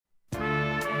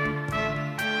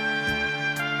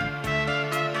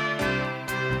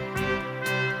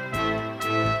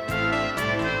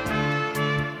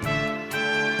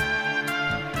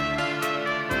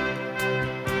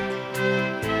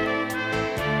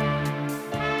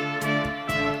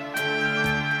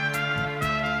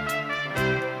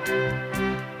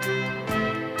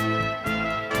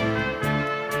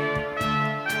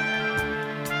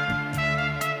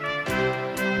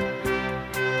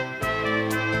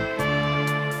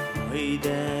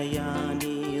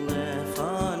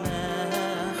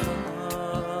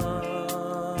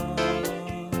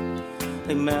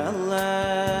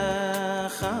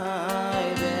melech chai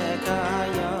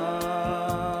v'kayam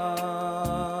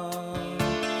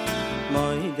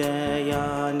moidei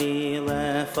ani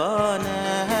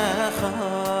lefanecha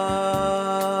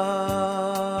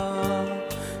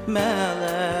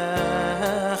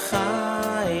melech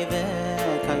chai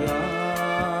v'kayam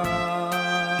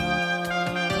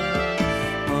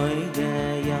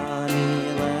moidei ani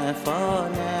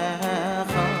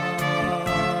lefanecha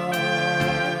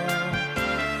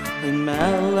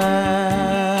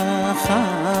melech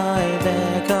chai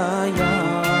v'kayam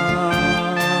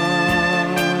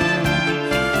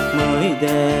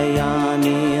moidei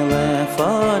ani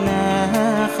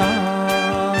lefanecha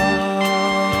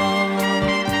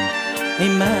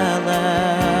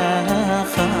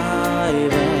melech chai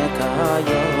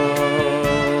v'kayam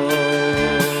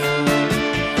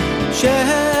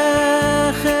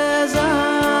shechazart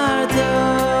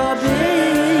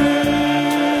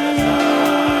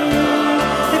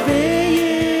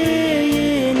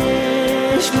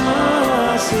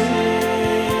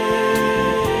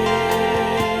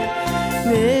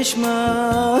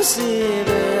Mishmasi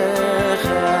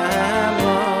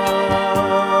v'chama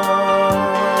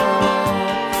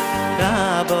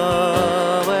Rabbi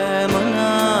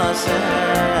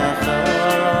v'munasecha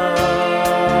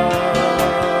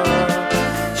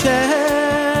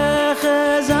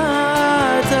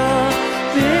shechazarta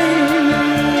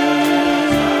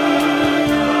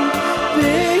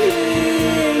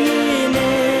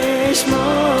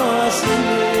v'nishmasi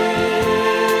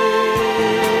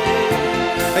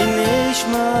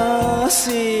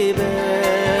Masi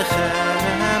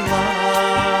b'chama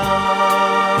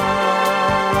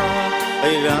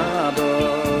Ay Rabbi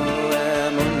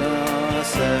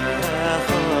emunasecha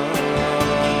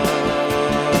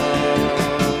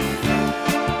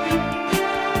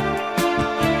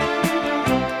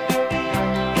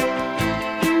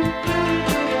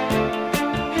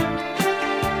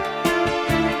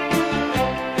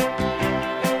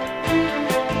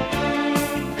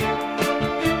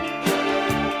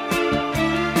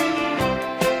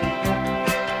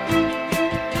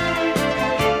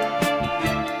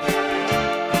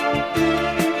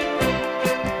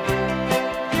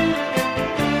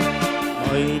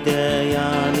Moidei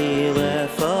ani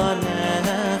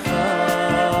lefanecha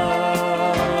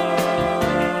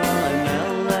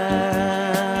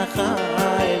melech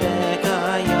chai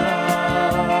v'kayam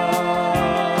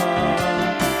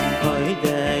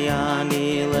Moidei ani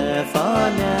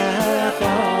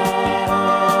lefanecha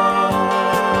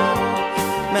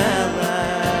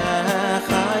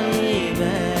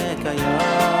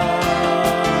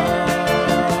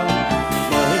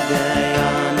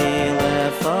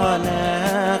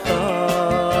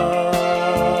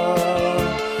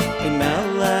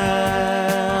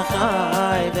melech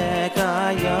chai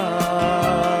v'kayam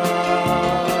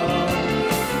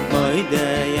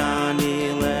Moidei ani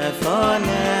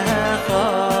lefanecha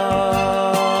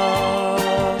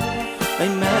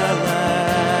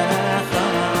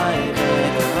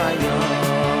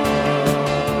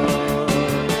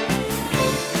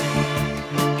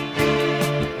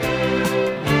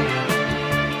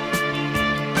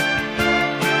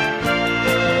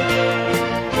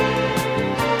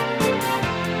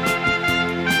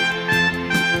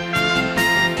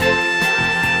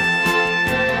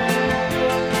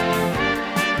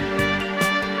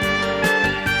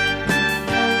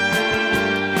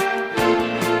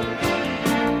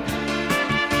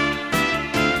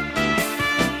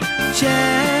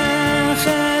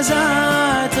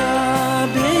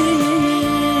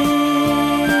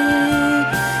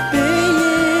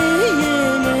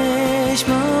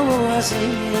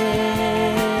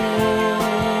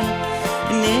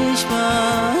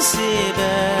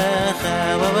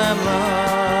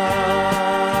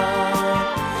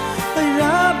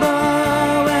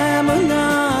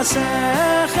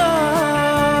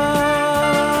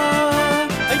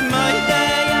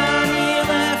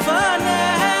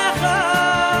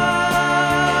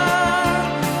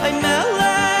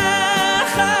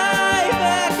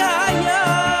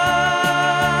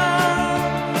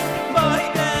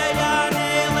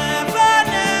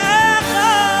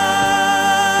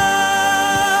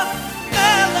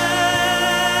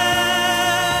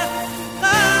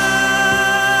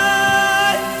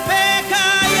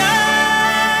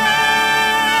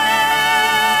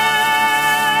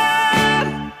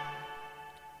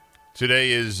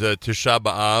Today is Tisha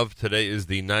B'Av. Today is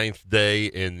the 9th day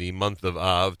in the month of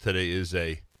Av. Today is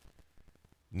a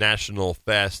national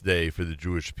fast day for the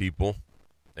Jewish people,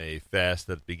 a fast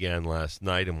that began last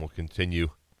night and will continue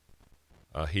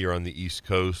here on the East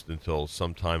Coast until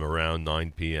sometime around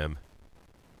 9 p.m.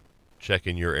 check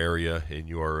in your area, in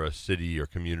your city, your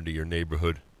community, your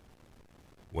neighborhood,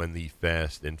 when the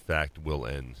fast, in fact, will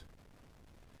end.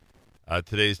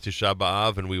 Today's Tisha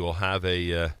B'Av, and we will have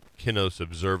a Kinot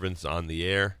observance on the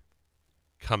air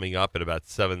coming up at about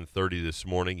 7:30 this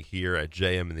morning here at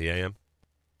JM in the AM.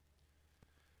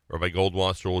 Rabbi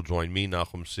Goldwasser will join me,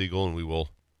 Nachum Siegel, and we will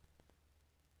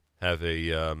have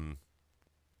an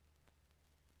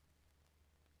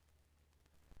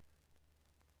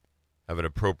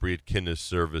appropriate Kinot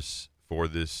service for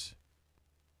this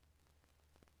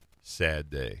sad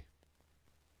day.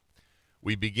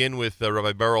 We begin with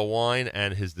Rabbi Beryl Wine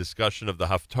and his discussion of the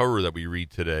Haftorah that we read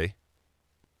today.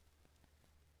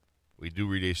 We do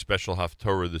read a special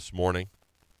Haftorah this morning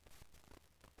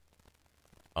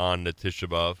on the Tisha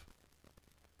B'Av.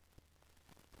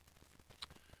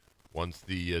 Once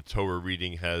the Torah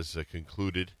reading has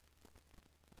concluded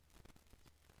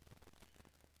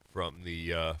from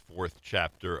the fourth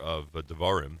chapter of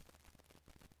Devarim,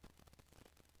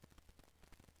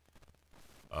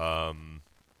 from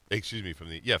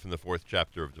the fourth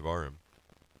chapter of Devarim,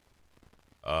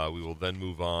 we will then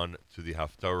move on to the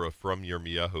Haftarah from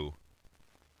Yirmiyahu,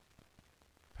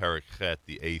 Perek Chet,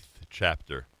 the 8th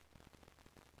chapter,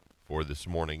 for this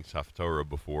morning's Haftarah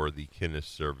before the Kinot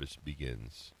service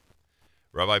begins.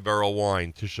 Rabbi Beryl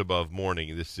Wine, Tisha B'Av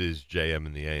morning. This is JM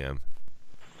in the AM.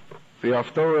 The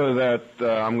Haftarah that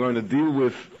I'm going to deal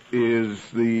with is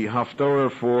the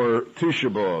Haftarah for Tisha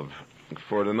B'Av,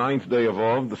 for the 9th day of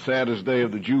Av, the saddest day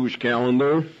of the Jewish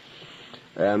calendar.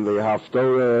 And the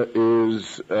Haftarah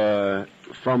is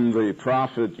from the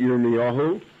prophet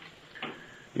Yirmiyahu.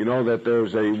 You know that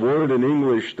there's a word in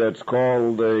English that's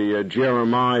called a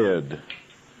Jeremiad.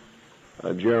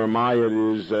 A Jeremiad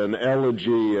is an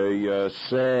elegy, a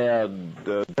sad,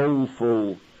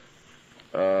 doleful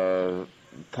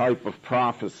type of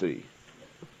prophecy.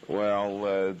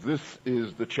 Well, this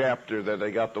is the chapter that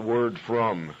they got the word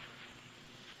from.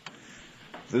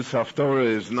 This Haftarah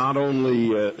is not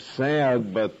only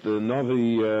sad, but the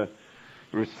Navi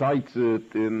recites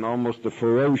it in almost a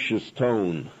ferocious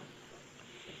tone.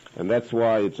 And that's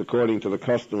why it's according to the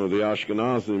custom of the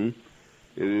Ashkenazim.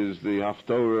 It is the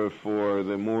Haftarah for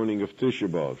the morning of Tisha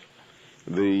B'Av.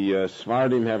 The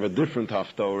Sfardim have a different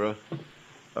Haftarah,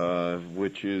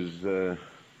 which is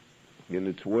in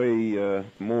its way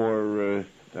more,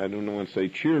 I don't want to say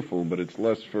cheerful, but it's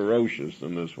less ferocious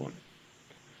than this one.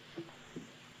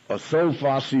 Asof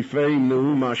asifeim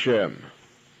neum Hashem.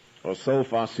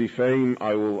 Asof asifeim,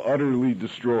 I will utterly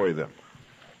destroy them.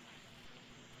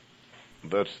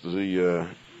 That's the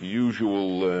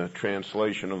usual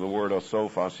translation of the word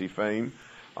Asof asifeim.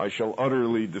 I shall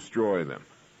utterly destroy them.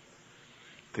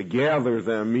 To gather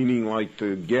them, meaning like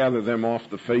to gather them off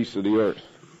the face of the earth.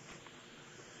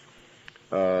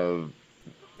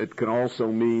 It can also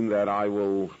mean that I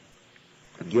will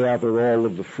gather all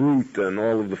of the fruit and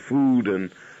all of the food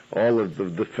and all of the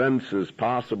defenses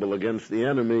possible against the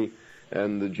enemy,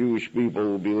 and the Jewish people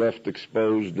will be left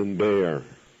exposed and bare.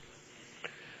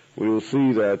 We will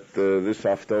see that this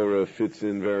Haftarah fits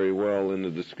in very well in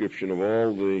the description of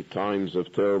all the times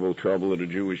of terrible trouble of the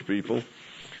Jewish people,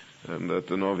 and that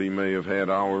the Navi may have had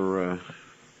our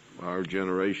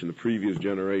generation, the previous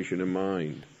generation, in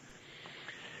mind.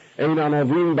 Ein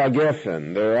anavim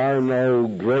bagefen, there are no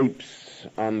grapes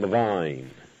on the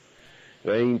vine.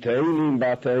 Vein teinim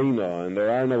bateina, and there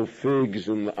are no figs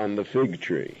on the fig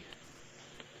tree.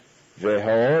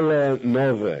 Vehaola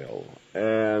novel,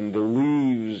 and the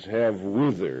leaves have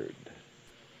withered.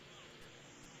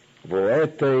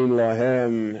 Vo'etein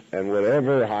lahem, and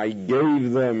whatever I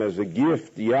gave them as a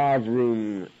gift,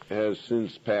 Yavrum, has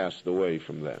since passed away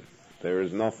from them. There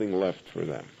is nothing left for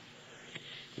them.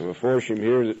 The Meforshim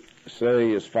here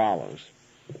say as follows.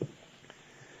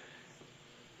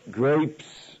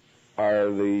 Grapes are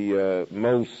the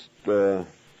most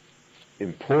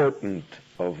important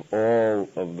of all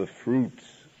of the fruits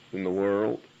in the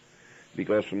world,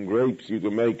 because from grapes you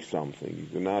can make something. You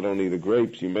can not only the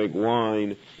grapes, you make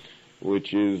wine,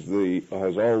 which is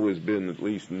has always been, at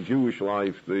least in Jewish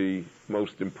life, the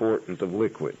most important of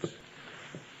liquids.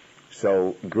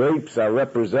 So grapes are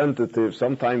representative.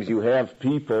 Sometimes you have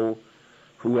people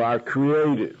who are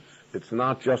creative. It's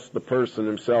not just the person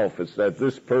himself. It's that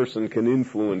this person can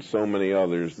influence so many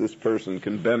others. This person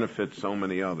can benefit so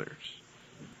many others.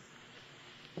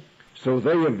 So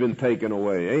they have been taken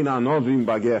away. Ein anovim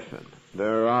bagefen.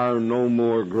 There are no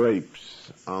more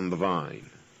grapes on the vine.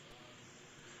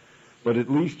 But at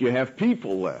least you have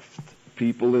people left.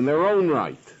 People in their own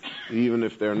right. Even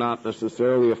if they're not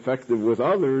necessarily effective with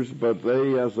others, but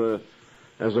they as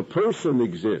a person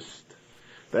exist.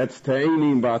 That's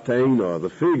Ta'enim Ba'Teina, the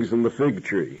figs in the fig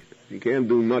tree. You can't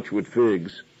do much with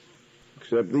figs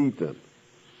except eat them.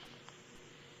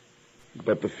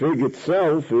 But the fig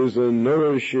itself is a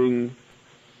nourishing,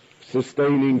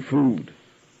 sustaining food.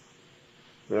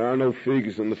 There are no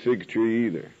figs on the fig tree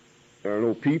either. There are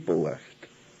no people left.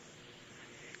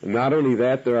 And not only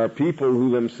that, there are people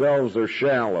who themselves are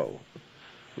shallow,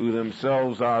 who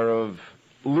themselves are of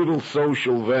little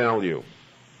social value,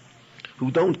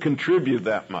 who don't contribute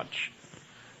that much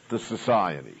to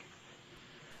society.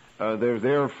 They're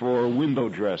there for window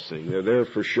dressing. They're there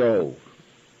for show.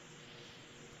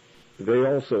 They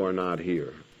also are not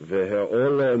here.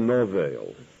 Ve'he'ole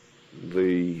novel,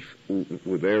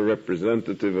 they're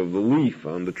representative of the leaf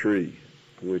on the tree,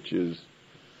 which is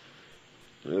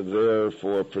there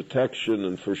for protection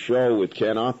and for show. It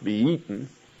cannot be eaten,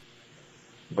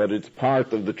 but it's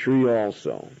part of the tree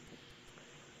also.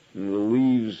 And the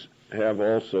leaves have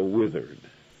also withered.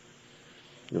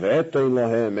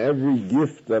 Every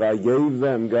gift that I gave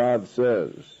them, God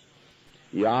says,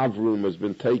 Yavrum has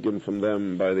been taken from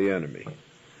them by the enemy.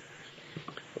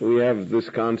 We have this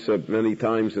concept many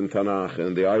times in Tanakh,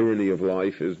 and the irony of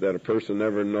life is that a person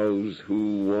never knows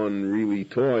who one really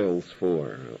toils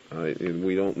for.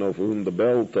 We don't know for whom the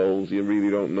bell tolls. You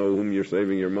really don't know whom you're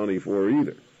saving your money for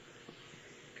either.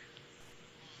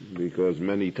 Because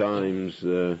many times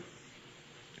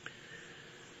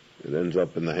it ends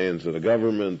up in the hands of the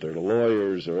government or the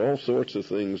lawyers or all sorts of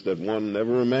things that one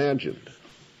never imagined.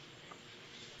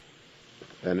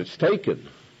 And it's taken.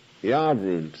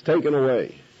 Yavrum, it's taken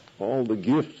away. All the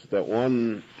gifts that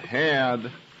one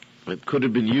had that could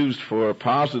have been used for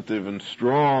positive and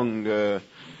strong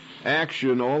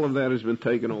action, all of that has been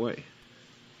taken away.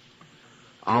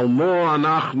 Almo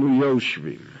anachnu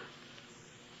yoshvim.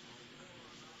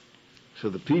 So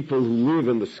the people who live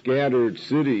in the scattered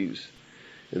cities,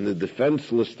 in the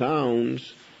defenseless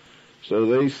towns, so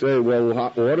they say, well,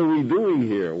 what are we doing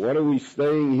here? What are we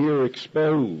staying here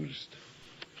exposed?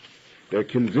 They're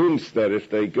convinced that if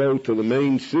they go to the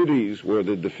main cities where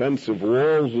the defensive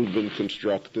walls have been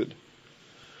constructed,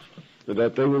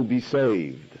 that they will be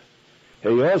saved.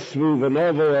 Let us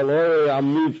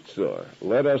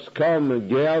come and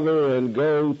gather and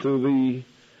go to the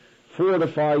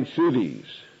fortified cities,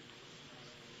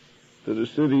 to the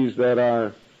cities that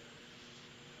are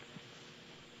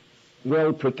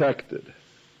well protected.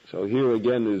 So here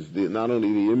again is not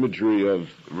only the imagery of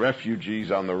refugees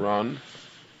on the run,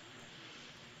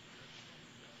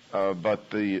 but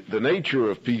the nature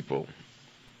of people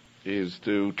is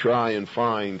to try and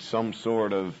find some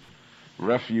sort of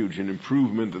refuge and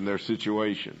improvement in their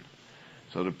situation.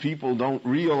 So the people don't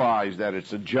realize that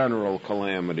it's a general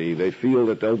calamity. They feel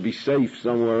that they'll be safe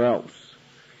somewhere else,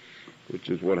 which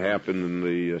is what happened in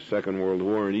the Second World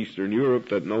War in Eastern Europe,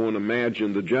 that no one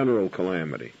imagined the general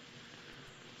calamity.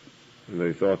 And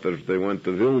they thought that if they went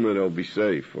to Vilna, they'll be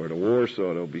safe, or to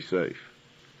Warsaw, they'll be safe,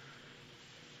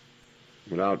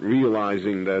 without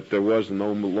realizing that there was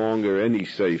no longer any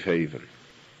safe haven.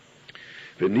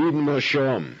 V'nidin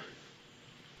Hashem.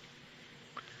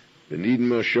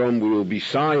 V'nidin Hashem, we will be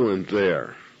silent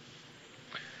there.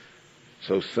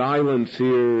 So silence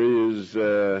here is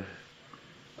an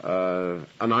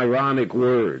ironic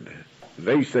word.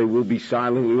 They say we'll be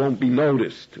silent, we won't be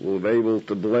noticed. We'll be able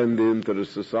to blend into the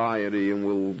society and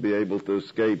we'll be able to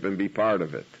escape and be part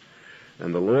of it.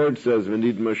 And the Lord says,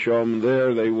 V'nid Masham,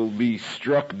 there they will be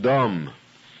struck dumb.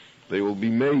 They will be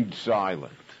made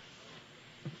silent.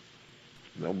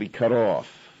 They'll be cut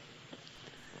off.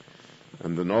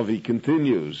 And the Navi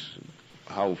continues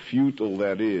how futile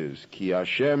that is. Ki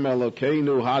Hashem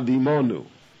Elokeinu hadimonu.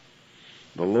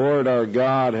 The Lord our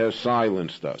God has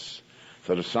silenced us.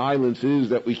 So the silence is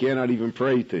that we cannot even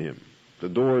pray to Him. The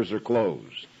doors are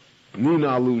closed.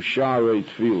 Ninalu sharei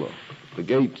tefillah. The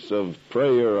gates of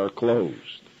prayer are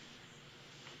closed.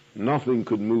 Nothing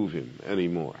could move Him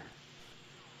anymore.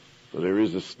 So there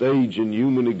is a stage in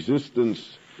human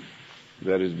existence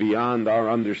that is beyond our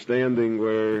understanding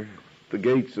where the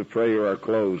gates of prayer are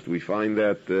closed. We find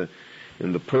that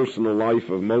in the personal life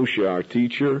of Moshe, our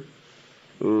teacher,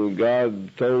 who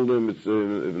God told him, it's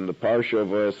in the Parsha of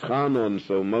Eschanon,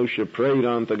 so Moshe prayed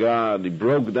unto God. He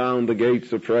broke down the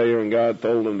gates of prayer, and God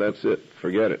told him, that's it,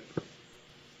 forget it.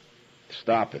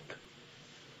 Stop it.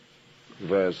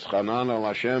 V'eschanan al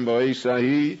Hashem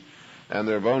ba'isahi, and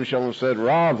the Rebbeinu Shalom said,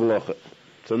 Rav loch,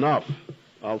 it's enough.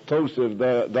 Al tosef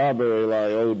daber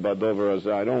elai od badover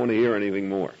azah. I don't want to hear anything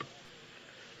more.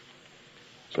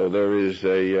 So there is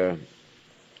the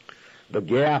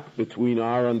gap between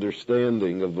our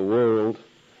understanding of the world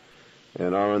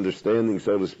and our understanding,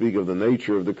 so to speak, of the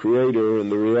nature of the Creator and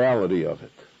the reality of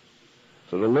it.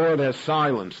 So the Lord has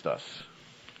silenced us.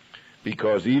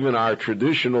 because even our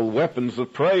traditional weapons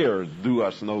of prayer do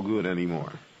us no good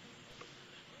anymore.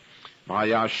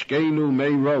 Vayashkenu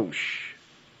mei rosh.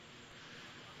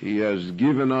 He has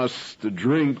given us to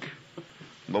drink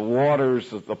the waters,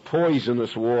 the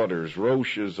poisonous waters.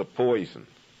 Rosh is a poison.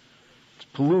 It's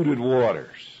polluted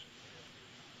waters.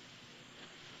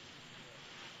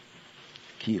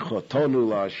 Ki chotonu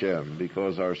la'Hashem,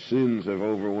 because our sins have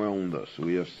overwhelmed us.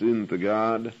 We have sinned to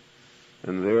God,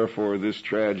 and therefore this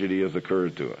tragedy has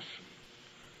occurred to us.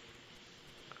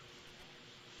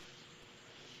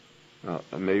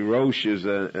 Meirosh is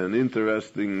an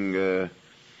interesting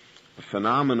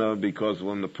phenomena, because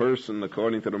when the person,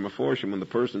 according to the Meforshim, when the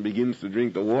person begins to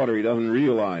drink the water, he doesn't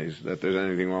realize that there's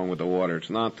anything wrong with the water. It's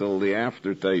not till the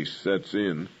aftertaste sets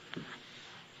in.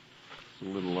 It's a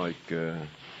little like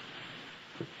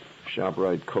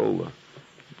ShopRite Cola.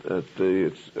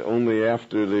 It's only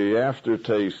after the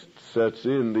aftertaste sets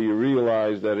in do you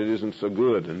realize that it isn't so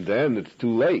good, and then it's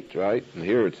too late, right? And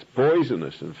here it's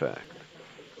poisonous, in fact.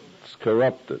 It's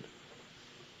corrupted.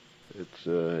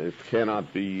 It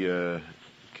cannot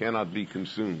be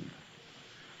consumed.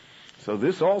 So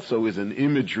this also is an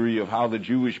imagery of how the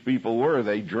Jewish people were.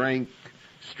 They drank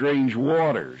strange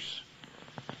waters.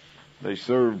 They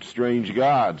served strange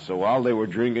gods. So while they were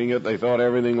drinking it, they thought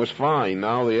everything was fine.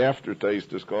 Now the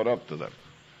aftertaste has caught up to them.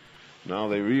 Now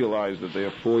they realize that they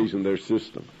have poisoned their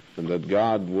system and that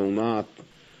God will not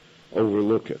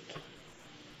overlook it.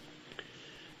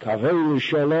 Kaveh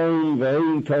l'shalom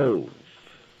ve'ein tov.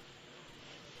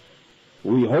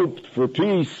 We hoped for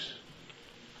peace,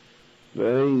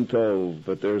 ve'ein tov,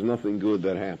 but there's nothing good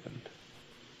that happened.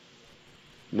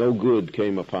 No good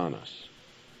came upon us.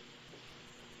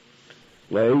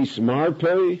 Le'is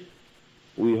marpeh,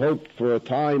 we hoped for a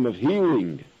time of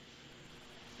healing.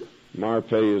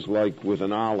 Marpeh is like with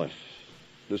an aleph.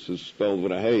 This is spelled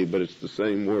with a hey, but it's the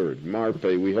same word.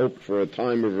 Marpeh, we hoped for a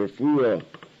time of refuah,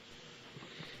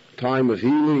 time of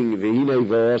healing, v'hine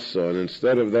v'asa, and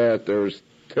instead of that there's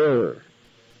terror.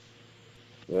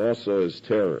 V'asa is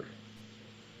terror.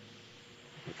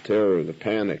 The terror, the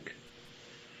panic.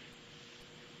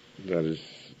 That is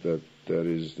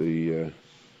the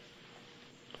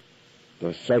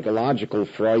psychological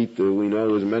fright that we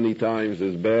know is many times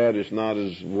as bad, if not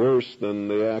as worse, than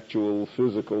the actual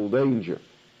physical danger.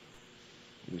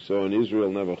 We saw in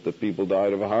Israel, never, the people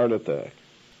died of a heart attack.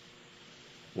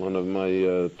 One of my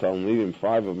Talmidim,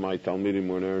 5 of my Talmidim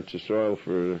were in Eretz Yisrael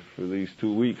for these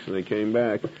 2 weeks, and they came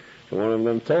back. And one of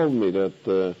them told me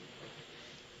that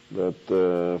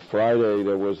Friday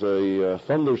there was a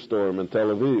thunderstorm in Tel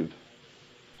Aviv,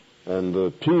 and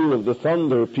the peal of the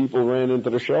thunder, people ran into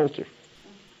the shelter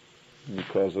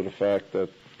because of the fact that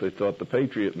they thought the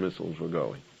Patriot missiles were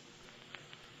going.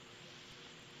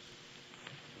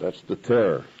 That's the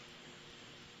terror.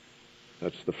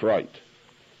 That's the fright.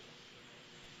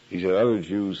 He said other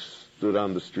Jews stood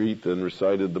on the street and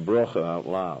recited the bracha out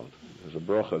loud. There's a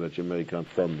bracha that you make on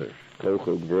thunder.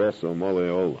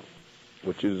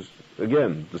 Which is,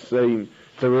 again, the same,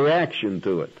 it's a reaction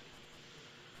to it.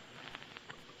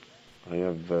 I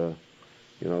have,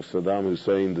 Saddam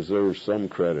Hussein deserves some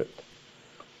credit.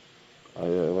 I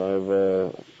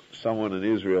have someone in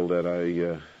Israel that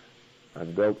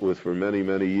I've dealt with for many,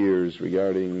 many years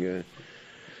regarding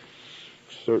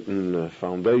certain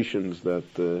foundations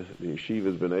that the yeshiva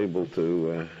has been able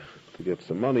to get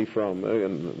some money from,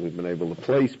 and we've been able to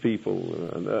place people.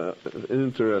 And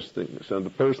interesting. So the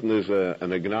person is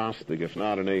an agnostic, if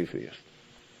not an atheist.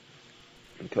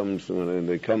 When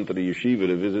they come to the yeshiva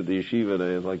to visit the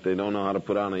yeshiva, they don't know how to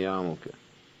put on a yarmulke.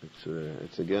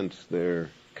 It's against their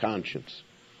conscience,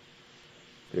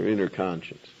 their inner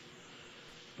conscience.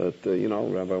 But,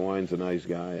 Rabbi Wine's a nice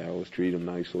guy. I always treat him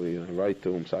nicely, and I write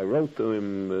to him. So I wrote to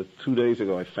him 2 days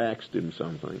ago. I faxed him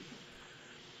something.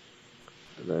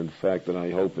 And the fact that I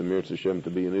hope in Mirz Hashem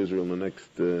to be in Israel in the next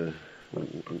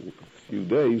few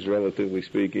days, relatively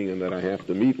speaking, and that I have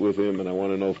to meet with him, and I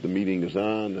want to know if the meeting is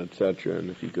on, etc.,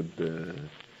 and if he could...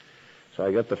 So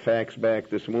I got the fax back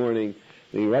this morning,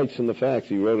 and he writes in the fax,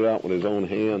 he wrote it out with his own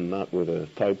hand, not with a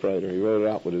typewriter. He wrote it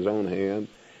out with his own hand,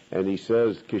 and he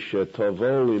says,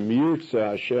 Kishetavo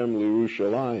imirtza Hashem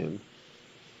l'Yerushalayim.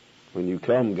 When you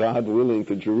come, God willing,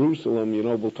 to Jerusalem,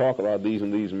 we'll talk about these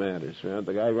and these matters. Right?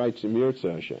 The guy writes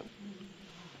imirtza Hashem.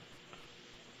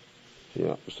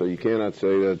 Yeah, so you cannot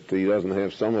say that he doesn't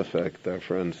have some effect, our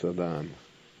friend Saddam.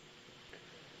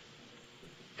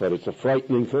 But it's a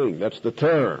frightening thing. That's the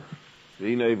terror.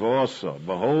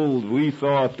 Behold, we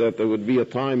thought that there would be a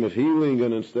time of healing,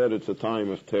 and instead it's a time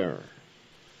of terror.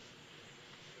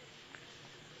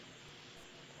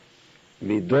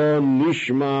 Midon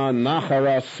nishma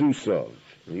nachara susov.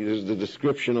 This is the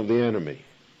description of the enemy.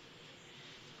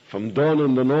 From dawn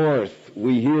in the north,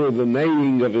 we hear the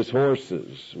neighing of his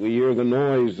horses. We hear the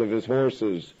noise of his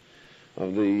horses,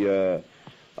 of the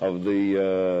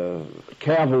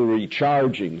cavalry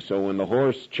charging. So when the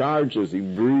horse charges, he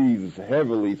breathes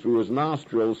heavily through his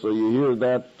nostrils, so you hear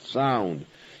that sound.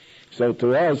 So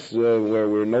to us, where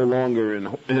we're no longer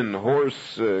in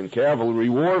horse and cavalry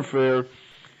warfare,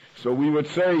 so we would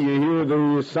say you hear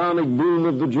the sonic boom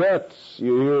of the jets,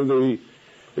 you hear the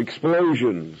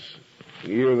explosions,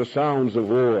 you hear the sounds of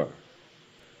war.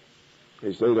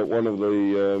 They say that one of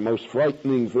the most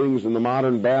frightening things in the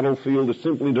modern battlefield is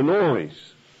simply the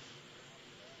noise.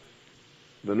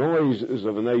 The noise is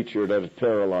of a nature that it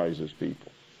paralyzes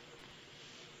people.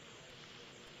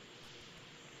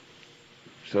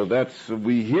 So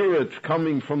we hear it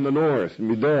coming from the north,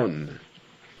 Midon.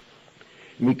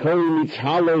 Mikol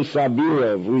Mitzhalo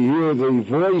Sabirov, we hear the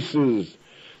voices,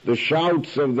 the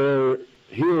shouts of their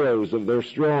heroes, of their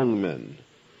strong men.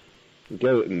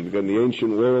 In the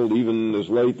ancient world, even as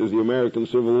late as the American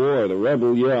Civil War, the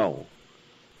rebel yell.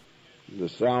 The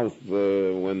South,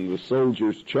 when the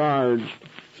soldiers charged,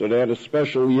 so they had a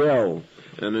special yell.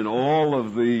 And in all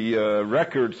of the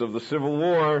records of the Civil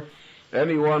War,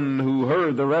 anyone who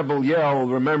heard the rebel yell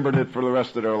remembered it for the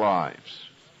rest of their lives,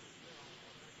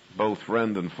 both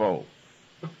friend and foe.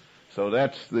 So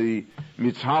that's the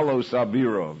Mitzhalo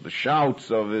Sabirov, the shouts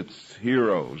of its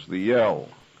heroes, the yell.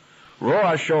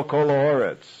 Ro'asho kol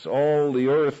haaretz, all the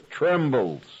earth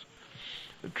trembles.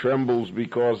 It trembles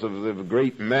because of the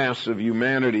great mass of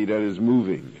humanity that is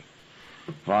moving.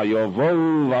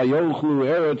 Vayovohu vayochlu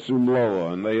eretz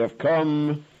umloa, and they have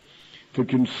come to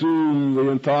consume the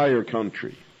entire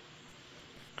country,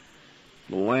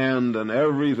 the land and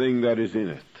everything that is in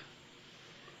it.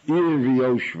 Ir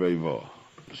v'yoshvevo,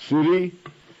 the city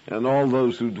and all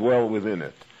those who dwell within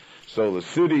it. So the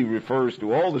city refers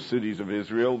to all the cities of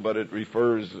Israel, but it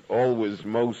refers always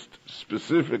most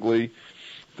specifically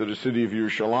to the city of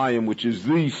Yerushalayim, which is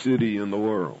the city in the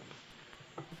world.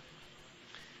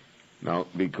 Now,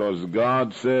 because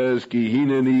God says, Ki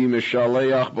hineni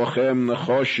meshaleach bochem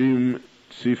nechoshim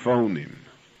tzifonim,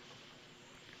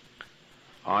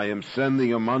 I am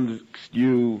sending amongst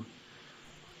you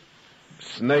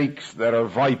snakes that are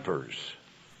vipers.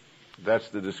 That's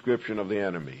the description of the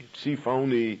enemy.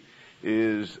 Tzifoni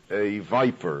is a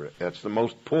viper. That's the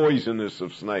most poisonous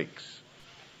of snakes.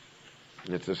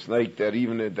 It's a snake that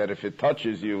that if it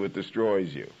touches you, it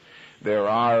destroys you. There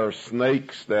are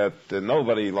snakes that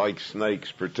nobody likes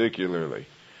snakes particularly,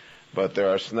 but there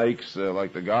are snakes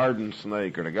like the garden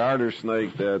snake or the garter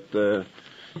snake that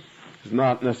is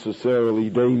not necessarily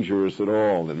dangerous at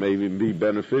all. That may even be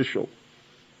beneficial.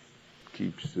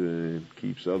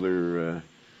 Keeps other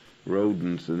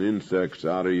rodents and insects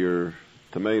out of your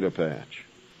tomato patch.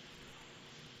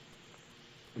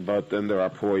 But then there are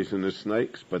poisonous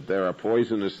snakes, but there are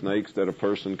poisonous snakes that a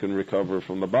person can recover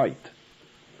from the bite.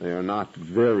 They are not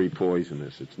very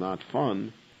poisonous. It's not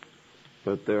fun,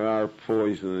 but there are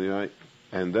poison. Right?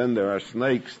 And then there are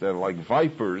snakes that are like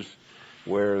vipers,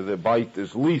 where the bite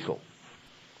is lethal,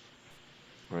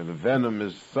 where the venom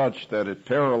is such that it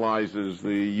paralyzes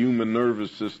the human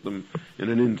nervous system in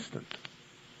an instant.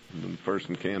 And the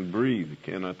person can't breathe. He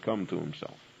cannot come to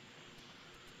himself.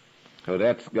 So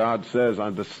that's, God says,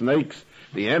 on the snakes,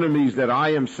 the enemies that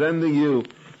I am sending you,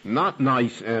 not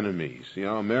nice enemies. You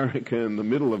know, America in the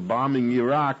middle of bombing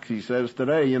Iraq, he says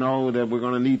today, that we're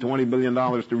going to need $20 billion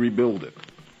to rebuild it.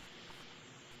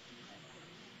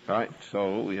 Right?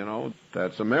 So,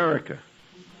 that's America.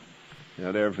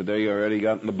 Therefore they already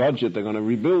got in the budget, they're going to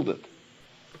rebuild it.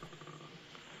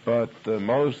 But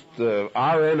most,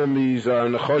 our enemies are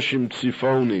nechoshim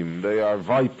tzifonim, they are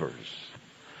vipers.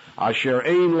 Asher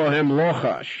ein lohem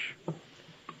lochash.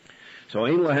 So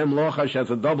ein lohem lochash has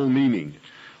a double meaning.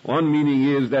 One meaning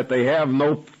is that they have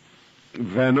no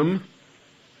venom.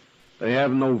 They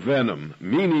have no venom.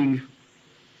 Meaning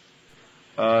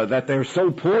that they're so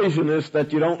poisonous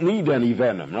that you don't need any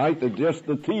venom, right? They're just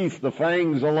the teeth, the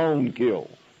fangs alone kill.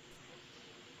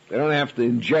 They don't have to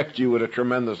inject you with a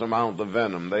tremendous amount of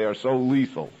venom. They are so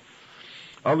lethal.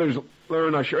 Others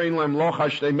learn Asher ein lohem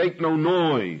lochash, they make no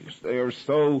noise. They are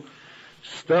so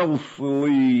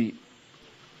stealthily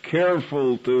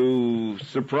careful to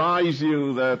surprise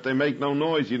you that they make no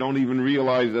noise. You don't even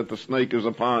realize that the snake is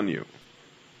upon you.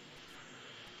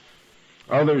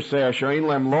 Others say, Asher ein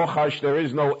lohem lochash, there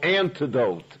is no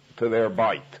antidote to their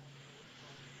bite.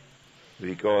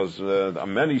 Because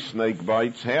many snake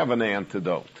bites have an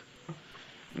antidote.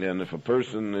 And if a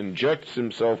person injects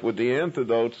himself with the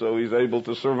antidote, so he's able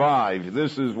to survive.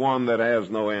 This is one that has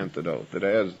no antidote. It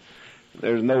has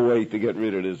There's no way to get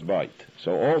rid of this bite.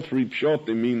 So all three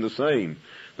pshatim mean the same,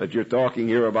 that you're talking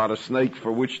here about a snake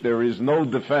for which there is no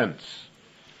defense.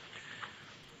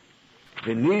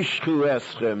 V'nishchu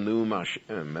eschem nu'um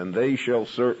Hashem, and they shall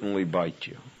certainly bite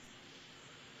you.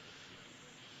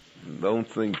 Don't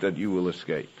think that you will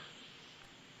escape.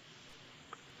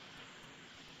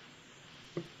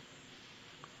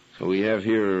 So we have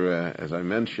here, as I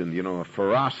mentioned, a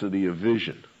ferocity of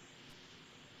vision.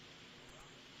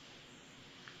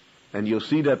 And you'll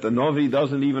see that the Novi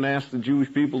doesn't even ask the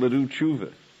Jewish people to do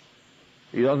tshuva.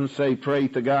 He doesn't say pray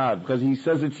to God, because he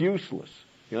says it's useless.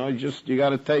 You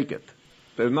gotta take it.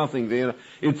 There's nothing there.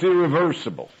 It's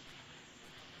irreversible.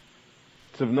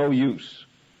 It's of no use.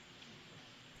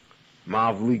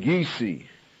 Mavligisi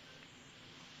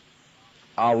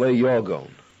ale yogon.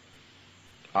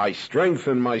 I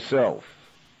strengthen myself.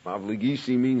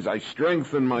 Mavligisi means I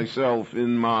strengthen myself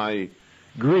in my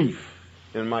grief,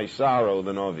 in my sorrow,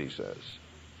 the Novi says.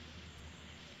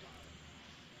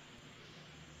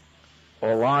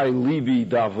 Olai libi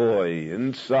davoi.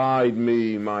 Inside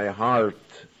me, my heart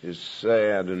is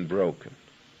sad and broken.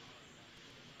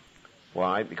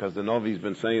 Why? Because the Novi's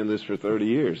been saying this for 30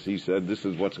 years. He said this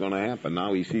is what's going to happen.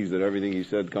 Now he sees that everything he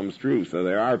said comes true. So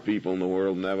there are people in the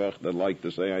world, Nevach, that like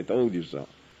to say, I told you so.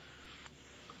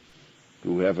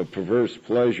 Who have a perverse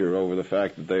pleasure over the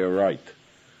fact that they are right.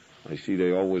 I see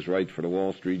they always write for the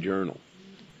Wall Street Journal.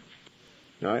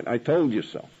 Right? I told you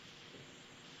so.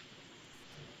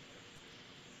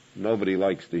 Nobody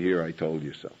likes to hear I told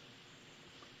you so.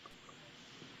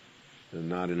 And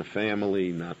not in a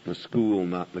family, not in a school,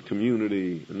 not in the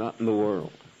community, not in the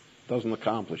world. Doesn't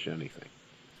accomplish anything.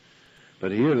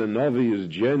 But here the Novi is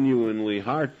genuinely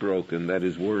heartbroken that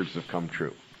his words have come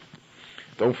true.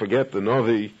 Don't forget the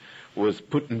Novi was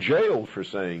put in jail for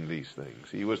saying these things.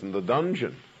 He was in the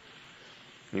dungeon.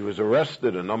 He was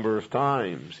arrested a number of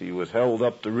times. He was held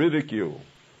up to ridicule.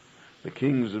 The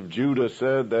kings of Judah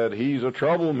said that he's a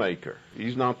troublemaker.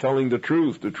 He's not telling the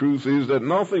truth. The truth is that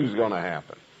nothing's going to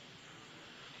happen.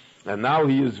 And now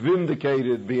he is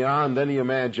vindicated beyond any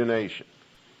imagination.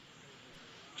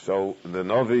 So the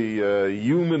Novi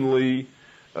humanly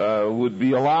would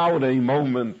be allowed a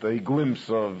moment, a glimpse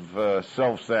of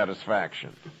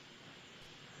self-satisfaction.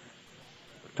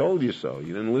 I told you so.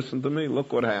 You didn't listen to me.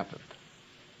 Look what happened.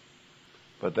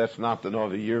 But that's not the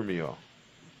Novi Yirmiyahu.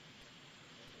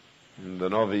 The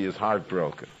Novi is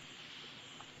heartbroken.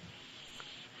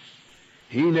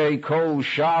 Hine kol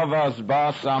shavas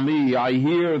basami. I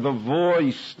hear the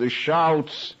voice, the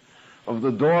shouts of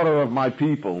the daughter of my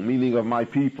people, meaning of my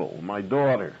people, my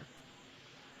daughter.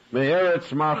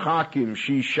 Me'eretz marchakim.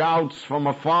 She shouts from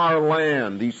a far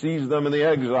land. He sees them in the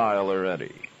exile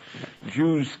already.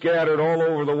 Jews scattered all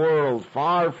over the world,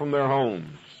 far from their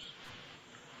homes.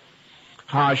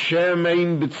 Hashem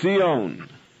ein b'tzion.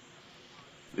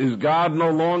 Is God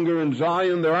no longer in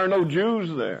Zion? There are no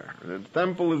Jews there. The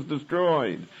temple is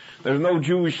destroyed. There's no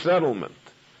Jewish settlement.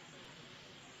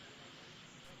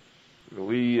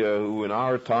 We, who in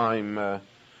our time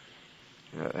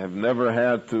have never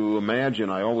had to imagine,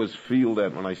 I always feel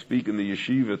that when I speak in the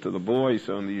yeshiva to the boys,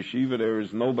 so in the yeshiva there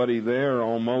is nobody there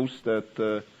almost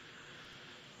that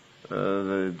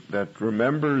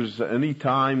remembers any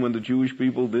time when the Jewish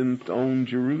people didn't own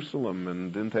Jerusalem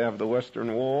and didn't have the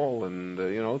Western Wall, and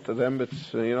to them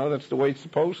it's that's the way it's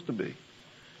supposed to be.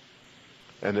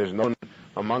 And there's no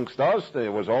amongst us.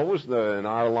 There was always in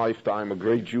our lifetime a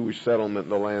great Jewish settlement in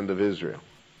the land of Israel,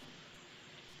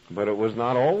 but it was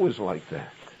not always like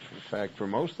that. In fact, for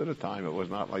most of the time, it was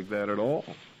not like that at all.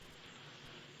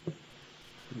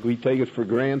 We take it for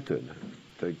granted.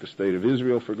 Take the state of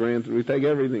Israel for granted. We take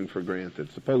everything for granted.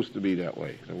 It's supposed to be that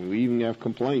way. And we even have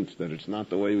complaints that it's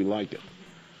not the way we like it.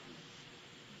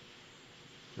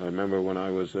 I remember when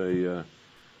I was a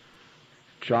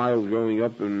child growing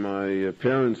up in my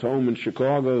parents' home in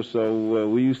Chicago, so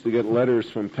we used to get letters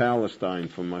from Palestine,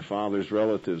 from my father's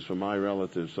relatives, from my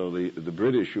relatives. So the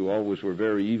British, who always were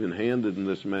very even-handed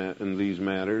in these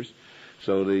matters,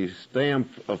 so the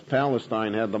stamp of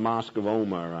Palestine had the Mosque of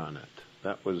Omar on it.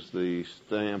 That was the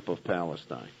stamp of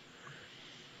Palestine.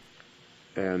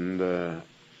 And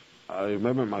I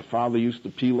remember my father used to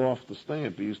peel off the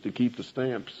stamp. He used to keep the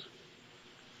stamps.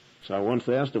 So I once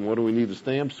asked him, what do we need the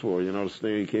stamps for?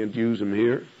 You can't use them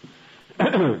here.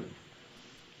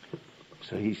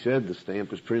 So he said the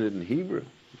stamp is printed in Hebrew.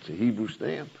 It's a Hebrew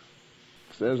stamp.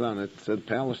 It says on it, said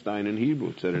Palestine in Hebrew.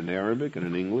 It said in Arabic and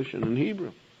in English and in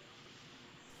Hebrew.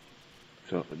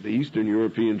 So the Eastern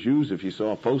European Jews, if you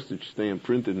saw a postage stamp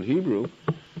printed in Hebrew,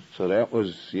 so that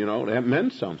was, that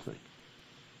meant something.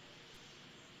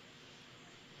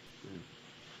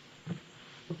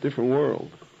 Different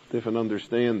world, different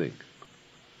understanding.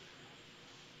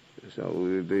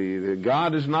 So the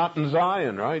God is not in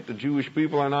Zion, right? The Jewish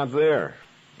people are not there.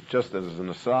 Just as an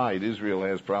aside, Israel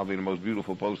has probably the most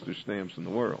beautiful postage stamps in the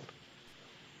world.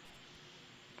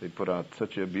 They put out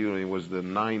such a beauty. It was the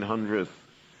 900th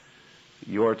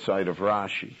yortzeit of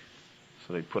Rashi.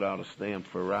 So they put out a stamp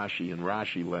for Rashi in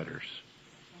Rashi letters.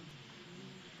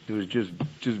 It was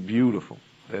just beautiful,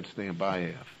 that stamp I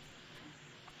have.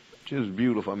 Just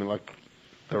beautiful. I mean, like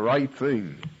the right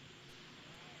thing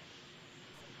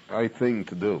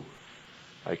to do.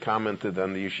 I commented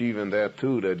on the yeshiva and that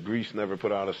too, that Greece never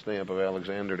put out a stamp of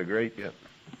Alexander the Great yet.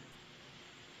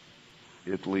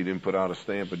 Italy didn't put out a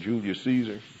stamp of Julius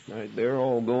Caesar, right? They're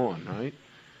all gone, right?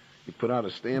 You put out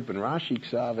a stamp in Rashi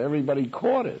Ksav, everybody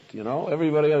caught it, you know?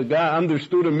 Everybody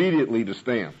understood immediately the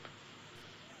stamp.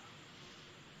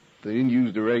 They didn't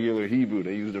use the regular Hebrew,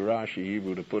 they used the Rashi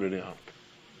Hebrew to put it out.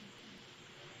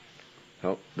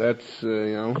 So that's,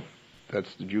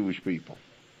 that's the Jewish people.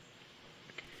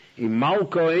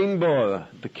 Imalka Einba,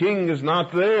 the king is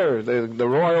not there. The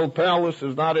royal palace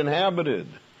is not inhabited.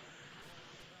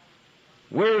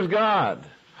 Where's God?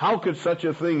 How could such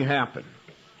a thing happen?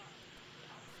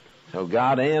 So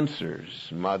God answers,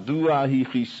 Madua hi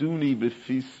chisuni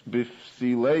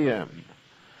b'fsileim,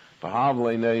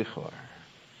 b'havle nechor.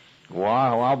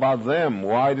 How about them?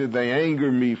 Why did they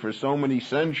anger me for so many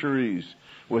centuries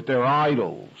with their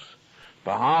idols?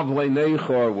 B'havle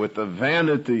nechor, with the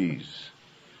vanities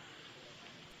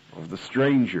of the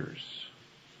strangers.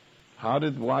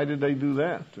 Why did they do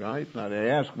that, right? Now they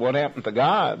ask, what happened to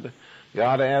God?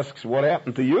 God asks, what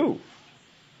happened to you?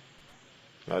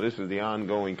 Now this is the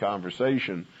ongoing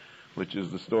conversation, which is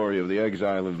the story of the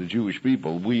exile of the Jewish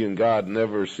people. We and God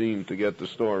never seem to get the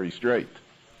story straight.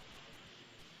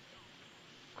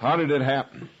 How did it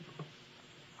happen?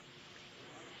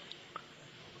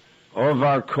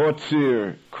 Ovar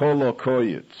kotzir kolo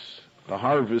koyitz. The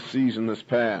harvest season is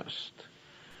past.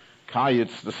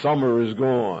 Kayitz, the summer is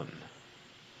gone.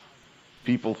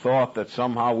 People thought that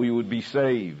somehow we would be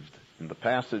saved. In the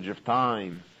passage of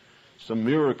time, some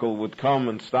miracle would come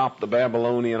and stop the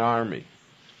Babylonian army.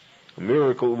 A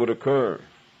miracle would occur.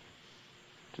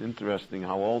 It's interesting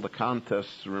how all the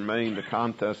contests remain the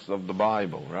contests of the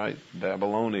Bible, right?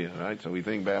 Babylonia, right? So we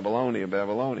think Babylonia.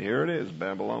 Here it is,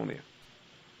 Babylonia.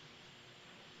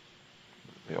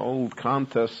 The old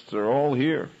contests are all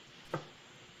here.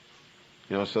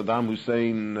 You know, Saddam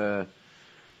Hussein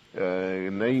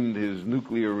named his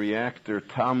nuclear reactor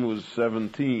Tammuz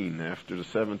 17, after the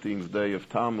 17th day of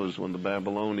Tammuz, when the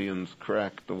Babylonians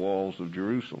cracked the walls of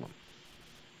Jerusalem.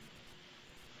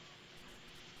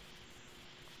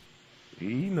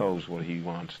 He knows what he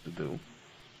wants to do.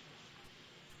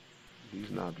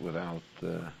 He's not without...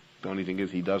 the only thing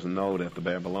is he doesn't know that the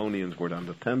Babylonians were on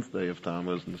the 10th day of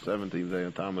Tammuz, and the 17th day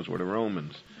of Tammuz were the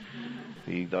Romans.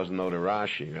 He doesn't know the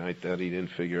Rashi, right? That he didn't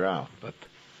figure out.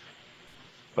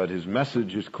 But his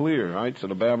message is clear, right? So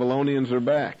the Babylonians are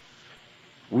back.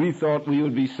 We thought we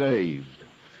would be saved.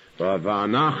 We have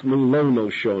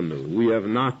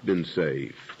not been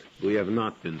saved. We have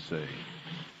not been saved.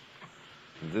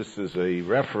 This is a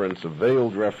reference, a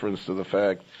veiled reference to the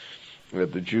fact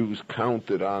that the Jews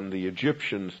counted on the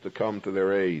Egyptians to come to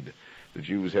their aid. The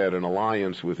Jews had an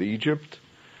alliance with Egypt,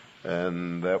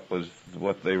 and that was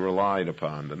what they relied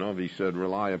upon. The Navi said,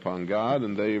 rely upon God,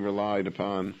 and they relied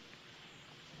upon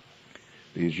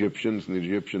the Egyptians, and the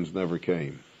Egyptians never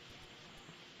came.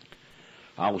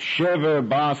 Al shever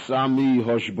bas ami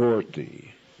hoshborti.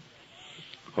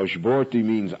 Hoshborti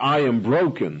means I am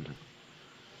broken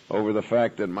over the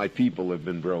fact that my people have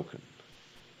been broken.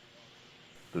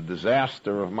 The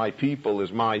disaster of my people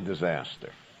is my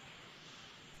disaster.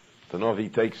 The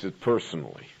Navi takes it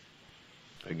personally.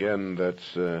 Again,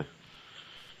 that's a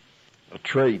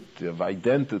trait of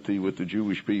identity with the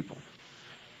Jewish people.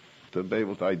 To be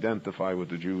able to identify with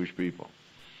the Jewish people.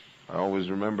 I always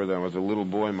remember that as a little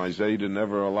boy, my Zayda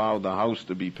never allowed the house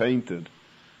to be painted.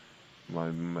 My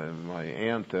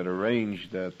aunt had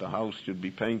arranged that the house should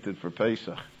be painted for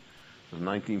Pesach. It was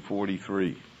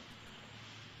 1943.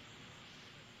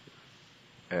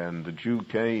 And the Jew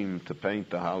came to paint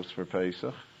the house for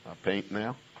Pesach. I paint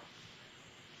now.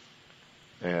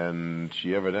 And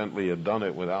she evidently had done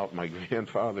it without my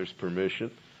grandfather's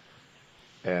permission.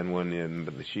 And when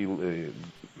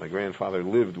my grandfather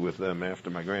lived with them after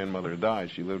my grandmother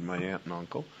died, she lived with my aunt and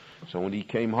uncle. So when he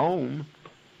came home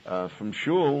from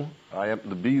shul, I happened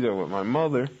to be there with my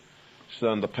mother.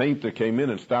 So the painter came in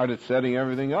and started setting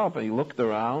everything up. And he looked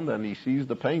around and he sees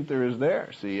the painter is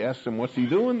there. So he asked him, what's he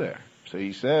doing there? So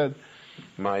he said,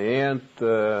 my aunt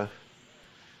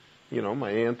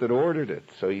my aunt had ordered it.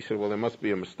 So he said, well, there must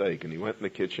be a mistake. And he went in the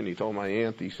kitchen. He told my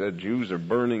aunt, he said, Jews are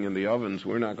burning in the ovens.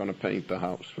 We're not going to paint the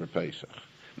house for Pesach.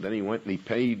 And then he went and he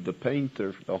paid the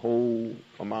painter the whole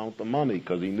amount of money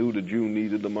because he knew the Jew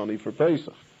needed the money for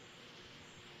Pesach.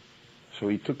 So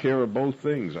he took care of both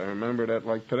things. I remember that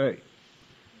like today.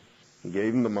 He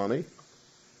gave him the money,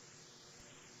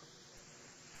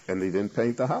 and they didn't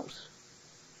paint the house.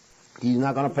 He's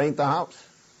not going to paint the house.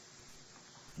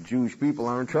 Jewish people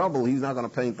are in trouble. He's not going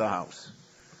to paint the house.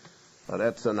 But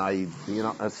that's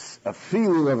a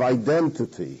feeling of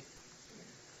identity.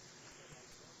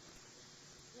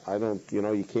 I don't,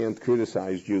 you can't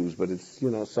criticize Jews, but it's,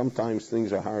 sometimes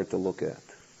things are hard to look at.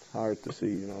 It's hard to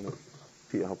see,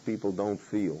 how people don't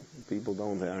feel. People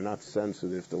are not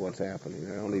sensitive to what's happening.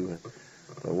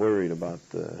 They're worried about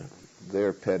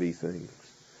their petty things.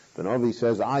 The Dovid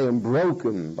says, I am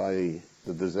broken by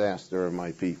the disaster of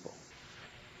my people.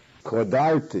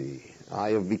 Kodarti,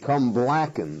 I have become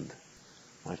blackened.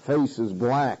 My face is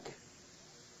black.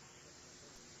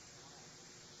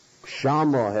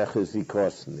 Shama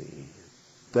hechezikosni,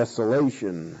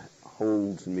 desolation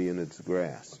holds me in its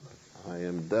grasp. I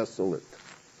am desolate.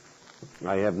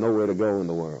 I have nowhere to go in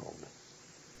the world.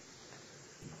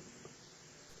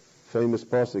 Famous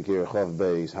pasuk here, Chav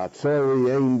Beis,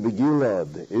 Hatzori ein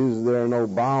begilad. Is there no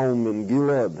balm in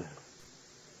Gilad?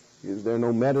 Is there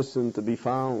no medicine to be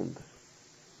found?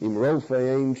 Im rofe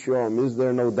ein shom. Is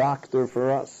there no doctor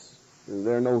for us? Is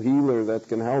there no healer that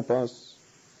can help us?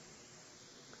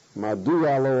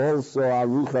 Madua lo also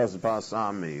aruchas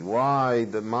basami. Why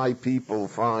do my people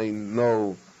find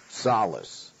no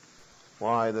solace?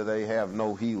 Why do they have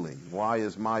no healing? Why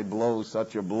is my blow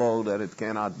such a blow that it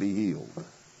cannot be healed?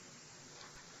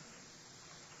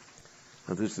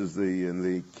 Now, this is in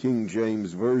the King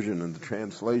James Version, in the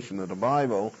translation of the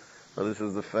Bible, this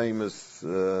is the famous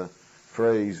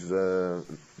phrase,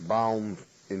 balm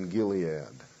in Gilead.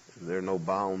 Is there no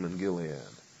balm in Gilead?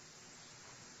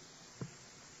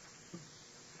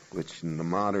 Which in the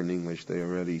modern English they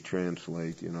already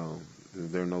translate,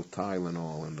 is there no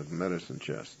Tylenol in the medicine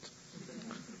chest?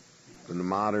 And the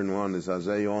modern one is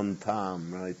Azeon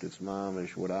Tam, right? It's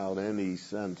mamish without any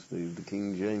sense. The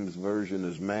King James Version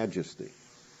is majesty.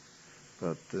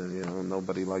 But,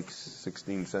 nobody likes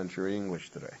 16th century English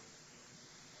today.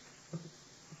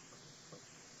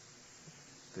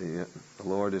 The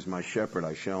Lord is my shepherd,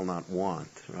 I shall not want,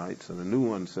 right? So the new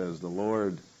one says, the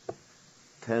Lord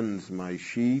tends my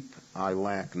sheep, I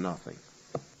lack nothing.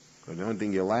 But the only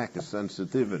thing you lack is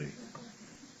sensitivity.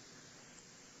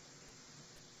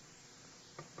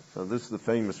 So this is the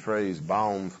famous phrase,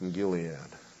 balm from Gilead.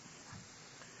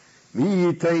 Mi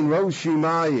yitain roshi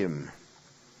mayim,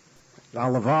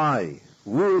 alavai,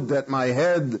 would that my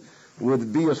head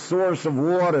would be a source of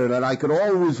water, that I could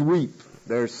always weep.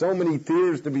 There's so many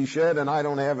tears to be shed, and I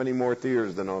don't have any more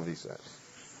tears, the Dovid says.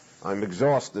 I'm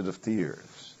exhausted of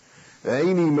tears.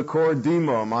 Ve'eni makor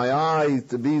dima, my eye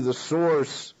to be the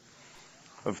source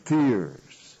of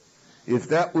tears. If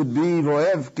that would be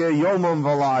vo'evke yomam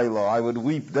v'layla, I would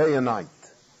weep day and night.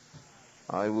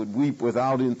 I would weep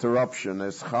without interruption,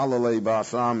 as chalalei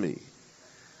basami,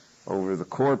 over the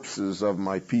corpses of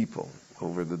my people,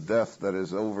 over the death that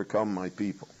has overcome my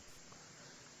people.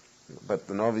 But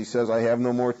the Dovid says, I have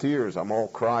no more tears. I'm all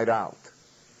cried out.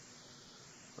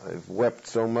 I've wept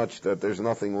so much that there's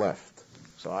nothing left.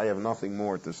 So I have nothing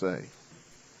more to say.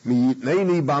 Mi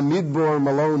yitneni bamidbor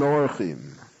malon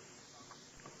orchim.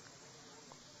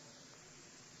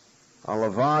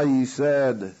 Alavai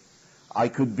said, I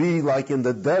could be like in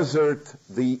the desert,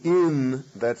 the inn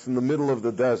that's in the middle of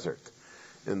the desert.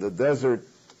 In the desert,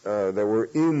 there were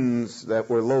inns that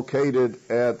were located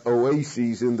at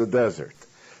oases in the desert.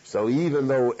 So even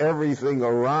though everything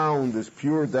around is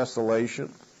pure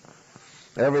desolation,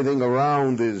 everything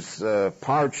around is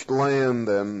parched land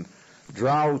and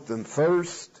drought and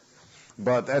thirst,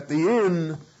 but at the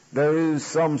inn there is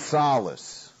some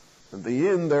solace. At the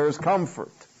inn there is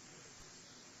comfort.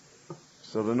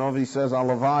 So the Dovid says,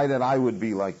 Alavai, that I would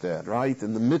be like that, right?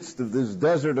 In the midst of this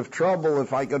desert of trouble,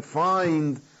 if I could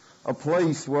find a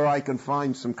place where I can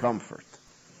find some comfort.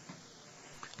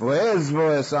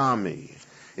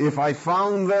 If I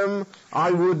found them,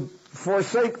 I would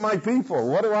forsake my people.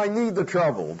 What do I need the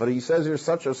trouble? But he says there's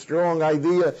such a strong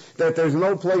idea that there's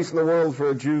no place in the world for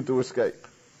a Jew to escape.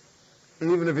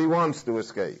 Even if he wants to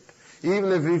escape.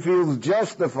 Even if he feels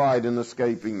justified in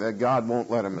escaping, that God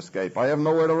won't let him escape. I have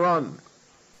nowhere to run.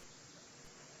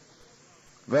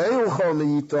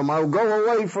 I'll go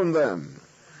away from them.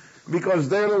 Because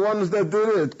they're the ones that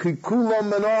did it. Kikulam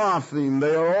menafim.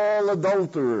 They are all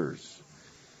adulterers.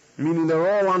 Meaning they're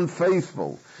all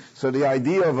unfaithful. So the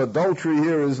idea of adultery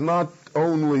here is not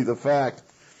only the fact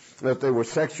that they were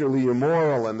sexually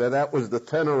immoral and that was the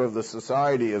tenor of the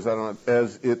society as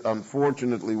it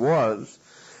unfortunately was,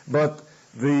 but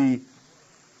the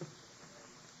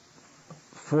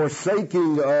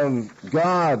forsaking of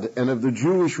God and of the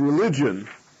Jewish religion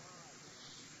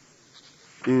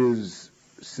is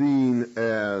seen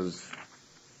as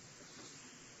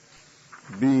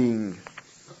being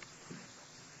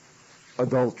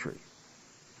adultery,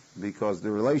 because the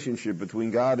relationship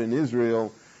between God and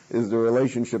Israel is the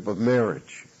relationship of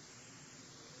marriage.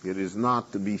 It is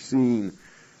not to be seen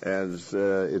as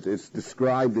it's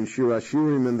described in Shir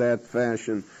HaShirim in that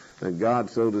fashion, that God,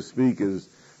 so to speak, is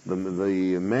the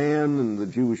man and the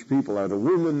Jewish people are the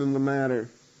woman in the matter,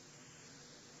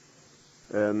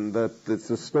 and that it's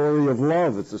a story of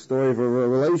love, it's a story of a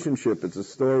relationship, it's a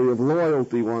story of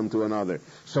loyalty one to another.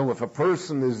 So if a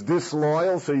person is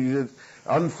disloyal, so you're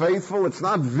unfaithful, it's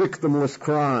not victimless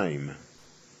crime,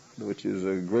 which is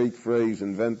a great phrase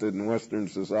invented in Western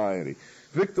society.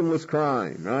 Victimless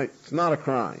crime, right? It's not a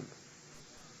crime.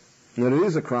 And it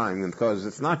is a crime because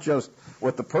it's not just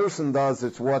what the person does,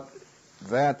 it's what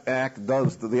that act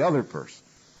does to the other person.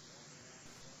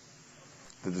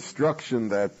 The destruction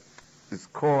that is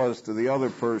caused to the other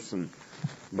person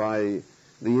by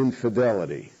the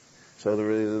infidelity. So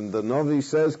the Navi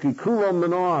says, Kikulam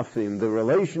Menoafim, the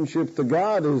relationship to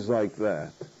God is like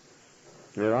that.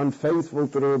 They're unfaithful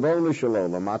to the Ribono Shel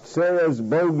Olam. Atzeres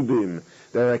Bogdim,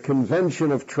 they're a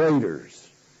convention of traitors.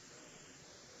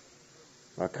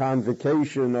 A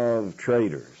convocation of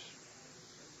traitors.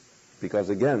 Because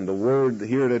again, the word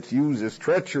here that's used is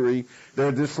treachery.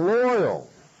 They're disloyal.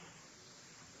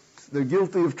 They're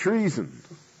guilty of treason.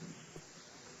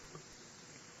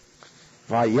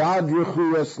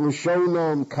 Vayadrichu es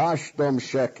l'shonom kashtom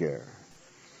sheker.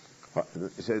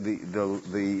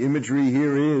 The imagery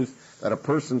here is that a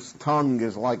person's tongue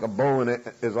is like a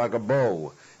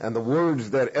bow, and the words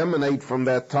that emanate from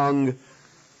that tongue,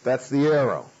 that's the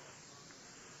arrow.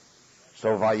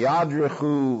 So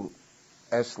vayadrichu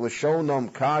es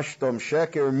l'shonom kashtom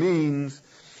sheker means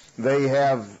they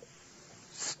have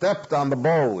stepped on the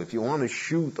bow. If you want to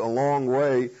shoot a long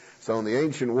way, so in the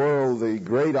ancient world, the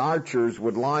great archers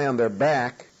would lie on their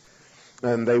back,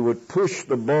 and they would push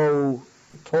the bow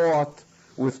taut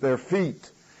with their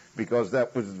feet, because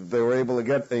they were able to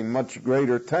get a much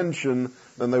greater tension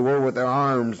than they were with their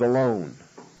arms alone.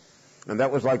 And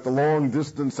that was like the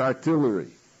long-distance artillery.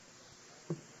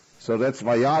 So that's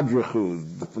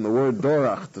vayadrichu, from the word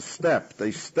dorach, to step.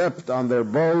 They stepped on their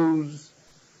bows,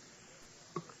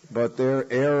 but their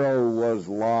arrow was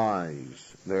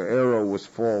lies. Their arrow was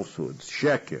falsehoods,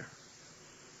 sheker.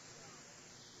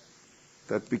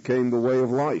 That became the way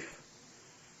of life.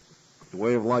 The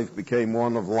way of life became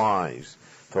one of lies.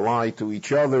 To lie to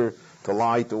each other, to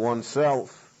lie to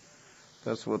oneself.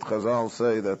 That's what Chazal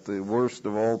say, that the worst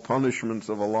of all punishments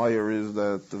of a liar is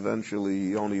that eventually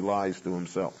he only lies to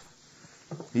himself.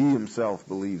 He himself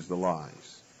believes the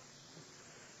lies.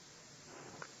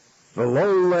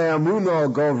 V'lo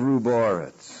le'amuno govru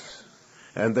b'aretz.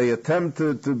 And they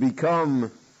attempted to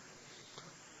become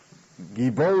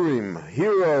giborim,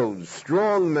 heroes,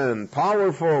 strong men,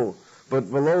 powerful, but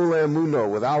v'lo le'amuno,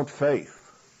 without faith.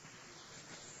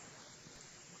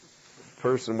 A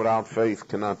person without faith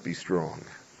cannot be strong,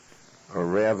 or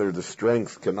rather the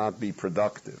strength cannot be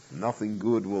productive. Nothing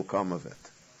good will come of it.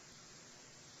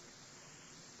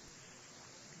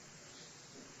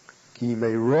 Ki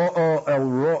me'ro'o el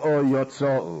ro'o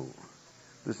yotza'u.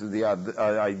 This is the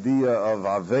idea of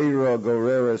aveira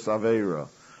goreres aveira.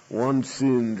 One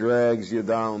sin drags you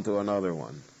down to another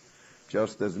one.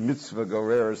 Just as mitzvah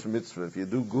goreres mitzvah. If you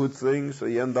do good things, so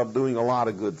you end up doing a lot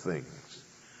of good things.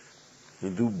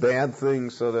 You do bad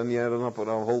things, so then you end up with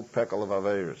a whole peckle of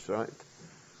aveiras, right?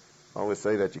 I always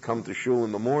say that you come to shul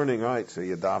in the morning, right? So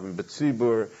you daven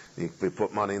b'tzibur, you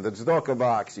put money in the tzedakah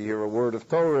box, you hear a word of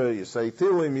Torah, you say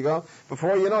Tehillim, you go.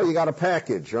 Before you know, you got a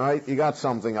package, right? You got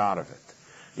something out of it.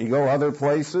 You go other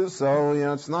places, so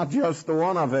it's not just the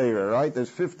one aveira, right? There's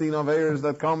 15 aveiras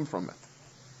that come from it.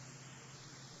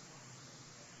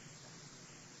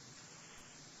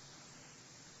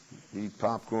 Eat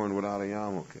popcorn without a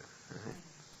yarmulke. Right?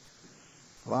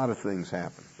 A lot of things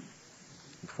happen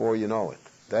before you know it.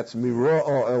 That's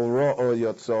miro'o el ro'o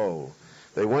yotzo.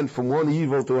 They went from one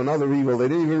evil to another evil. They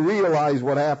didn't even realize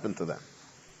what happened to them.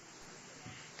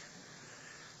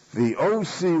 The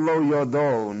osi lo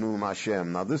yodo num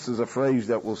Hashem. Now this is a phrase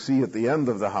that we'll see at the end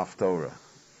of the Haftorah.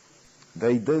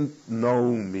 They didn't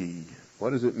know me.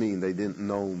 What does it mean, they didn't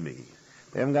know me?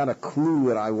 They haven't got a clue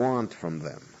what I want from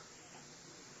them.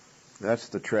 That's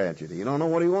the tragedy. You don't know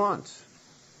what he wants.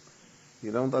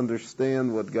 You don't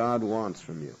understand what God wants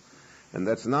from you. And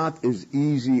that's not as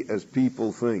easy as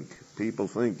people think. People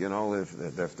think,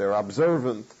 if they're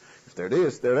observant, if they're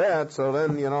this, they're that, so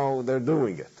then, they're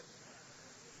doing it.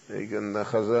 The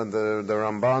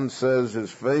Ramban says his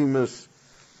famous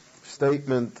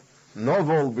statement,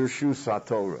 Novel Birshus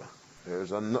HaTorah.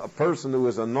 There's a person who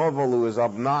is a novel, who is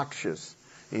obnoxious,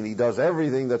 and he does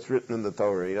everything that's written in the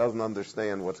Torah. He doesn't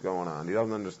understand what's going on. He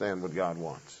doesn't understand what God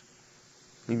wants.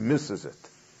 He misses it.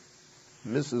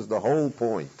 Misses the whole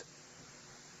point.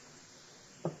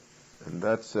 And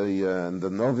and the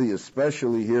Novi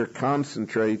especially here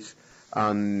concentrates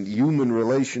on human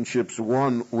relationships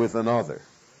one with another,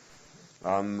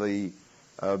 on the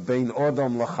Bein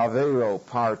Odom L'Chavero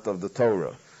part of the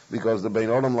Torah, because the Bein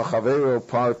Odom L'Chavero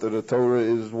part of the Torah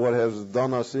is what has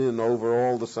done us in over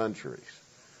all the centuries.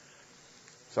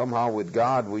 Somehow with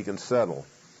God we can settle.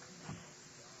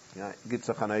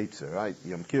 Gitzach HaNetzer, right?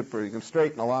 Yom Kippur, you can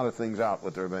straighten a lot of things out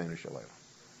with the Rebbeinu Shalom.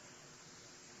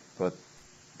 But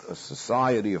a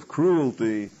society of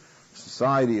cruelty, a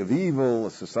society of evil, a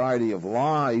society of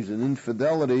lies and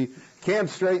infidelity can't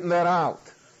straighten that out.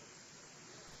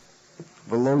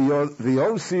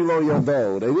 V'yosi lo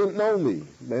yado. They didn't know me.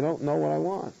 They don't know what I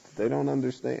want. They don't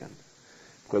understand.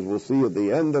 Because we'll see at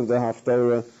the end of the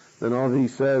Haftarah, the Navi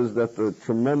says that the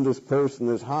tremendous person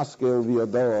is Haskel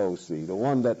v'yado osi, the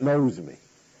one that knows me,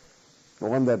 the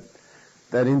one that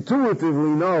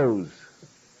intuitively knows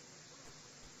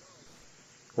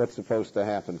what's supposed to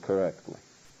happen correctly.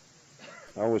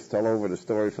 I always tell over the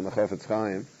story from the Chofetz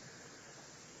Chaim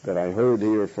that I heard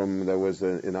here from,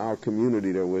 in our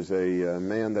community, there was a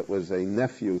man that was a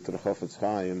nephew to the Chofetz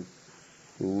Chaim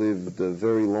who lived a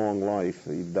very long life.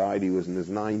 He died, he was in his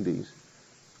 90s.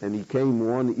 And he came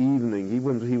one evening, he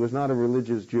was not a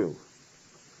religious Jew.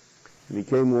 And he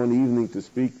came one evening to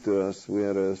speak to us. We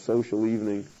had a social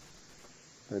evening,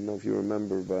 I don't know if you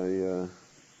remember, by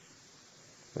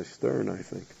Stern, I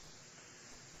think.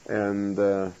 And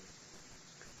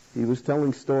he was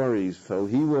telling stories. So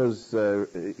he was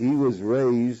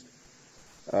raised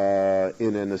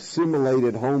in an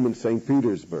assimilated home in St.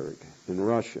 Petersburg, in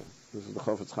Russia. This is the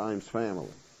Chofetz Chaim's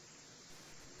family.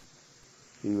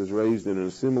 He was raised in an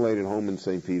assimilated home in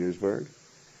St. Petersburg,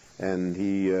 and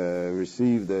he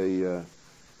received a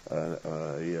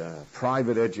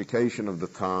private education of the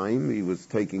time. He was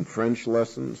taking French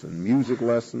lessons and music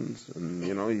lessons, and he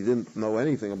didn't know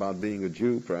anything about being a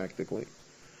Jew practically.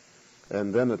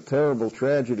 And then a terrible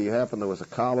tragedy happened. There was a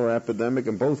cholera epidemic,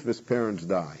 and both of his parents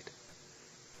died.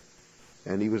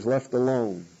 And he was left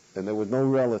alone, and there was no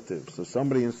relatives. So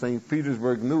somebody in St.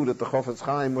 Petersburg knew that the Chofetz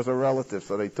Chaim was a relative,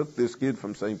 so they took this kid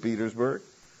from St. Petersburg,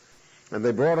 and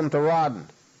they brought him to Radin,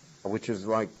 which is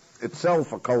like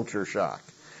itself a culture shock.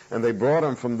 And they brought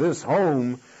him from this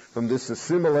home, from this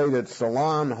assimilated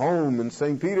salon home in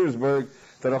St. Petersburg,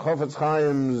 to the Chofetz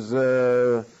Chaim's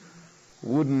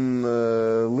wooden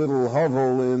little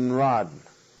hovel in Radin.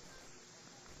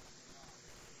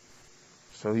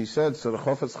 So he said, so the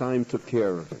Chofetz Chaim took care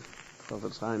of him.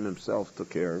 Chofetz Chaim himself took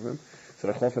care of him. So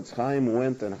the Chofetz Chaim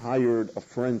went and hired a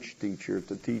French teacher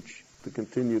to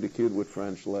continue the kid with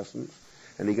French lessons.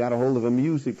 And he got a hold of a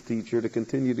music teacher to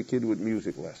continue the kid with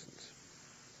music lessons.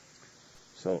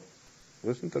 So,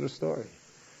 listen to the story.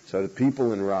 So the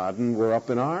people in Radin were up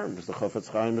in arms. The Chofetz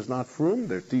Chaim is not frum.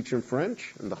 They're teaching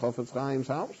French in the Chofetz Chaim's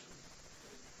house.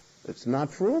 It's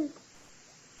not frum.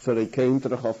 So they came to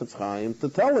the Chofetz Chaim to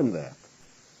tell him that.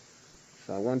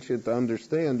 So I want you to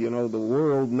understand, the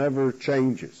world never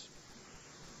changes.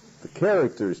 The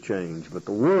characters change, but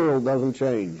the world doesn't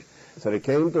change. So they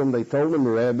came to him, they told him,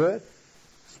 Rebbe,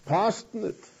 it's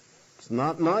pastonate. It's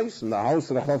not nice in the house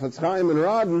of the Chofetz Chaim in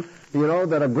Radin,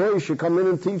 that a boy should come in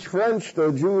and teach French to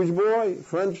a Jewish boy,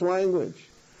 French language.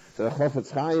 So the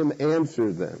Chofetz Chaim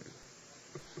answered them.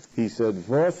 He said,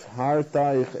 Vos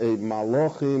hartaich e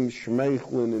malochim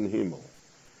shmeichlin in himmel.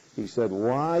 He said,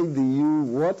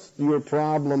 what's your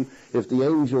problem if the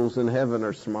angels in heaven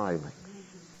are smiling?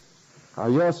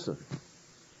 Ayosim,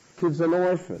 kid's an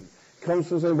orphan. Comes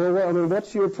to say,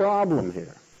 what's your problem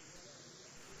here?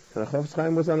 And the Chofetz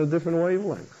Chaim was on a different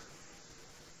wavelength.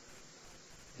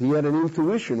 He had an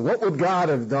intuition. What would God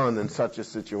have done in such a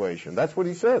situation? That's what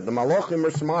he said. The Malachim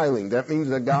are smiling. That means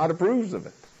that God approves of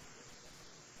it.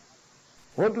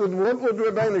 What would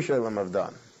Rabbeinu Shalom have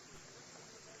done?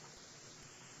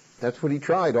 That's what he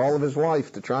tried all of his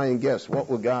life, to try and guess what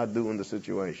would God do in the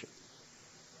situation.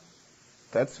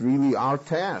 That's really our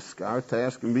task. Our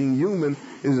task in being human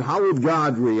is how would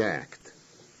God react?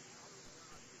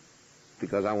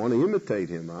 Because I want to imitate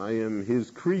him. I am his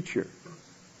creature.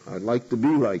 I'd like to be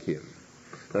like him.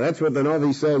 So that's what the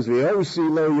Navi says. V'osi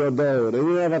lo yodo. They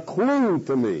didn't have a clue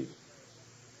to me.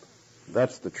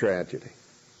 That's the tragedy.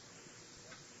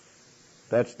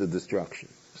 That's the destruction.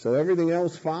 So everything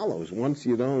else follows. Once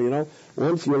you don't,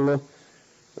 once you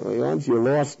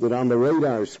lost it on the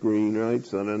radar screen, right?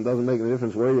 So then it doesn't make any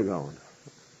difference where you're going.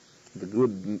 The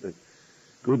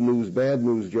good news, bad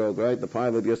news joke, right? The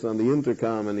pilot gets on the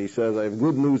intercom and he says, I have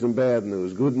good news and bad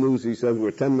news. Good news, he says,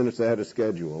 we're 10 minutes ahead of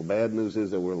schedule. Bad news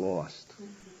is that we're lost.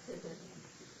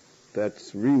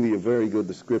 That's really a very good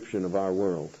description of our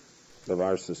world, of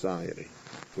our society.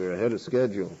 We're ahead of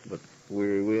schedule, but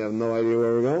we have no idea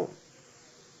where we're going.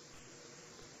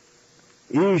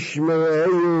 Ish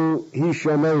me'eyu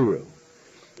hishameru.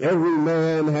 Every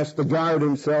man has to guard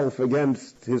himself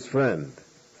against his friend.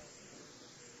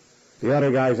 The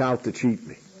other guy's out to cheat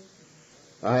me.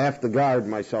 I have to guard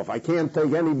myself. I can't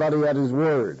take anybody at his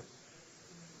word.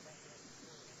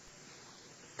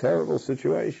 Terrible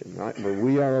situation, right? But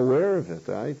we are aware of it,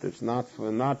 right? It's not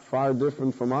far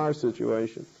different from our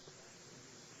situation.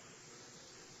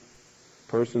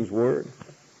 Person's word.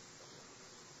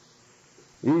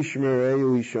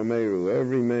 Ishmereyu ishameru.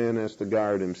 Every man has to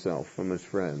guard himself from his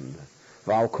friend.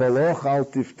 Val koloch al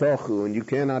tiftochu. And you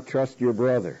cannot trust your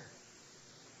brother.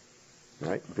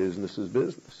 Right? Business is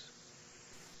business.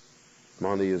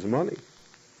 Money is money.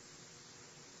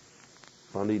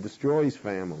 Money destroys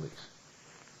families.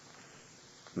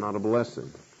 Not a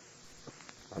blessing.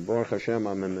 Baruch Hashem,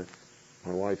 my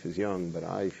wife is young, but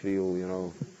I feel,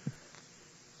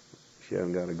 she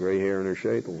hasn't got a gray hair in her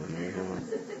shaitel.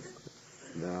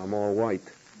 I'm all white.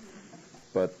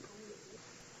 But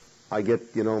I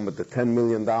get, with the $10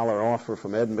 million offer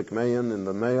from Ed McMahon in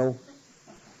the mail,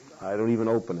 I don't even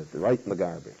open it. Right in the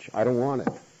garbage. I don't want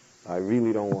it. I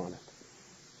really don't want it.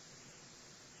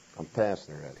 I'm past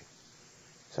it already.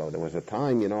 So there was a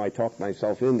time, I talked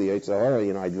myself in the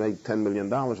Yitzhahara, I'd make $10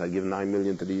 million, I'd give $9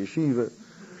 million to the yeshiva,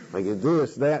 I get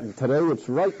this, that, and today it's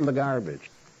right in the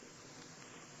garbage.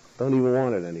 Don't even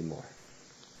want it anymore.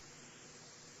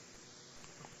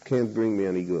 Can't bring me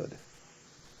any good.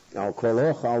 Al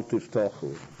koloch al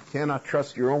tiftochu. Cannot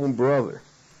trust your own brother.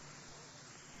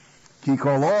 Ki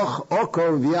koloch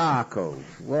okov Yaakov.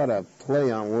 What a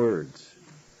play on words.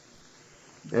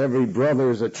 Every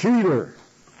brother is a cheater.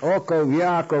 Okov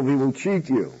Yaakov, he will cheat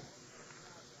you.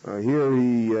 Here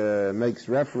he makes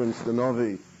reference to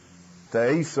Novi, to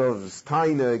Esav's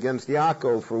taina against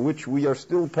Yaakov, for which we are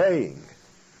still paying.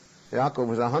 Yaakov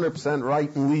was 100%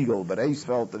 right and legal, but Esav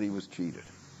felt that he was cheated.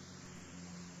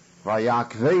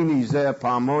 Vayakveni zeh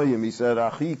pamoyim, he said,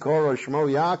 Achi kora shmo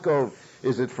Yaakov.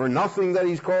 Is it for nothing that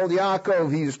he's called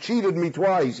Yaakov? He's cheated me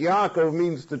twice. Yaakov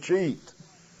means to cheat.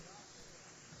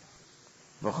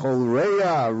 V'chol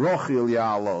rochil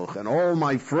yaloch, and all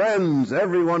my friends,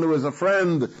 everyone who is a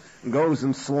friend, goes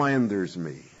and slanders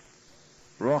me.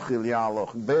 Rochil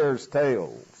yaloch, bears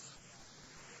tails,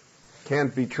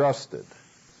 can't be trusted.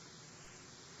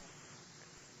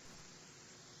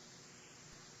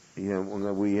 We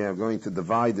are going to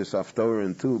divide this Haftorah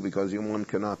in two because one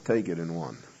cannot take it in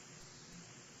one.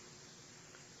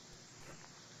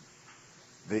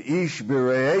 The ish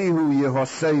b're'ehu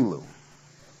yehoselu.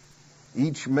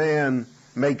 Each man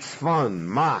makes fun,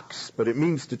 mocks, but it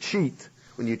means to cheat.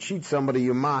 When you cheat somebody,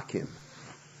 you mock him.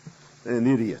 An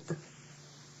idiot.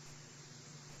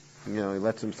 He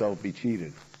lets himself be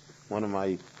cheated.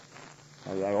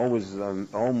 I always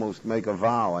almost make a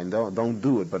vow. I don't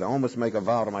do it, but I almost make a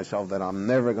vow to myself that I'm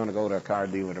never going to go to a car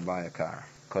dealer to buy a car.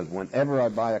 Because whenever I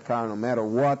buy a car, no matter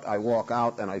what, I walk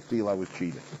out and I feel I was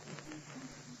cheated.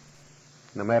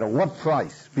 No matter what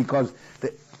price, because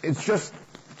it's just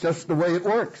the way it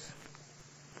works.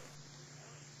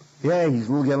 Yeah, he's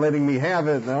letting me have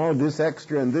it. This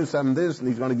extra and this and this, and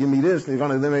he's going to give me this, and he's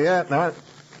going to give me that. No,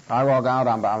 I walk out,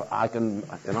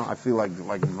 I feel like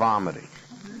vomiting.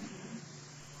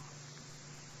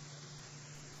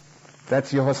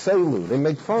 That's Yehoselu. They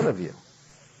make fun of you.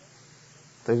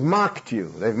 They've mocked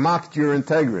you. They've mocked your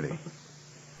integrity.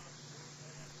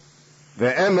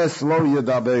 Ve'emes lo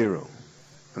yedaberu.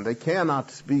 And they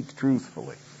cannot speak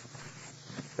truthfully.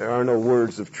 There are no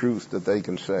words of truth that they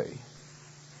can say.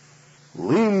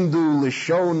 Limdu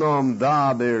lishonom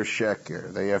daber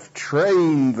sheker. They have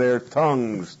trained their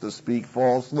tongues to speak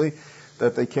falsely,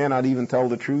 that they cannot even tell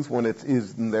the truth when it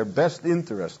is in their best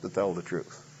interest to tell the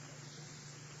truth.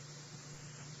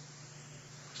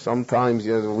 Sometimes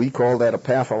we call that a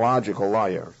pathological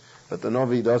liar, but the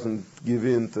Navi doesn't give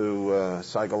in to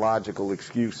psychological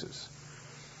excuses.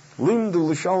 Limdu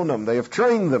lishonom. They have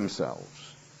trained themselves.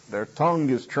 Their tongue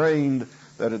is trained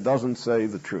that it doesn't say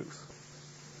the truth.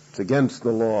 It's against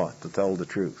the law to tell the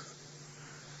truth.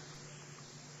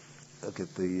 Look at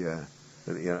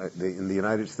in the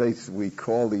United States, we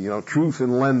call the, truth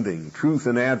in lending, truth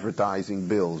in advertising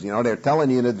bills. They're telling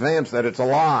you in advance that it's a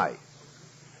lie.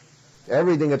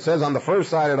 Everything it says on the first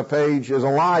side of the page is a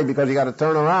lie because you got to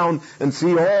turn around and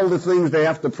see all the things they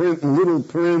have to print in little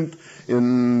print,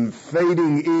 in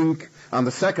fading ink on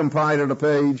the second part of the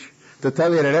page to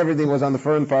tell you that everything was on the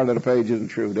first part of the page isn't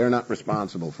true. They're not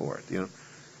responsible for it,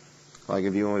 Like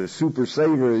if you want a super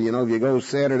saver, if you go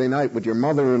Saturday night with your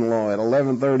mother-in-law at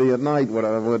 11:30 at night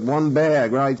with one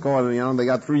bag, right? They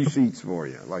got 3 seats for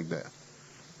you, like that.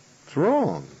 It's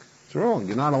wrong. It's wrong.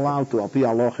 You're not allowed to. Al pi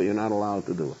halacha, you're not allowed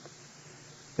to do it.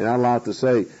 You're not allowed to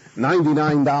say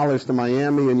 $99 to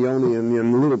Miami, and you only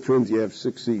in little print you have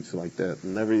 6 seats like that,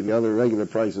 and the other regular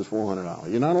price is $400.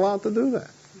 You're not allowed to do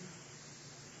that.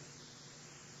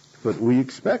 But we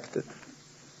expect it.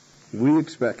 We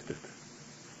expect it.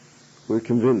 We're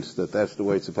convinced that that's the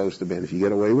way it's supposed to be. And if you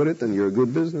get away with it, then you're a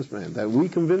good businessman. That we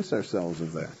convince ourselves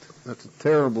of that. That's a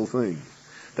terrible thing.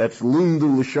 That's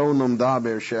limdu l'shonam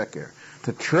daber sheker.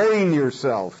 To train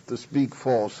yourself to speak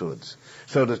falsehoods.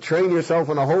 So to train yourself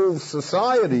in a whole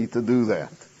society to do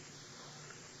that.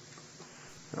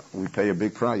 We pay a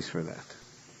big price for that.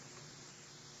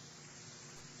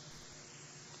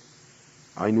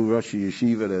 I knew Rosh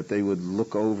Yeshiva that they would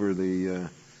look over the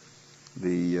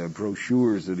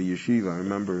brochures of the yeshiva. I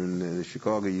remember in the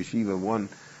Chicago Yeshiva one,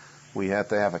 we had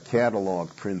to have a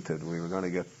catalog printed. We were going to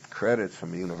get credits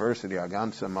from the university,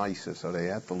 Agansa Maisa, so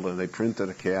they printed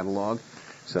a catalog.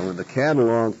 So in the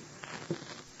catalog,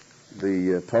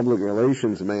 the public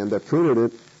relations man that printed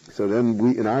it, so then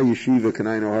we, in our yeshiva,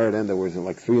 Kinot Hard, there was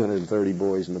like 330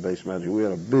 boys in the base madrasa. We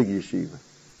had a big yeshiva.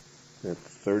 We had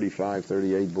 35,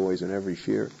 38 boys in every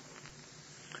shir.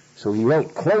 So he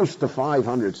wrote close to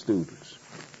 500 students.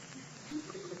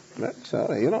 That's,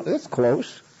 that's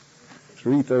close.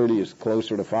 330 is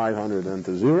closer to 500 than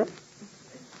to 0.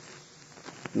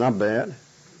 Not bad.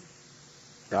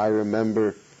 I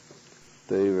remember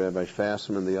Rabbi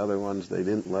Fassman, the other ones, they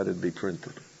didn't let it be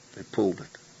printed. They pulled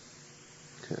it.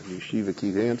 Yeshiva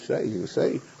can't say. You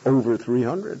say over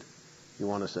 300. You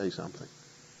want to say something.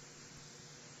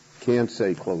 Can't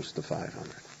say close to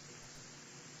 500.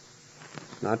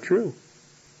 Not true.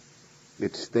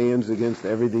 It stands against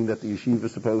everything that the yeshiva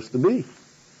is supposed to be.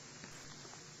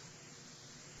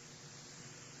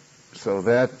 So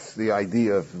that's the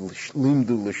idea of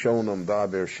limdu l'shonam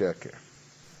daber sheker.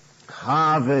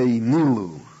 Have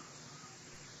nilu.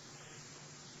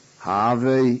 Have,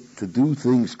 to do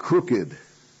things crooked.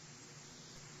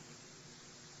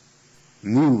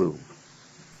 Nilu.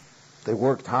 They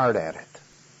worked hard at it.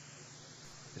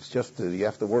 It's just that you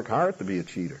have to work hard to be a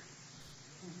cheater.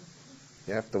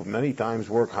 You have to many times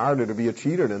work harder to be a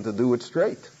cheater than to do it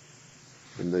straight.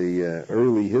 In the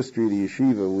early history of the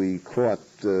yeshiva, we caught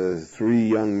 3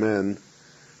 young men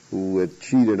who had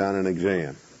cheated on an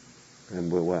exam.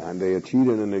 And they had cheated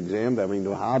on an exam. I mean,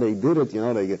 how they did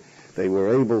it, they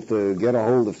were able to get a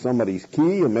hold of somebody's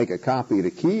key and make a copy of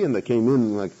the key, and they came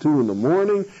in like 2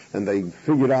 a.m, and they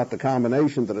figured out the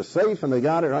combination to the safe, and they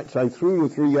got it right. So I threw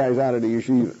the 3 guys out of the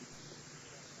yeshiva.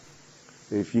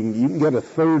 If you can get a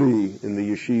 30 in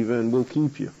the yeshiva, and we'll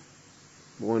keep you.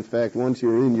 Well, in fact, once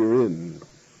you're in, you're in.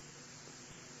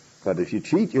 But if you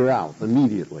cheat, you're out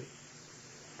immediately.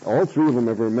 All 3 of them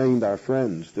have remained our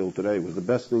friends still today. It was the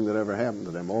best thing that ever happened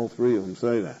to them. All 3 of them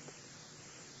say that.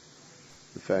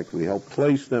 In fact, we helped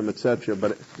place them, etc.,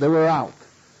 but they were out.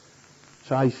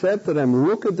 So I said to them,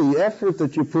 look at the effort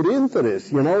that you put into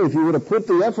this. If you would have put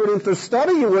the effort into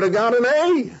study, you would have got an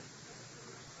A.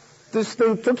 This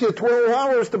thing took you 12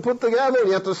 hours to put together, and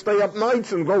you have to stay up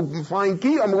nights and go find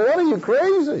key. I mean, what are you,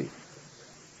 crazy?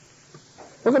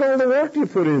 Look at all the work you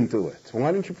put into it.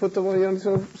 Why didn't you put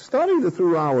study the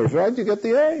 2 hours, right? You get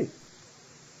the A. It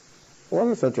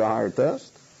wasn't such a hard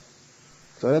test.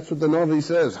 So that's what the Novi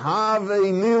says. Have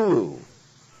nilu.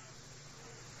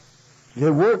 They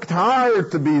worked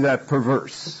hard to be that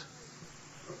perverse,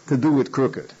 to do it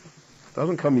crooked. It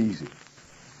doesn't come easy.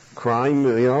 Crime,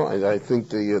 I think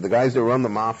the guys that run the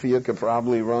mafia could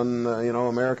probably run,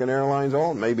 American Airlines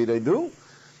all. Maybe they do.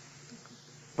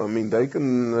 I mean, they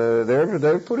can,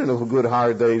 they're put in a good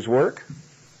hard day's work.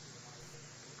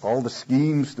 All the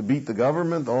schemes to beat the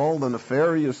government, all the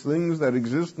nefarious things that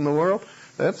exist in the world,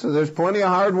 there's plenty of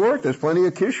hard work, there's plenty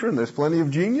of kishrin, there's plenty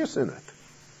of genius in it.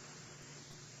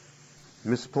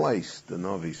 Misplaced, the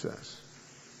Novi says.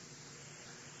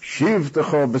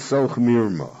 Shivtecha b'soch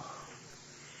mirma.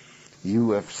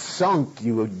 You have sunk,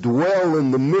 you dwell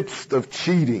in the midst of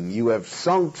cheating. You have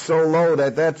sunk so low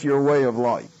that that's your way of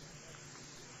life.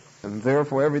 And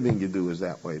therefore everything you do is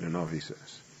that way, the Novi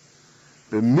says.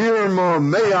 So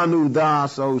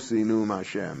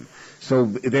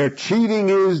their cheating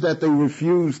is that they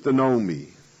refuse to know me,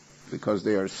 because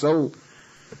they are so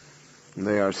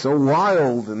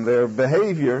wild in their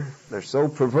behavior, they're so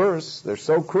perverse, they're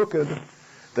so crooked,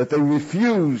 that they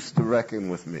refuse to reckon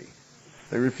with me.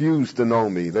 They refuse to know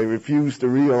me. They refuse to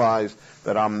realize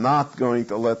that I'm not going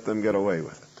to let them get away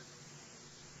with it.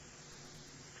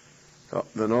 So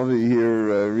the Novi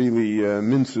here really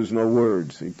minces no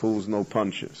words. He pulls no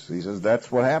punches. He says,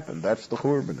 that's what happened. That's the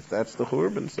Churban. If that's the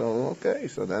Churban, so okay.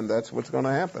 So then that's what's going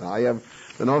to happen.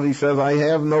 The Novi says, I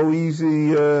have no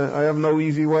easy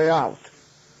way out.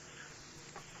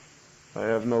 I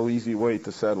have no easy way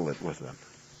to settle it with them.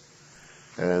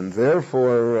 And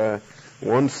therefore,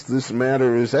 once this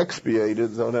matter is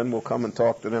expiated, so then we'll come and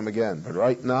talk to them again. But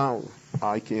right now,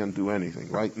 I can't do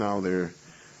anything. Right now, their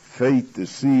fate is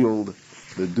sealed.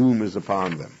 The doom is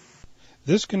upon them.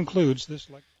 This concludes this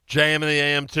lecture. JM in the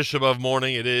AM, Tisha B'Av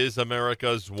morning. It is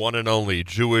America's one and only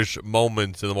Jewish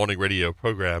Moments in the Morning radio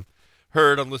program.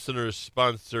 Heard on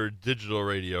listeners-sponsored digital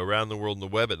radio around the world on the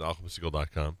web at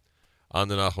NachumSegal.com, on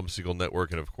the Nachum Segal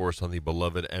Network, and, of course, on the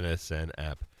beloved NSN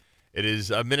app. It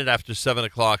is a minute after 7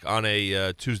 o'clock on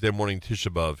a Tuesday morning Tisha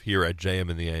B'Av here at JM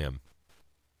in the AM.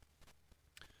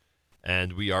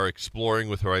 And we are exploring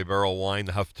with Rabbi Beryl Wein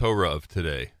the Haftorah of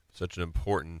today. Such an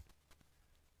important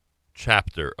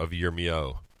chapter of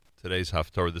Yirmiyahu. Today's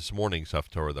Haftorah, this morning's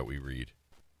Haftorah that we read.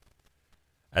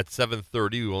 At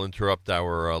 7:30, we will interrupt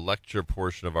our lecture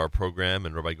portion of our program,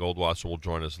 and Rabbi Goldwasser will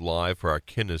join us live for our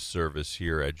Kinot service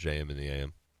here at JM in the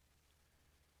AM.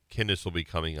 Kinot will be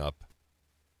coming up,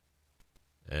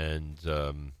 and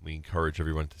we encourage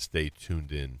everyone to stay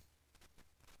tuned in.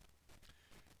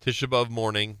 Tisha B'Av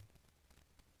morning.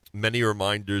 Many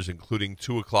reminders, including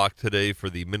 2 o'clock today for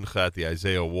the Mincha at the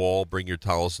Isaiah Wall. Bring your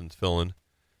talis and tefillin.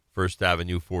 1st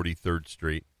Avenue, 43rd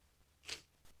Street.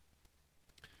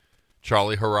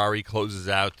 Charlie Harari closes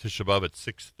out Tisha B'Av at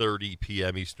 6:30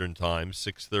 p.m. Eastern Time.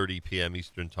 6:30 p.m.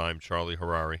 Eastern Time, Charlie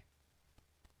Harari.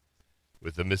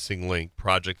 With the missing link,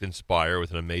 Project Inspire,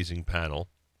 with an amazing panel.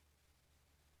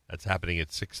 That's happening at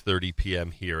 6:30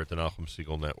 p.m. here at the Nachum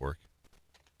Segal Network.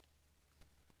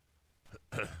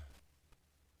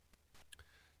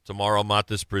 Tomorrow,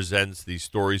 Matis presents the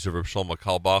stories of Reb Shlomo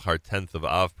Kalbach, our 10th of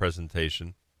Av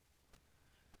presentation.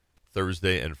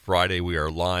 Thursday and Friday, we are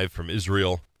live from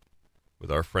Israel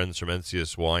with our friends from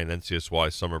NCSY and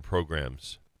NCSY summer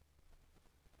programs.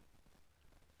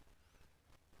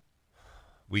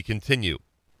 We continue.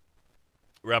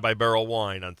 Rabbi Beryl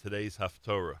Wein on today's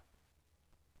Haftorah.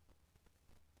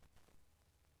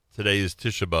 Today is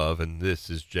Tisha B'Av, and this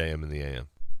is JM in the AM.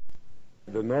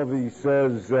 The Novi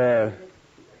says,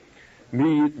 Mi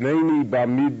yitneni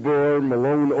bamidbar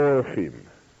malon orchim.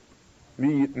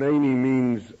 Mi yitneni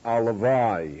means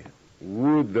alavai.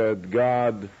 Would that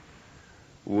God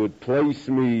would place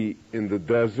me in the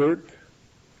desert,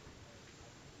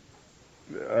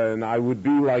 and I would be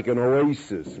like an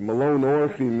oasis. Malon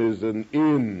orchim is an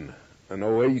inn, an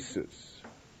oasis.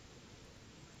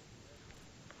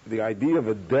 The idea of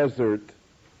a desert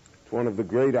is one of the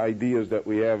great ideas that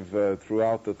we have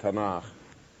throughout the Tanakh.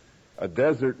 A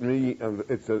desert,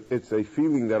 it's a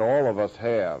feeling that all of us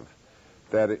have,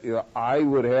 that I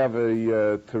would have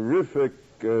a terrific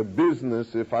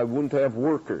business if I wouldn't have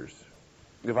workers,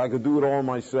 if I could do it all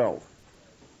myself.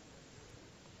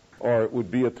 Or it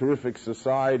would be a terrific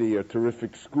society, a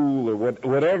terrific school, or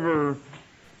whatever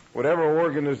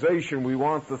organization we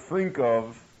want to think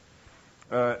of.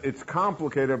 It's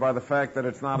complicated by the fact that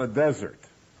it's not a desert.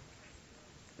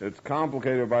 It's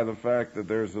complicated by the fact that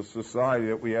there's a society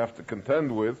that we have to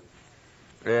contend with,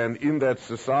 and in that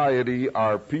society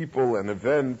are people and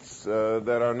events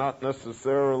that are not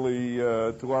necessarily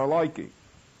to our liking,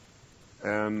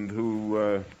 and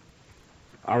who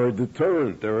are a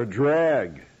deterrent, they're a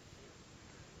drag.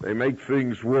 They make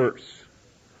things worse.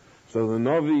 So the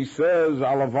Navi says,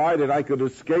 I'll avoid it. I could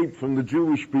escape from the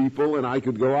Jewish people, and I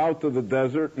could go out to the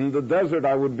desert. In the desert,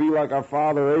 I would be like our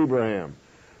father Abraham,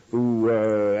 who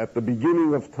at the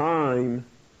beginning of time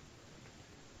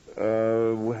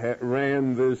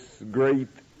ran this great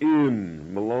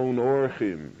inn, Malon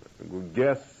Orchim.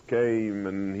 Guests came,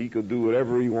 and he could do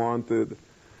whatever he wanted.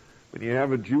 When you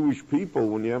have a Jewish people,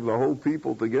 when you have the whole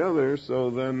people together, so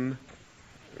then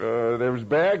there's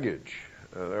baggage.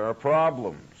 There are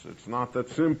problems. It's not that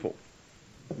simple.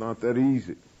 It's not that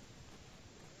easy.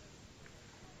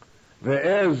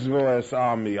 Ve'ez v'es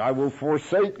ami, I will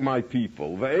forsake my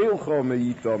people. Ve'elcho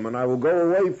me'itom, and I will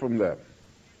go away from them.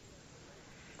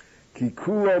 Ki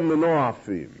kulam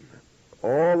menoafim,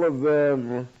 all of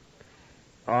them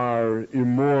are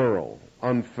immoral,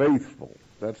 unfaithful.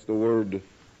 That's the word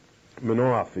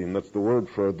menoafim. That's the word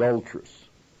for adulteress.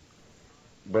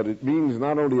 But it means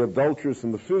not only adulteress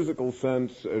in the physical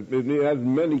sense, it has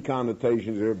many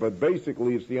connotations here, but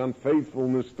basically it's the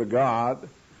unfaithfulness to God,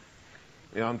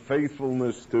 the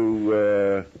unfaithfulness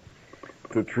to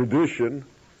tradition,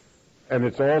 and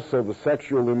it's also the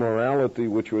sexual immorality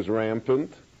which was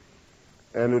rampant,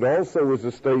 and it also was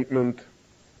a statement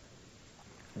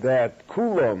that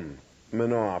kulam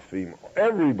menoafim,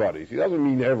 everybody, he doesn't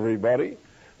mean everybody,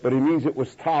 but he means it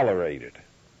was tolerated.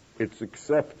 It's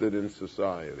accepted in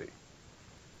society.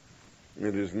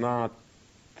 It is not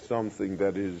something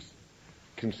that is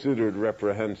considered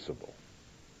reprehensible.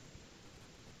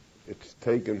 It's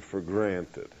taken for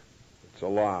granted. It's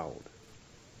allowed.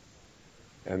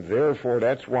 And therefore,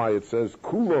 that's why it says,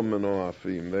 Kulam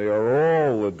menoafim. They are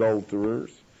all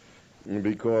adulterers,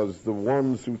 because the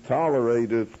ones who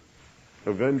tolerate it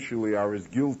eventually are as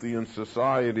guilty in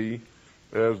society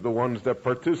as the ones that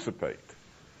participate.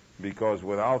 Because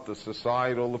without the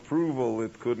societal approval,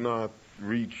 it could not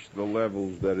reach the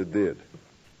levels that it did.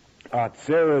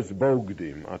 Atzeres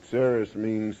bogdim. Atzeres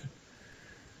means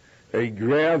a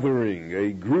gathering,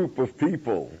 a group of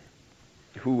people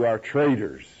who are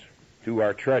traitors, who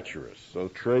are treacherous. So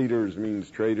traitors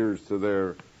means traitors to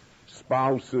their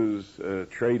spouses,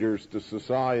 traitors to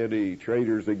society,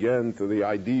 traitors again to the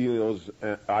ideas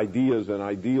and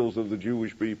ideals of the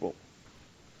Jewish people.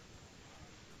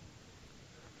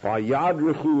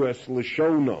 Vayadrichu es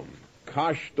lishonam,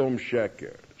 kashtom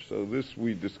sheker. So this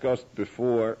we discussed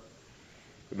before,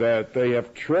 that they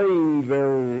have trained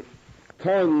their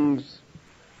tongues,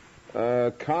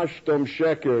 kashtom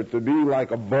sheker, to be like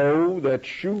a bow that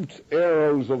shoots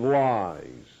arrows of lies.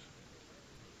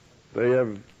 They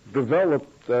have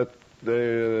developed that's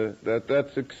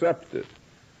accepted.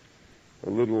 A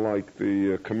little like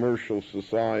the commercial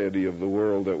society of the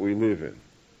world that we live in,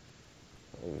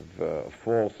 of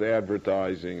false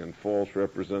advertising and false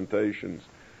representations.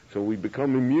 So we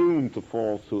become immune to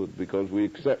falsehood because we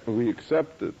accept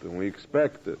it and we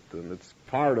expect it, and it's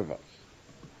part of us.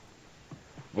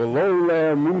 V'lo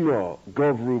le'amuna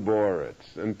govru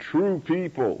b'oretz. And true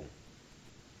people,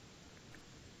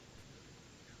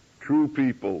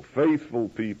 faithful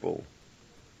people,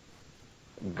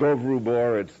 govru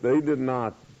b'oretz, they did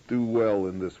not do well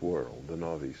in this world, the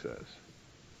Navi says.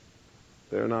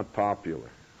 They're not popular.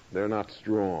 They're not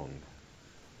strong.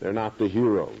 They're not the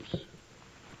heroes.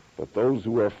 But those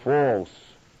who are false,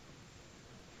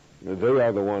 they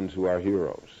are the ones who are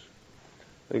heroes.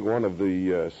 I think one of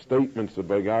the statements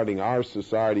regarding our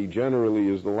society generally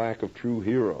is the lack of true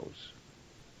heroes.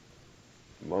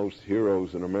 Most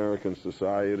heroes in American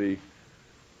society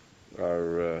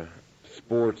are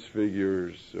sports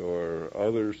figures or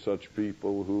other such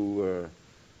people who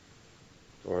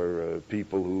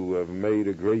people who have made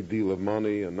a great deal of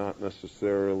money and not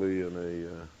necessarily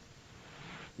in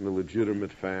a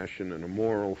legitimate fashion, in a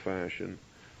moral fashion.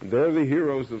 They're the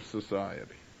heroes of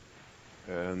society.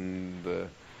 And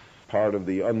part of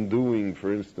the undoing,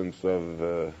 for instance, of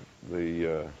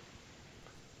the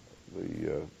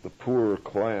poorer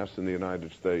class in the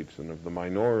United States and of the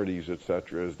minorities,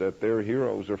 etc., is that their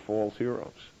heroes are false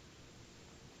heroes.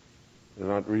 They're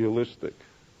not realistic.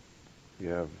 You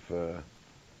have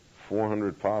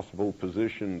 400 possible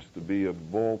positions to be a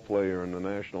ball player in the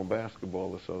National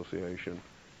Basketball Association,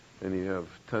 and you have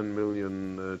 10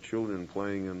 million children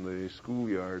playing in the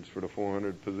schoolyards for the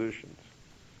 400 positions.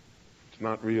 It's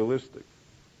not realistic.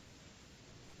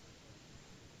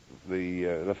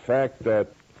 The fact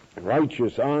that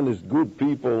righteous, honest, good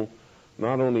people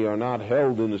not only are not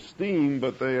held in esteem,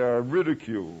 but they are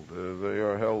ridiculed. They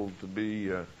are held to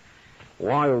be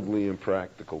wildly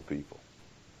impractical people.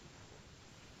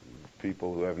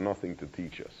 People who have nothing to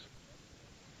teach us.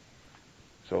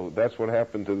 So that's what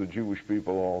happened to the Jewish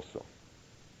people also.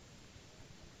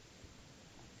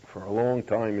 For a long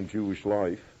time in Jewish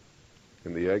life,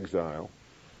 in the exile,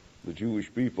 the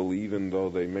Jewish people, even though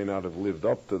they may not have lived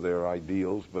up to their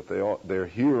ideals, but their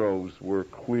heroes were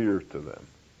clear to them.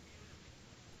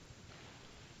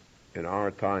 In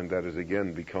our time, that has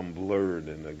again become blurred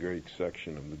in a great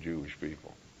section of the Jewish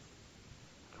people.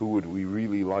 Who would we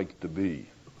really like to be?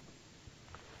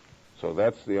 So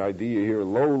that's the idea here.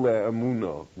 Lo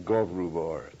le'amuna govru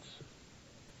ba'aretz.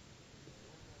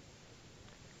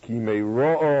 Ki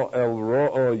me'ro'o el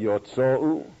ro'o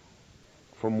yotza'u.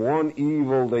 From one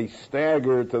evil they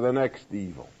stagger to the next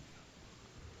evil.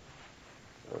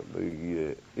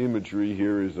 The imagery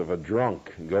here is of a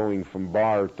drunk going from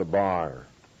bar to bar.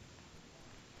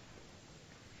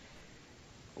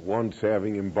 Once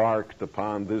having embarked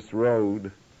upon this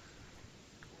road,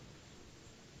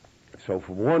 So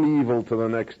from one evil to the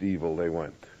next evil they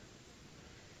went.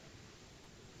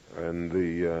 And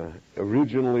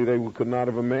originally they could not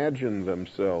have imagined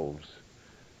themselves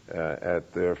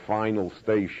at their final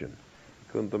station.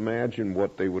 Couldn't imagine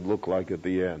what they would look like at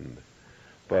the end.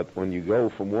 But when you go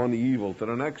from one evil to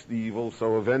the next evil,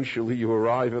 so eventually you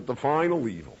arrive at the final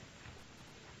evil,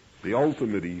 the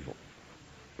ultimate evil.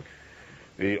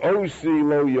 The Osi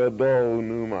lo yado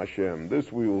num Hashem. This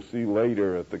we will see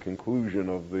later at the conclusion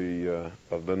of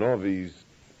the Novi's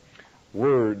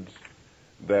words,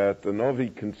 that the Novi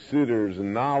considers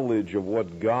knowledge of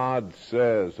what God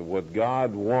says, of what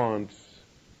God wants,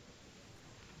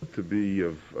 to be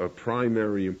of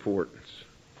primary importance.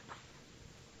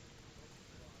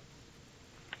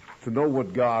 To know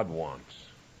what God wants.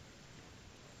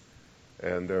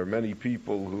 And there are many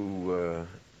people who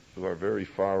are very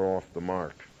far off the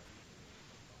mark.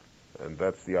 And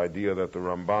that's the idea that the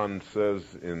Ramban says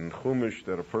in Chumash,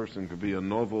 that a person could be a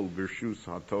novel Birshus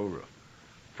HaTorah.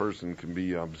 A person can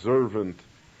be observant,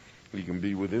 he can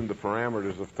be within the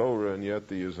parameters of Torah, and yet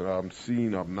he is an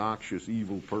obscene, obnoxious,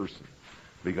 evil person,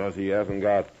 because he hasn't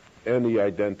got any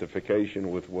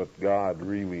identification with what God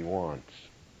really wants.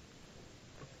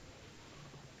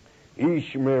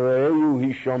 Ish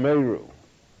mereu hishameru.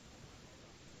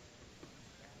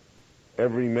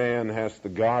 Every man has to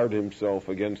guard himself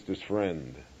against his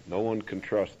friend. No one can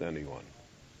trust anyone.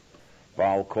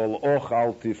 Val kol och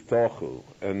al tiftochu,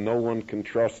 and no one can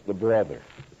trust the brother.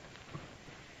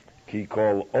 Ki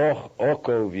kol och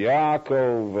okov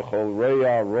Yaakov v'chol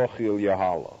rea rochil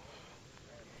Yahalov.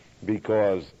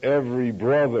 Because every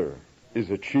brother is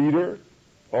a cheater.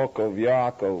 Okov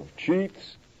Yaakov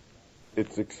cheats.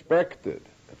 It's expected.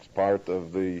 It's part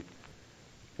of the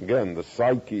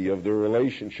psyche of the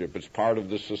relationship. It's part of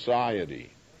the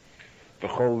society.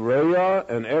 V'chol rea,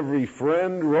 and every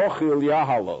friend, rochil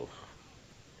Yahalov,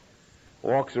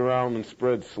 walks around and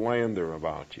spreads slander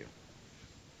about you,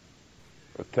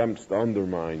 attempts to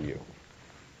undermine you,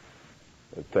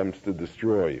 attempts to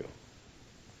destroy you.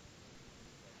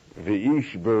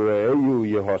 V'ish bere'eyu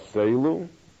yehaselu.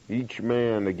 Each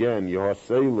man, again,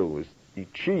 yehaselu, he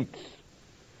cheats.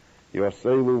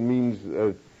 Yehaselu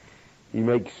means he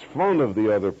makes fun of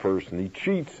the other person. He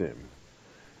cheats him.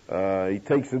 He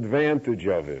takes advantage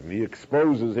of him. He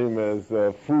exposes him as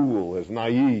a fool, as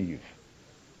naive.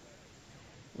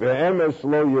 Ve'emes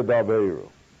lo yadaberu.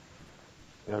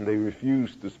 And they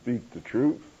refuse to speak the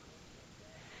truth.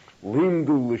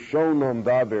 Limdu lishonom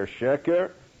daber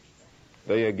sheker.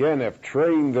 They again have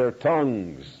trained their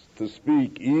tongues to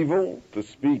speak evil, to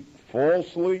speak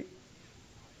falsely.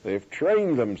 They have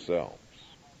trained themselves.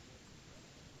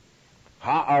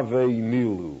 Ha'avei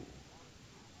nilu.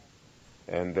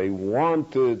 And they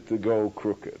wanted to go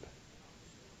crooked.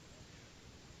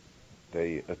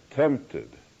 They attempted.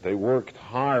 They worked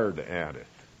hard at it.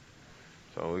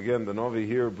 So again, the Novi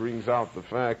here brings out the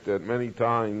fact that many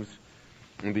times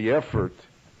the effort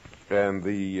and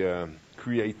the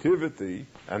creativity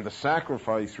and the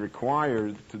sacrifice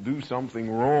required to do something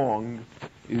wrong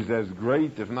is as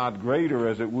great, if not greater,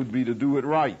 as it would be to do it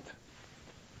right.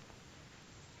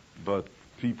 But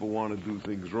people want to do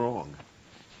things wrong.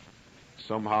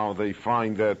 Somehow they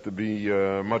find that to be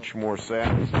much more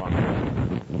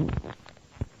satisfying.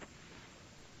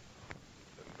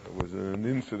 There was an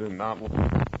incident not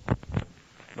a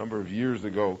number of years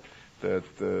ago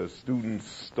that students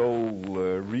stole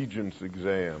regents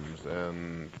exams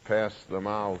and passed them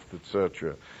out,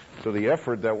 etc. So the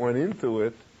effort that went into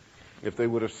it, if they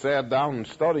would have sat down and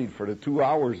studied for the 2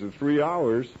 hours or 3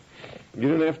 hours, you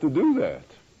didn't have to do that.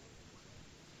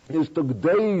 It took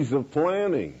days of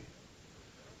planning,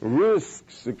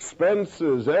 risks,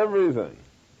 expenses, everything.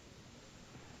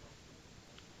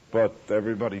 But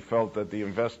everybody felt that the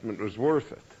investment was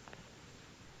worth it.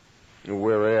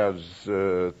 Whereas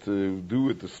to do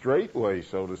it the straight way,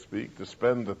 so to speak, to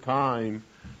spend the time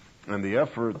and the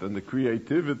effort and the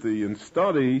creativity and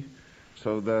study,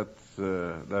 so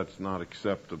that's not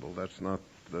acceptable. That's not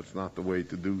the way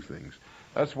to do things.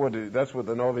 That's what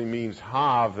the Novi means.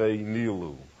 Have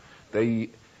nilu. They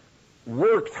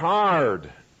worked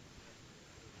hard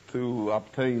to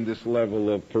obtain this level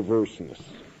of perverseness.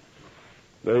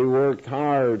 They worked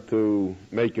hard to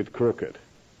make it crooked.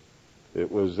 It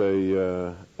was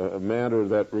a matter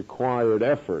that required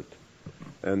effort,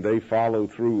 and they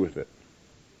followed through with it.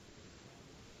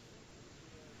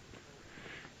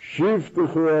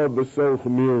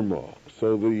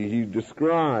 So he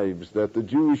describes that the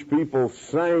Jewish people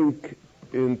sank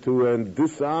into a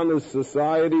dishonest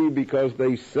society because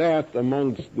they sat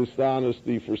amongst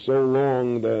dishonesty for so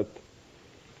long that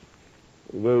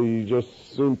They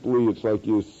just simply, it's like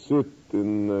you sit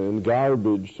in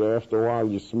garbage, so after a while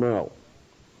you smell.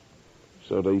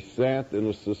 So they sat in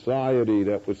a society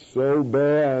that was so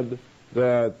bad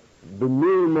that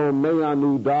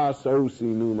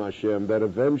that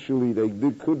eventually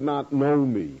they could not know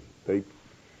me. They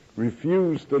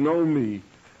refused to know me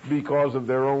because of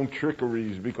their own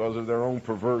trickeries, because of their own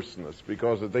perverseness,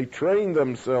 they trained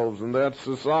themselves in that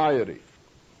society.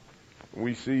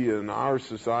 We see in our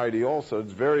society also,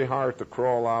 it's very hard to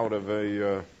crawl out of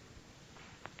a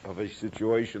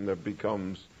situation that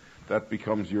becomes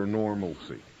your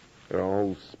normalcy. There are a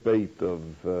whole spate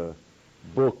of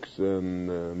books and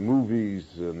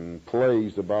movies and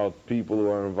plays about people who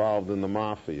are involved in the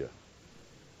mafia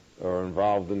or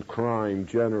involved in crime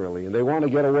generally, and they want to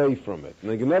get away from it, and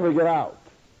they can never get out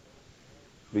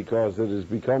because it has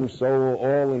become so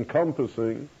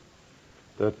all-encompassing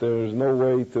that there's no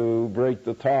way to break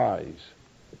the ties.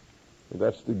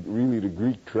 That's really the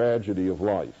Greek tragedy of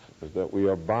life, is that we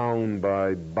are bound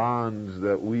by bonds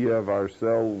that we have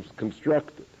ourselves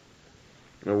constructed.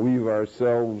 We've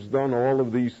ourselves done all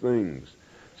of these things.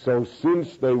 So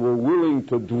since they were willing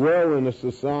to dwell in a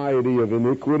society of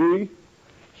iniquity,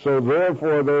 so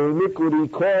therefore their iniquity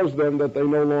caused them that they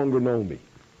no longer know me.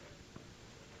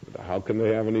 How can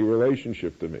they have any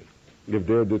relationship to me if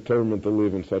they're determined to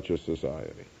live in such a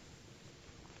society?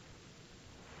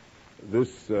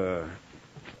 This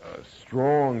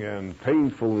strong and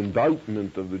painful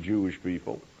indictment of the Jewish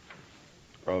people,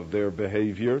 of their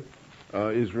behavior,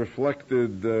 is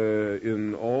reflected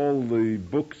in all the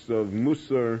books of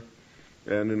Musar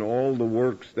and in all the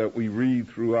works that we read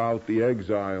throughout the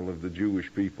exile of the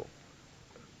Jewish people.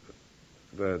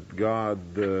 That God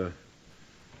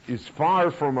is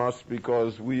far from us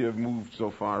because we have moved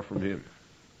so far from Him.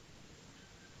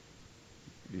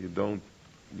 You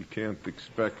can't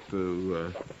expect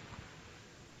to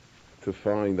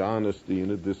find honesty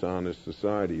in a dishonest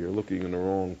society. You're looking in the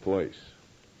wrong place.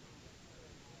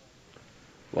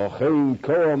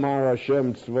 Therefore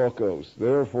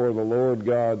the Lord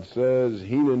God says,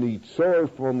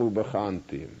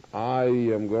 I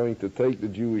am going to take the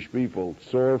Jewish people.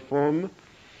 Tzorfum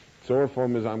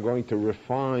is I'm going to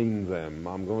refine them.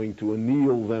 I'm going to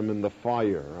anneal them in the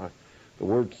fire. The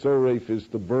word tzoref is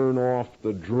to burn off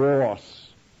the dross.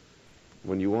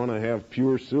 When you want to have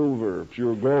pure silver,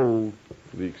 pure gold,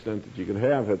 to the extent that you can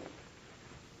have it,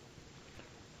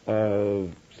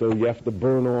 so you have to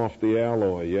burn off the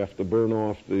alloy. You have to burn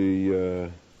off the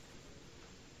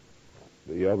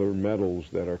other metals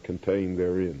that are contained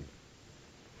therein.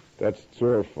 That's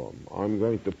tzorfum. I'm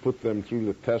going to put them through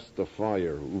the test of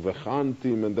fire.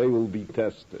 Uvechantim, and they will be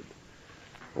tested.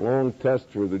 A long test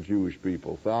for the Jewish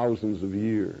people, thousands of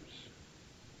years.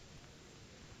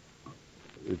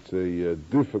 It's a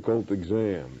difficult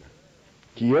exam.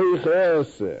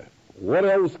 What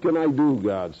else can I do,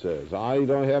 God says? I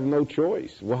don't have no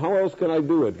choice. Well, how else can I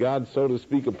do it? God, so to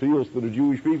speak, appeals to the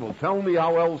Jewish people. Tell me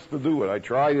how else to do it. I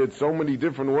tried it so many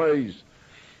different ways.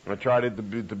 I tried it to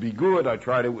be good. I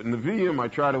tried it with Nevi'im. I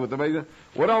tried it with the Beit.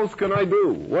 What else can I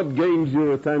do? What gains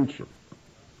your attention?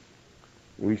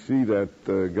 We see that,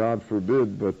 God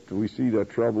forbid, but we see that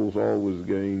troubles always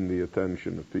gain the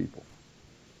attention of people.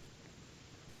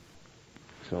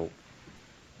 So,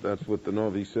 that's what the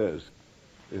Novi says.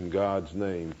 In God's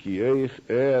name.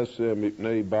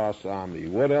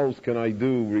 What else can I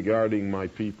do regarding my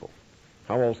people?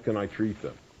 How else can I treat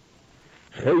them?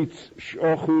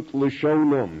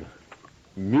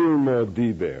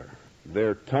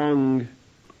 Their tongue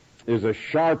is a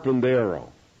sharpened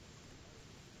arrow.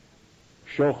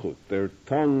 Shochut, their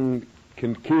tongue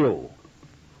can kill.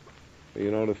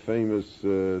 You know the famous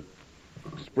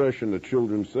expression that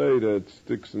children say that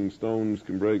sticks and stones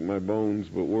can break my bones,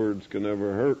 but words can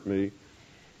never hurt me.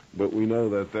 But we know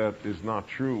that that is not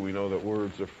true. We know that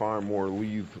words are far more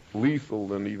lethal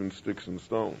than even sticks and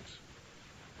stones.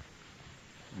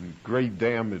 And great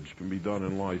damage can be done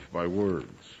in life by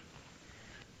words.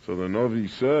 So the Novi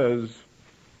says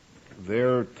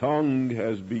their tongue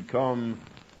has become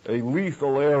a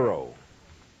lethal arrow,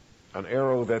 an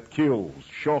arrow that kills,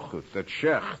 shochet, that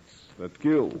shechts, that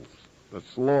kills, that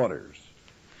slaughters.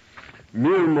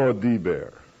 Mirmo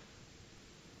diber.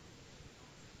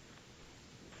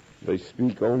 They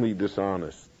speak only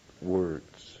dishonest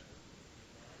words.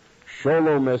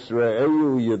 Shalom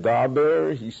Esraelu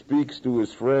Yedaber. He speaks to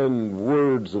his friend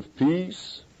words of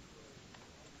peace.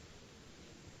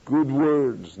 Good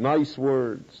words, nice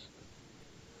words.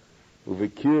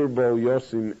 Uvekirbo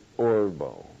Yosim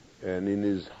Orbo. And in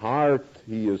his heart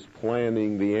he is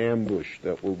planning the ambush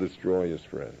that will destroy his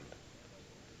friend.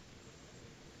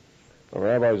 The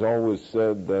rabbis always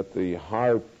said that the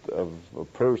heart of a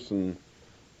person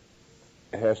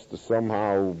has to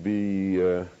somehow be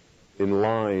in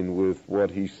line with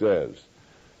what he says.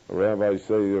 The rabbis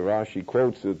say, Rashi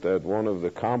quotes it, that one of the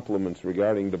compliments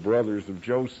regarding the brothers of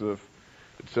Joseph,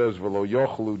 it says, "V'lo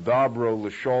yochlu dabro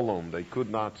l'sholom," they could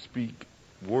not speak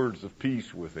words of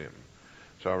peace with him.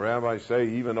 So rabbis say,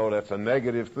 even though that's a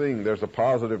negative thing, there's a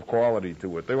positive quality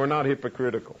to it. They were not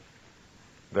hypocritical.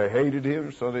 They hated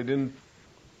him, so they didn't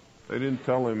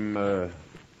tell him,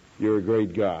 you're a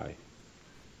great guy.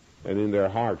 And in their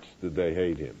hearts did they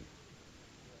hate him.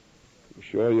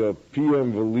 Shoya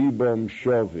piyam v'libam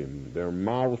shovim. Their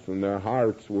mouth and their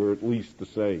hearts were at least the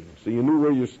same. So you knew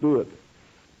where you stood.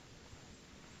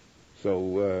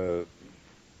 So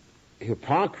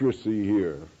hypocrisy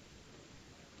here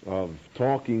of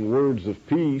talking words of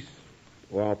peace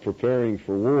while preparing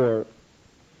for war,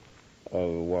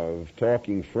 of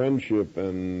talking friendship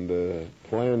and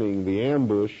planning the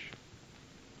ambush,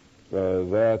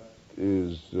 that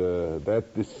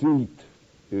deceit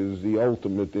is the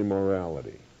ultimate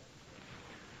immorality.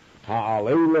 So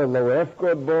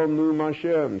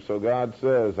God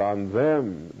says, on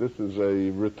them, this is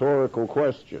a rhetorical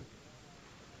question,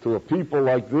 to a people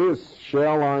like this,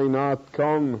 shall I not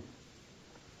come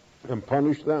and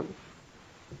punish them?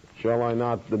 Shall I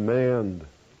not demand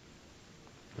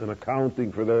an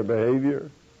accounting for their behavior?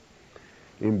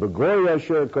 In begoy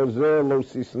asher kazer lo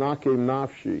sisnakem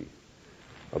nafshi.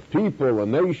 A people, a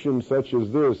nation such as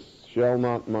this, shall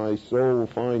not my soul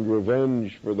find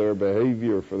revenge for their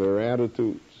behavior, for their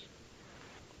attitudes?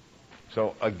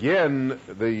 So again,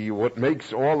 what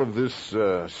makes all of this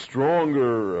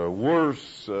stronger,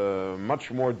 worse,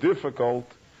 much more difficult,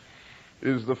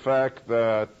 is the fact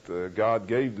that God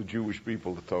gave the Jewish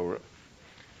people the Torah,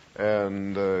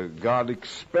 and God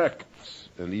expects,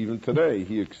 and even today,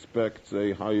 He expects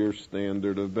a higher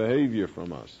standard of behavior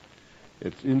from us.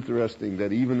 It's interesting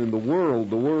that even in the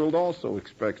world also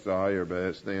expects a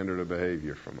higher standard of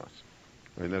behavior from us.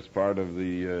 I mean, that's part of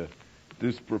the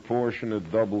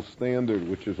disproportionate double standard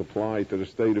which is applied to the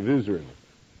state of Israel.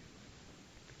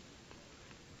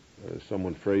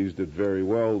 Someone phrased it very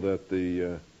well, that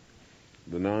the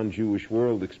non-Jewish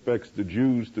world expects the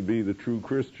Jews to be the true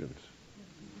Christians.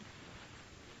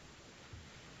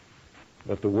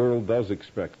 But the world does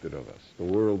expect it of us. The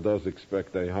world does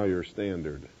expect a higher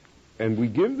standard. And we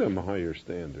give them a higher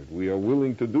standard. We are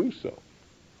willing to do so.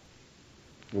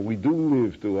 We do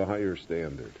live to a higher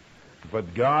standard.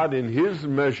 But God, in His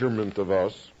measurement of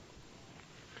us,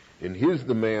 in His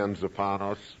demands upon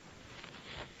us,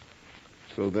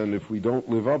 so then if we don't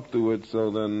live up to it,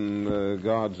 so then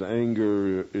God's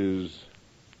anger is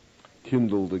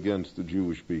kindled against the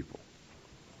Jewish people.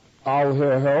 Al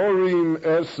he'orim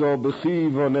eso b'chi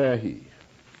vonehi.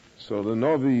 So the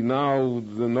Navi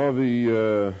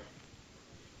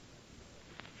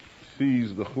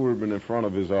sees the Churban in front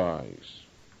of his eyes.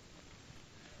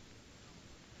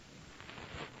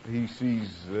 He sees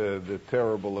the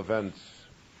terrible events.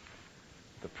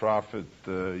 The prophet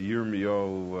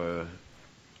Yirmiyahu,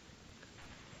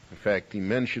 in fact, he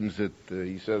mentions it.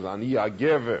 He says, "Ani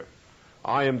agever,"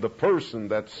 I am the person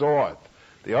that saw it.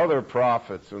 The other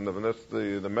prophets, and that's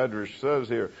the Medrash says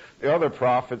here, the other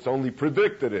prophets only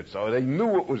predicted it, so they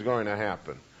knew it was going to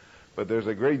happen. But there's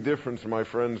a great difference, my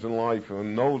friends, in life,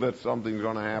 and know that something's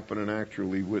going to happen and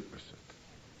actually witness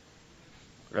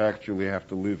it. Actually have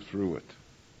to live through it.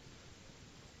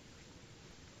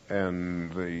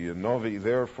 And the Navi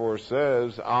therefore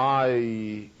says,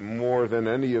 I, more than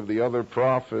any of the other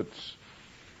prophets,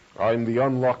 I'm the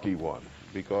unlucky one,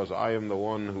 because I am the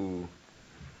one who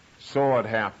saw it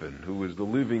happen, who is the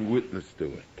living witness to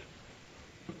it.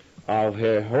 Al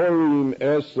hehorim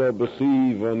esa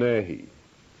b'chi vonehi.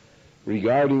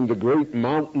 Regarding the great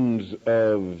mountains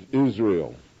of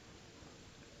Israel,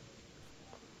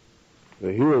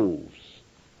 the hills,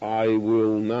 I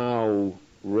will now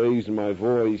raise my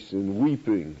voice in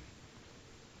weeping,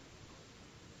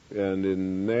 and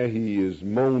in Nehi is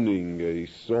moaning, a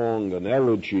song, an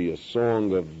elegy, a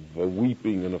song of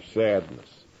weeping and of sadness.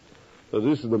 So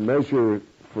this is the measure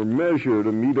for measure,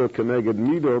 the midah keneged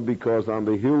midah, because on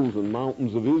the hills and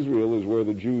mountains of Israel is where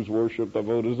the Jews worshipped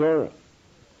Avodah Zarah.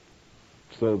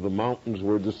 So the mountains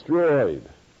were destroyed.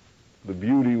 The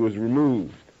beauty was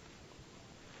removed.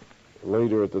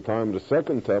 Later, at the time of the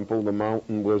Second Temple, the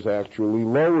mountain was actually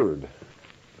lowered.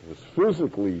 It was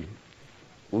physically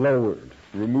lowered,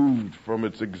 removed from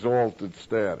its exalted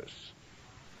status.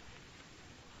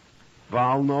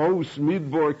 Valnos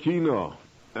midbar Kinot.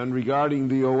 And regarding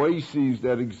the oases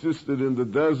that existed in the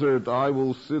desert, I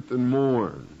will sit and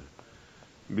mourn.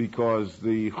 because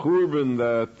the churban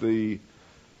that the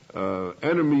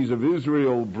enemies of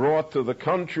Israel brought to the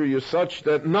country is such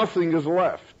that nothing is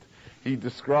left. He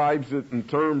describes it in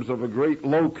terms of a great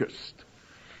locust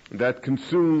that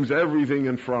consumes everything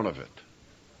in front of it,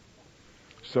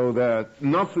 so that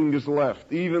nothing is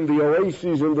left. Even the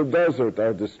oases in the desert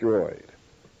are destroyed.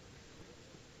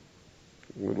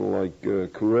 A little like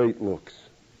Kuwait looks.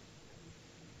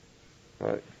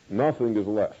 Right? Nothing is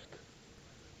left.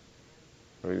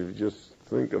 I mean, just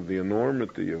think of the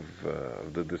enormity of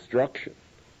the destruction.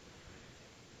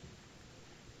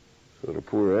 So the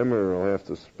poor Emir will have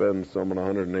to spend some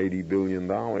 $180 billion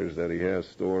that he has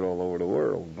stored all over the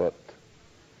world, but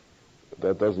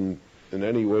that doesn't in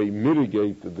any way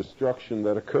mitigate the destruction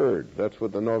that occurred. That's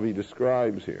what the Navi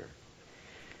describes here.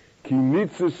 Ki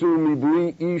nitzasu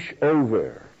mibli ish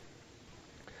over.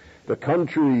 The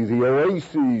country, the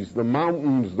oases, the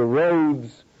mountains, the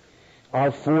roads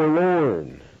are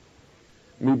forlorn.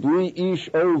 Mibli ish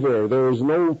over. There is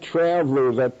no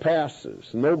traveler that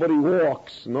passes. Nobody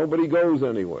walks. Nobody goes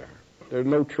anywhere. There's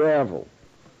no travel.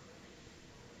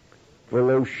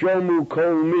 V'lo shomu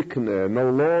kol mikneh.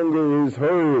 No longer is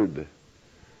heard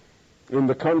in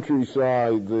the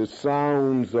countryside the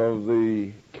sounds of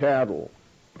the cattle,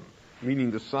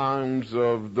 meaning the sounds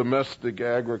of domestic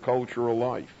agricultural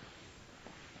life.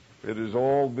 It has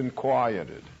all been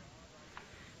quieted.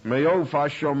 Me'of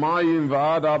hashamayim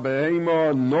v'ada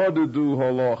be'ema nodedu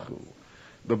holochu.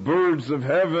 The birds of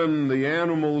heaven, the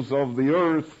animals of the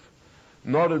earth,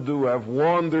 nodedu, have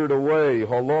wandered away.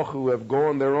 Holochu, have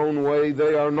gone their own way.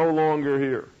 They are no longer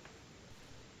here.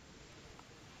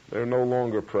 They're no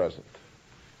longer present.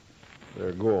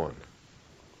 They're gone.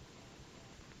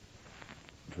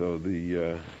 So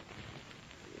the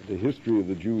history of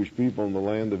the Jewish people in the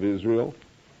land of Israel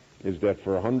is that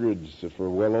for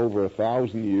well over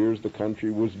 1,000 years, the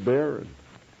country was barren.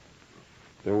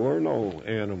 There were no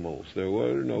animals. There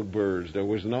were no birds. There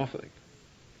was nothing.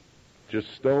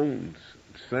 Just stones,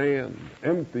 sand,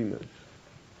 emptiness.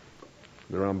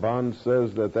 The Ramban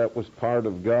says that was part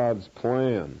of God's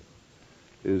plan,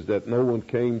 is that no one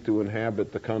came to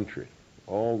inhabit the country.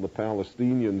 All the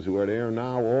Palestinians who are there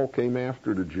now all came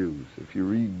after the Jews. If you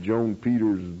read Joan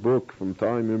Peters' book From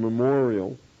Time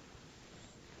Immemorial,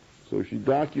 so she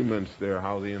documents there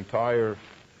how the entire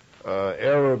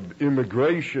Arab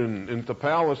immigration into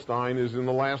Palestine is in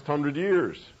the last 100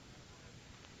 years,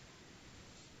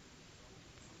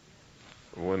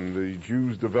 when the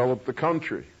Jews developed the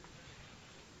country.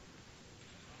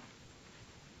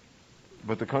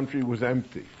 But the country was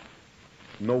empty,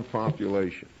 no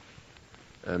population.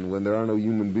 And when there are no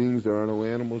human beings, there are no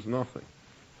animals, nothing.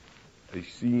 A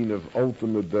scene of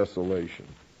ultimate desolation.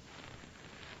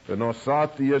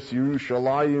 V'nosati es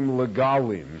Yerushalayim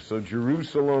legalim. So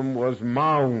Jerusalem was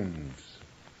mounds,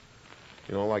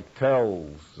 like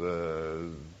tells,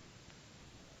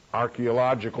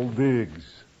 archaeological digs,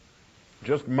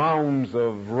 just mounds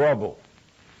of rubble.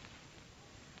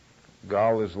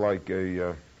 Gal is like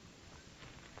a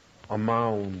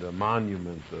mound, a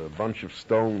monument, a bunch of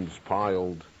stones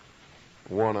piled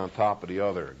one on top of the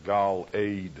other. Gal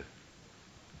Aid.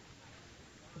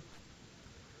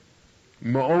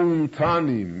 Ma'on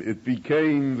Tanim, it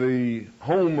became the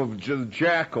home of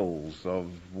jackals,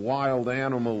 of wild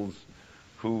animals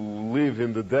who live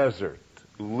in the desert,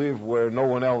 who live where no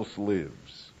one else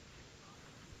lives.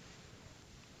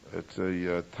 It's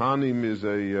Tanim is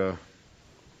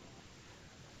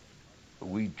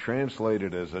we translate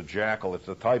it as a jackal. It's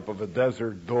a type of a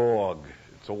desert dog.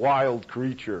 It's a wild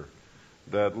creature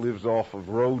that lives off of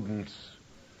rodents.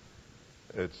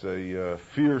 It's a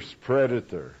fierce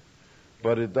predator.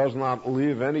 But it does not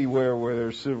live anywhere where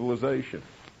there's civilization.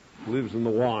 It lives in the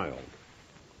wild.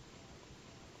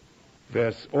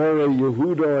 Ves ore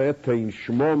Yehuda etein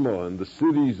shmoma, and the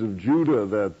cities of Judah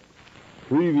that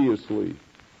previously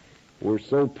were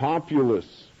so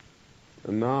populous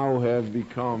and now have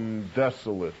become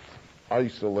desolate,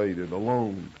 isolated,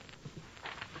 alone.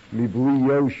 Mibli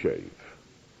Yoshev,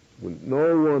 with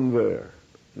no one there,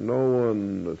 no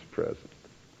one is present.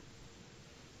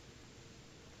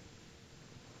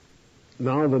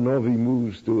 Now the Navi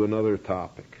moves to another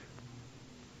topic.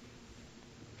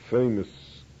 Famous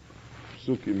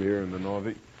psukim here in the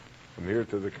Navi. From here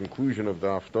to the conclusion of the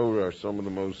Haftorah are some of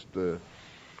the most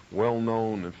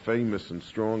well-known and famous and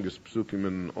strongest psukim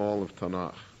in all of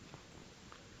Tanakh.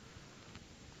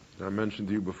 I mentioned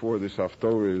to you before, this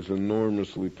Haftorah is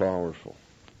enormously powerful.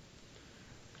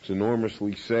 It's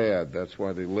enormously sad. That's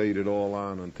why they laid it all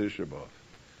on Tisha B'Av.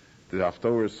 The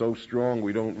Haftorah is so strong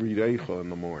we don't read Eicha in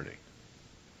the morning.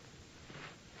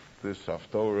 This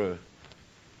Haftorah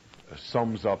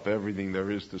sums up everything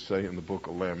there is to say in the book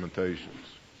of Lamentations.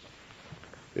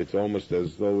 It's almost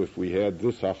as though if we had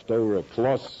this Haftorah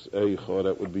plus Eicha,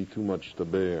 that would be too much to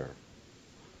bear.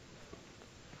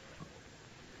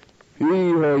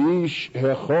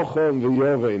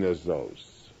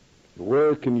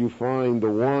 Where can you find the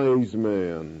wise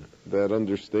man that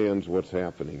understands what's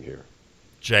happening here?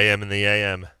 JM in the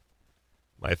AM.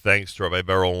 My thanks to Rabbi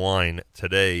Beryl Wine.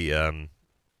 Today,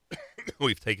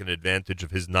 we've taken advantage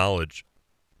of his knowledge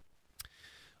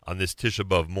on this Tisha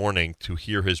B'Av morning to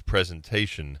hear his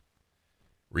presentation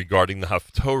regarding the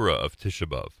Haftorah of Tisha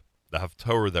B'Av. The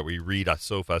Haftorah that we read,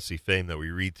 Asof Asifim, that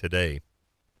we read today,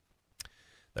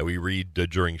 that we read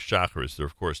during Shacharis. There are,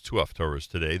 of course, two Haftorahs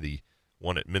today. The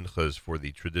one at Minchas for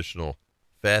the traditional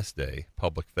fast day,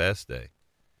 public fast day.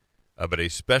 But a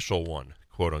special one,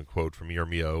 quote-unquote, from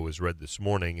Yirmiyahu was read this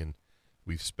morning, and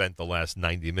we've spent the last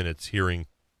 90 minutes hearing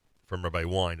from Rabbi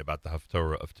Wine about the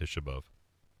Haftorah of Tisha B'Av.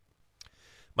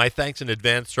 My thanks in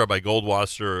advance to Rabbi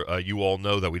Goldwasser. You all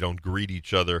know that we don't greet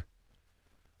each other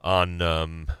on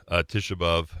Tisha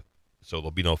B'Av, so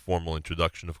there'll be no formal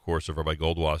introduction, of course, of Rabbi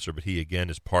Goldwasser, but he, again,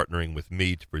 is partnering with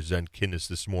me to present Kinot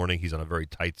this morning. He's on a very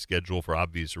tight schedule for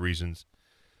obvious reasons,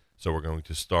 so we're going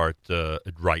to start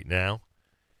right now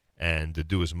and to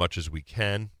do as much as we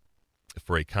can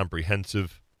for a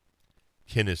comprehensive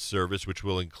Kinot service, which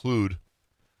will include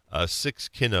 6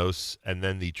 Kinos and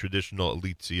then the traditional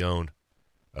Elitzion,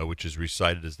 which is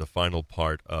recited as the final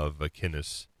part of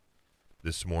Kinot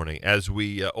this morning, as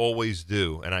we always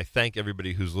do. And I thank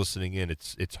everybody who's listening in.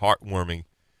 It's heartwarming.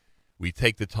 We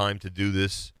take the time to do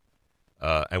this,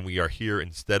 and we are here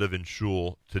instead of in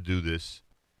shul to do this.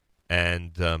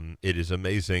 And it is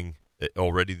amazing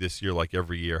already this year, like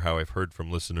every year, how I've heard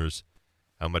from listeners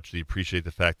how much they appreciate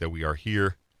the fact that we are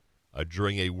here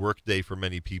during a work day for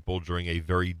many people, during a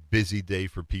very busy day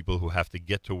for people who have to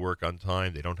get to work on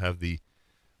time. They don't have the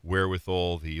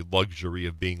wherewithal, the luxury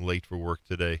of being late for work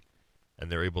today,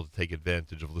 and they're able to take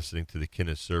advantage of listening to the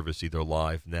Kinot service either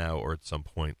live now or at some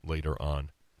point later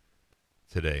on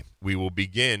today. We will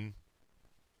begin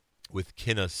with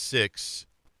Kinot 6,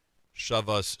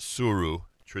 Shavas Suru.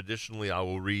 Traditionally, I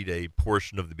will read a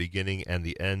portion of the beginning and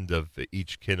the end of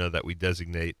each Kinot that we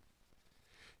designate,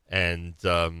 and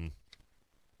then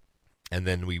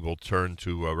we will turn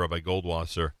to Rabbi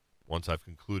Goldwasser once I've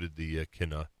concluded the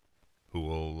Kinot, who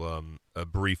will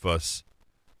brief us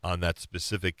on that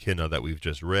specific Kinot that we've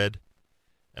just read,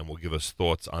 and will give us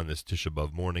thoughts on this Tisha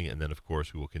B'Av morning, and then, of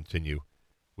course, we will continue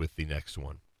with the next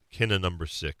one. Kinot number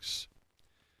 6.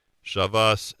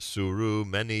 Shavas Suru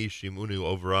Meni Shimunu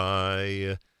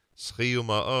Ovrai Schiu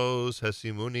Ma'oz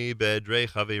Hesimuni Bedrei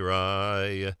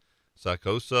Chavirai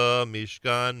Sakosa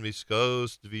Mishkan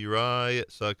Miskos Dvirai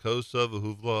Sakosa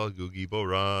V'huvla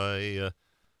Gugiborai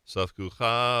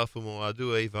Safkucha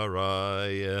Fumuadu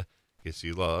Evarai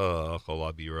Kisila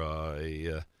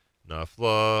Cholabirai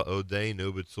Nafla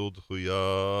Odenu Betzul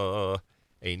Dchuya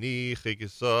Eini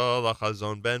Chikisa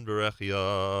Lachazon Ben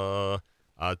Berechia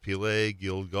Ad Pile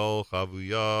Gilgal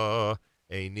Chavuya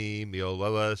Eini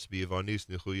Mioleles Bivanis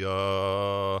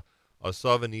Nichuya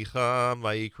Asavanicham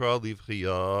Vaikra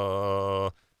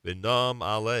Livchia Vinam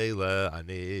Aleile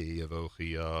Ani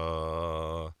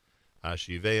Avochia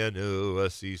Hashiveanu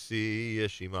Asisi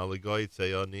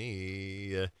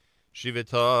Shimaligoitseani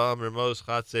Shivitam Ramos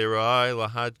Chatzerai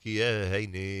Lahad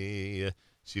Kieheni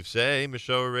Sifsei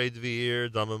Mishore Dvir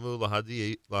Damamu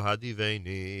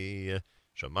Lahadiveni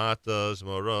Shamatas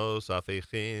Moros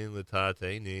Afechin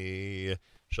Litateni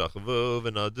Shachvu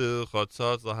Venadu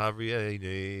Chotzot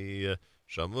Lahavrieni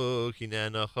Shamu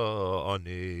Kinenacha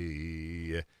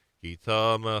Ani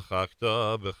Kitam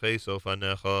Chakta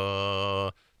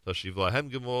Bechesofanecha Tashiv Lahem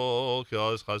Gemol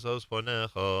Kiaz Chazos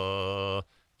Ponecha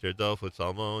Tirdof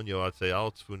Utzalmon Yoatse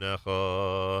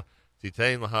Altzfunecha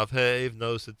Titain Lahavhev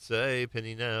Nosetse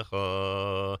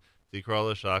Peninecha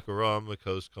Tikra Shakaram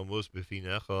Makos Komus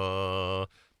Bifinecha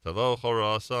Tavo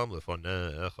Chorasam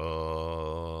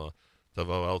Lifonecha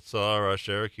Tavo Altsar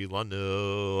Asher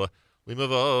Kilanu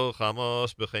Limavo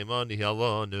Chamos Bechemani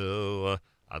Halanu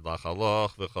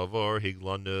Adlachaloch V'chavor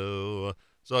Higlanu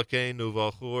Zakenu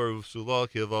V'chur V'sula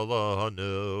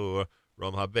Kivalanu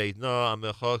Ram Habeitna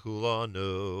Amecha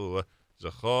Kulanu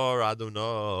Zachor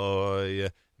Adonai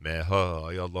Meha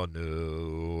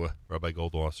Yalanu. Rabbi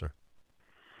Goldwasser.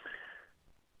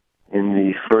 In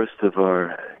the first of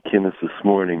our Kinot this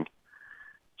morning,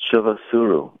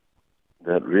 Shavasuru,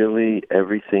 that really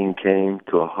everything came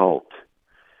to a halt.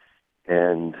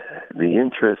 And the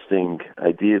interesting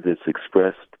idea that's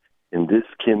expressed in this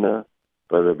Kinot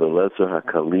by Rabbi Lezer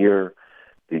HaKalir,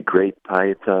 the great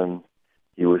Payatan,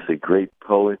 he was a great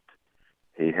poet,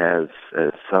 He has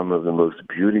some of the most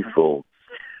beautiful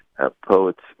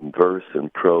poets, verse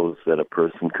and prose that a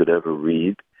person could ever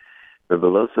read. Rabbi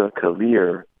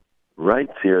Kalir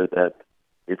writes here that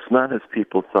it's not as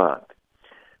people thought.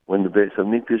 When the Beis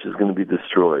Hamikdash is going to be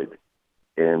destroyed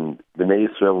and Bnei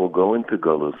Yisrael will go into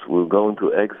Golus, will go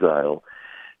into exile,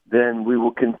 then we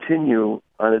will continue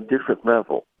on a different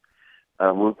level.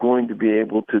 We're going to be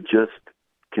able to just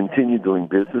continue doing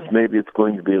business. Maybe it's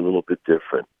going to be a little bit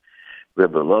different.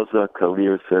 Rabbi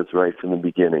Kalir says right from the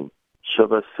beginning,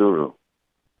 Shavasuru,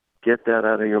 get that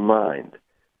out of your mind.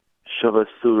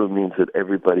 Shavasuru means that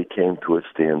everybody came to a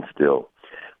standstill.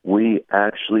 We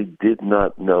actually did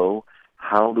not know,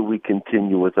 how do we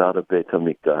continue without a Beit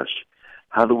HaMikdash?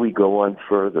 How do we go on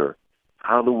further?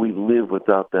 How do we live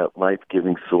without that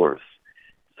life-giving source?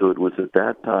 So it was at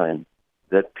that time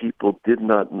that people did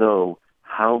not know,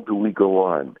 how do we go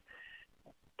on?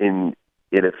 And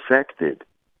it affected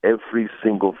every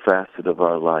single facet of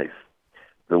our life.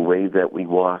 The way that we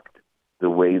walked, the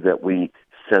way that we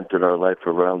centered our life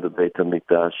around the Beit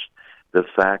HaMikdash, the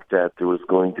fact that there was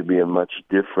going to be a much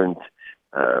different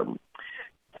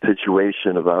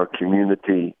situation of our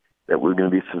community, that we're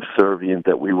going to be subservient,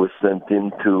 that we were sent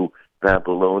into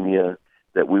Babylonia,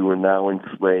 that we were now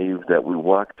enslaved, that we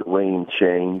walked away in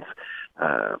chains.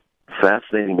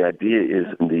 Fascinating idea is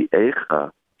in the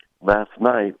Eicha, last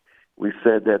night, we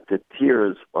said that the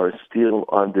tears are still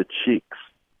on the cheeks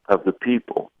of the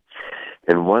people.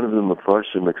 And one of the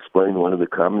Mefarshim explained, one of the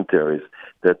commentaries,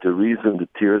 that the reason the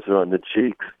tears are on the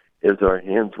cheeks is our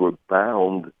hands were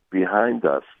bound behind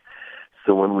us.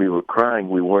 So when we were crying,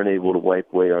 we weren't able to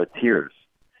wipe away our tears.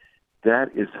 That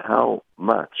is how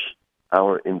much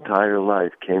our entire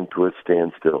life came to a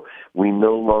standstill. We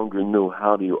no longer knew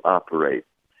how to operate.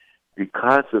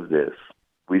 Because of this,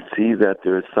 we see that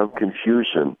there is some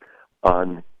confusion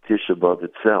on Tisha B'Av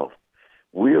itself.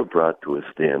 We are brought to a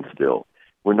standstill.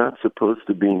 We're not supposed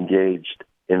to be engaged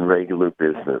in regular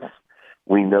business.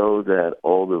 We know that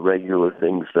all the regular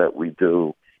things that we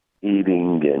do,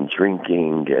 eating and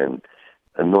drinking and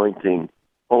anointing,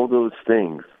 all those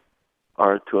things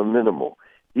are to a minimal.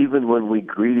 Even when we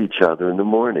greet each other in the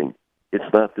morning,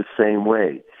 it's not the same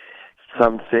way.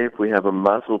 Some say if we have a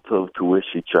mazel tov to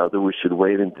wish each other, we should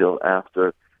wait until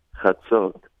after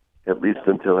chatzot, at least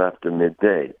until after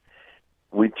midday.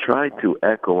 We try to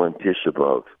echo on Tisha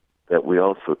B'Av that we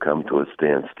also come to a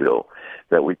standstill,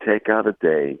 that we take out a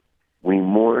day, we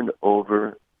mourn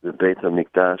over the Beit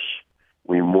HaMikdash,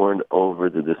 we mourn over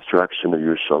the destruction of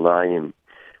Yerushalayim.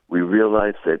 We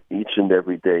realize that each and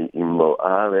every day, Im lo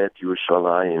aret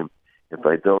Yerushalayim, if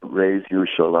I don't raise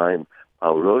Yerushalayim,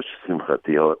 al rosh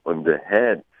simchati, on the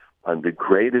head, on the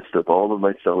greatest of all of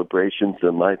my celebrations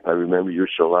in life, I remember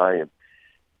Yerushalayim.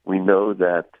 We know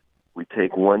that we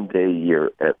take one day a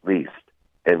year at least,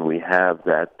 and we have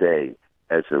that day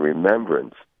as a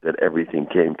remembrance that everything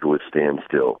came to a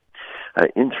standstill.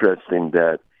 Interesting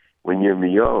that when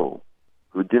Yirmiyahu,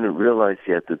 who didn't realize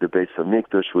yet that the Beis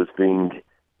HaMikdash was being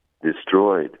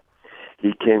destroyed,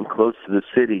 he came close to the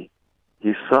city,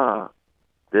 he saw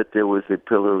that there was a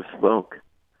pillar of smoke,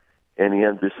 and he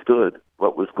understood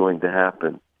what was going to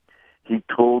happen. He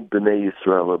told Bnei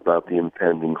Yisrael about the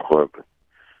impending Chorban.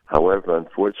 However,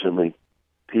 unfortunately,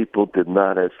 people did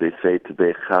not, as they say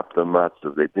today, chap the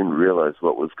matzah. They didn't realize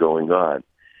what was going on.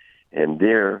 And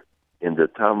there, in the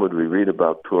Talmud, we read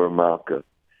about Tor Malka.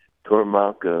 Tor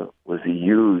Malka was a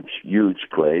huge, huge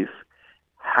place.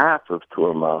 Half of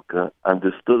Tor Malka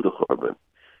understood the Chorban.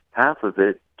 Half of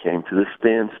it came to the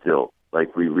standstill,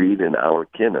 like we read in our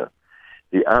Kinot.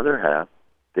 The other half,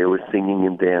 they were singing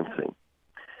and dancing.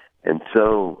 And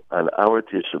so, on our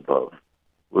Tisha B'Av,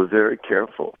 we're very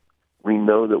careful. We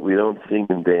know that we don't sing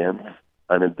and dance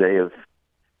on a day of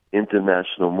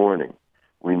international mourning.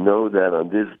 We know that on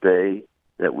this day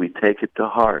that we take it to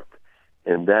heart,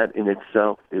 and that in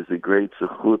itself is a great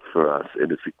zechut for us.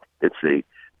 It's a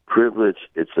privilege,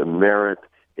 it's a merit,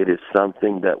 it is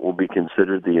something that will be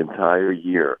considered the entire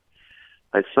year.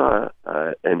 I saw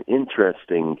an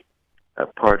interesting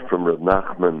part from Rav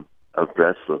Nachman of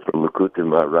Breslov, from Likutei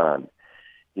Moharan.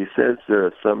 He says there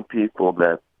are some people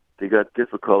that they got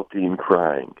difficulty in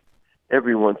crying.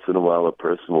 Every once in a while, a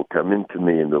person will come into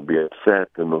me and they'll be upset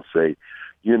and they'll say,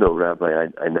 "You know, Rabbi,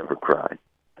 I never cry.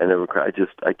 I never cry.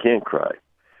 I can't cry."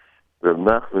 Rav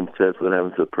Nachman says, what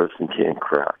happens if a person can't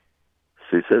cry?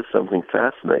 So he says something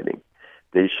fascinating.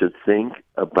 They should think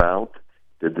about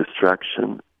the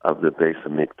destruction of the Beis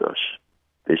HaMikdash.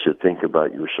 They should think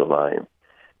about Yerushalayim.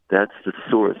 That's the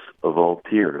source of all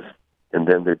tears, and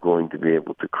then they're going to be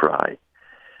able to cry.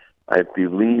 I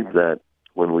believe that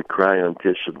when we cry on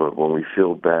Tisha B'Av, when we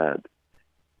feel bad,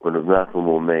 when Nachum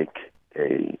will make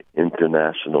a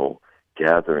international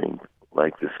gathering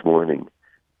like this morning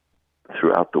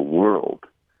throughout the world,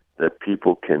 that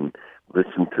people can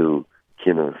listen to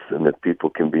Kinot and that people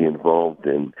can be involved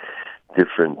in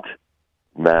different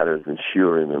matters and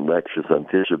shiurim and lectures on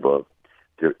Tisha B'Av,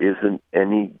 there isn't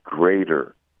any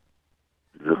greater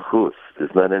zechus,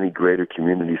 there's not any greater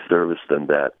community service than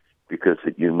that, because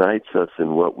it unites us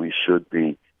in what we should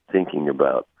be thinking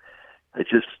about. I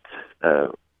just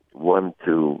wanted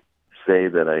to say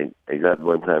that I got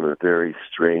one time a very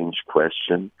strange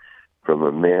question from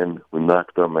a man who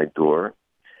knocked on my door,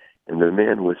 and the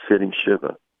man was sitting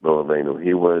Shiva, Lo Aleinu.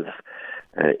 He was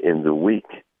in the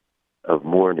week of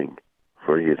mourning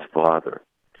for his father.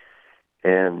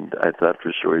 And I thought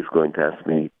for sure he was going to ask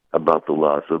me about the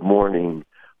laws of mourning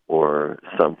or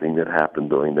something that happened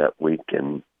during that week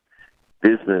in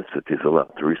business, that he's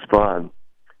allowed to respond.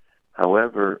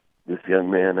 However, this young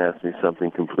man asked me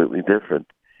something completely different.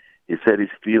 He said he's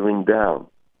feeling down.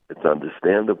 It's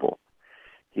understandable.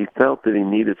 He felt that he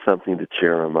needed something to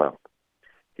cheer him up.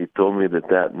 He told me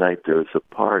that night there was a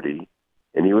party,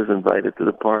 and he was invited to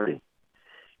the party.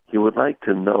 He would like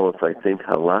to know if I think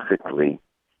halachically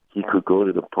he could go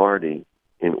to the party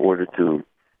in order to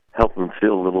help him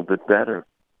feel a little bit better.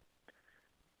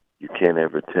 You can't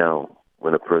ever tell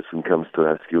when a person comes to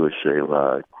ask you a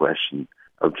sheila, a question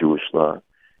of Jewish law.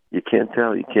 You can't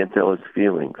tell. You can't tell his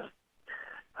feelings.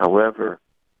 However,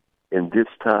 in this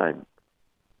time,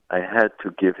 I had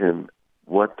to give him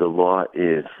what the law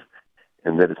is,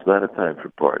 and that it's not a time for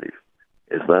parties.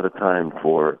 It's not a time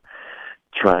for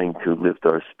trying to lift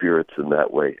our spirits in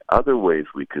that way. Other ways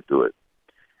we could do it.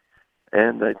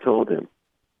 And I told him.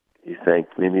 He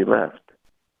thanked me and he left.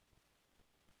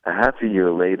 A half a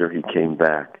year later, he came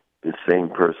back, the same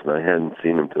person. I hadn't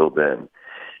seen him till then.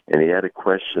 And he had a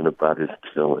question about his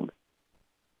tefillin.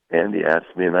 And he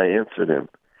asked me, and I answered him.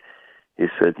 He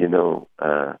said,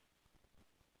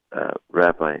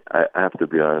 Rabbi, I have to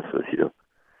be honest with you.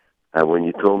 When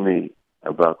you told me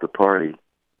about the party,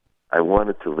 I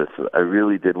wanted to listen. I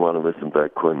really did want to listen, but I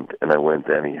couldn't, and I went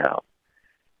anyhow.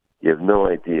 You have no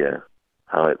idea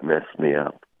how it messed me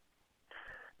up.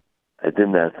 I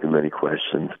didn't ask him any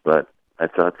questions, but I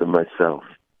thought to myself,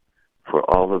 for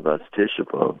all of us, Tisha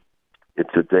B'Av,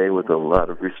 it's a day with a lot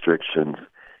of restrictions.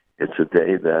 It's a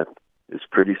day that is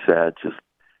pretty sad, just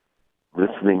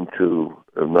listening to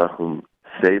Nachum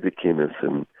say the Kinot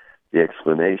and the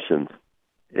explanations.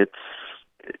 It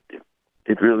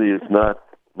really is not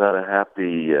a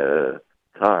happy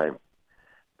time,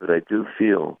 but I do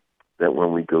feel that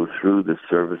when we go through the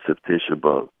service of Tisha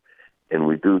B'Av and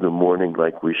we do the mourning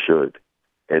like we should,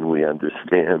 and we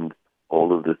understand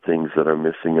all of the things that are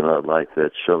missing in our life,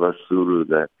 that Shavasuru,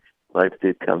 that life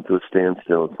did come to a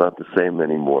standstill, it's not the same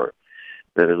anymore,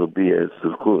 that it'll be a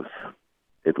zuchus.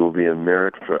 It will be a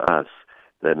merit for us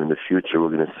that in the future we're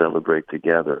going to celebrate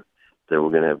together, that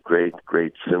we're going to have great,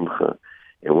 great simcha.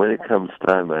 And when it comes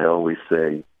time, I always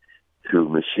say to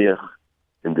Mashiach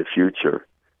in the future,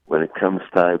 when it comes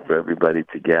time for everybody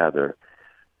to gather,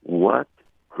 what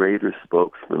greater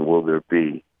spokesman will there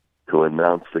be to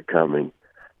announce the coming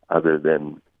other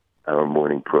than our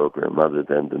morning program, other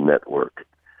than the network?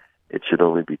 It should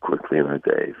only be quickly in our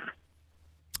days.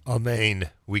 Amen.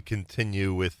 We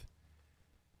continue with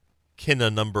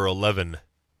Kinot number 11.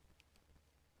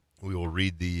 We will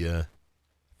read the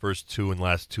first two and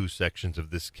last two sections of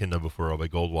this Kinot before Rabbi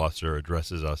Goldwasser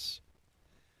addresses us.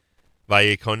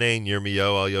 Vayekonen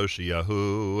Yirmiyahu al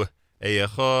Yoshiyahu,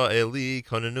 Eyecha Eli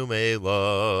konenu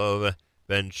me'elav,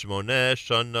 Ben Shmoneh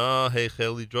Shana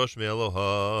Heichel Lidrosh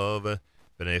me'Elohav,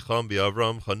 Ben Echam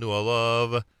B'Avram Chanu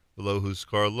alav, V'lo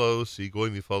Huskar lo Sigoy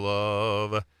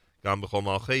mifalav, Gam B'chol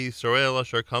Malchei Yisrael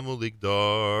Asher Kamu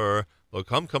Ligdar, Lo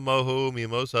Kam Kamohu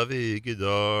Mimos Avi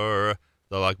Gidar,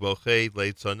 Lalak Bochet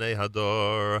Leitzanei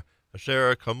Hadar,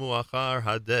 Asher Kamu Achar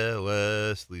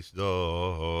Hadeles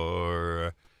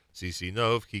Lisdor, Sisi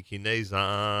Nov Kikinei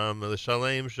Zam,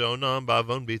 L'Shalem Shonam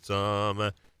Bavon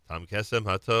Bitzam, Tam Kesem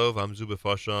Hatov Amzu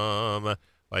B'Fasham,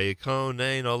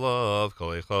 Vayikonein Olav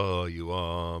Kol Echa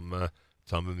Yuam,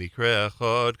 Tam B'Mikre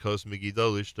Echad Kos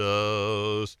Megidol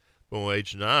Ishtos, B'Moed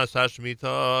Shnas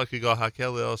Hashmita Kigal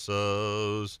Hakel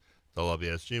Elsos, Talav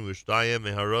Yeshim Ushtayim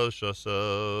Meharosh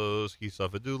Asos,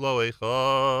 Kisafedu Lo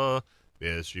Echa,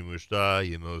 Yeshim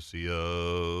Ushtayim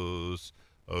Osios,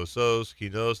 Osos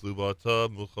Kinos Lubata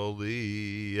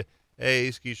Mucholi,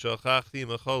 Eis Kishachachti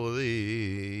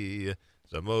Mecholi,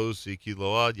 Zamosi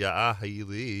Kiload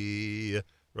Ya'ahili,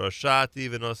 Roshati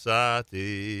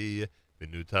Vinosati,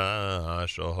 Vinuta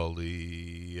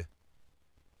Shoholi.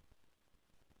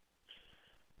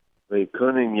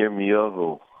 Veikonin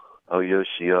Yirmiyahu of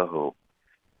Yoshiyahu.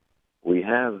 We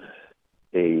have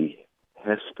a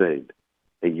hesped,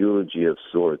 a eulogy of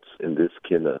sorts in this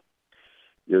Kinot.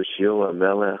 Yoshiyahu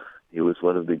HaMelech, he was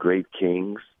one of the great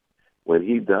kings. When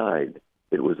he died,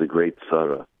 it was a great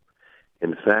sorrow.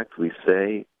 In fact, we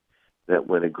say that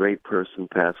when a great person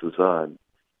passes on,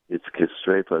 it's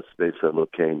Kisrefas Beis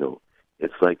Elokeinu.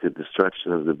 It's like the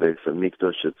destruction of the Beis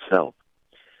HaMikdash itself.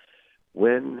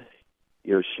 When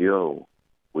Yoshiyahu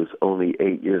was only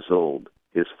 8 years old,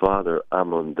 his father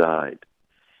Ammon died.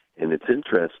 And it's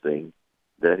interesting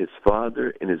that his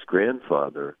father and his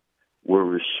grandfather were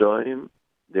Rishonim,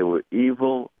 they were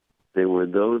evil, they were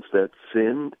those that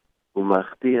sinned,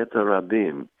 Umachti et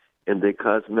Rabim, and they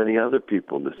caused many other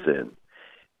people to sin.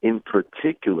 In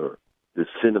particular, the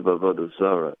sin of Avodah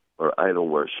Zarah, or idol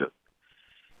worship.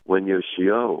 When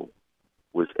Yoshiyahu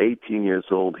was 18 years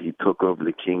old, he took over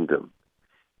the kingdom.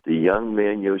 The young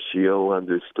man Yoshiyahu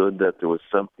understood that there was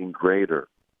something greater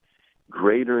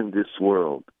in this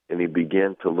world, and he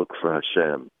began to look for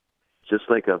Hashem. Just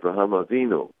like Avraham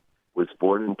Avinu was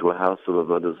born into a house of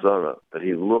Avodah Zarah, but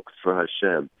he looked for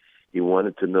Hashem. He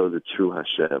wanted to know the true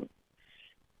Hashem.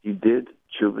 He did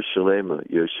Tshuva Shalema.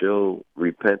 Yoshiyahu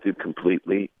repented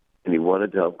completely, and he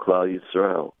wanted to help Klal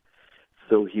Yisrael.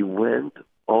 So he went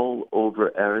all over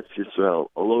Eretz Yisrael,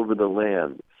 all over the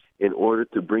land, in order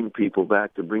to bring people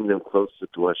back, to bring them closer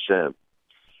to Hashem.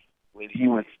 When he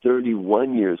was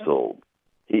 31 years old,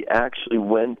 he actually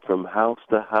went from house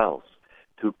to house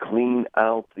to clean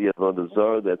out the Avodah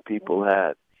Zarah that people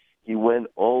had. He went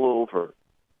all over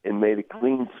and made a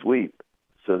clean sweep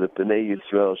so that Bnei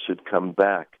Yisrael should come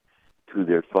back to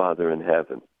their Father in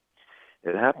heaven.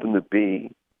 It happened to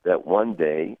be that one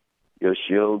day,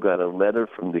 Yoshiyahu got a letter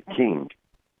from the king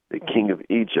of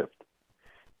Egypt,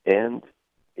 and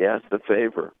he asked a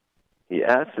favor. He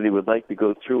asked that he would like to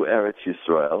go through Eretz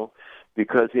Yisrael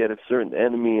because he had a certain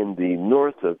enemy in the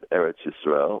north of Eretz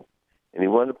Yisrael, and he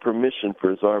wanted permission for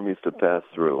his armies to pass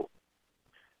through.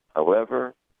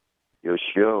 However,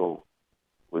 Yoshiyahu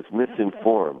was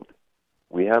misinformed.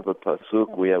 We have a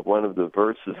pasuk, we have one of the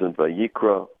verses in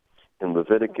Vayikra, in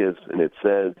Leviticus, and it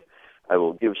says, I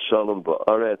will give shalom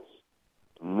ba'aretz.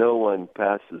 No one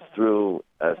passes through,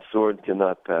 a sword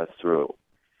cannot pass through.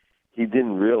 He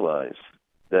didn't realize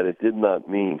that it did not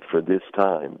mean for this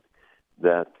time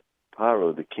that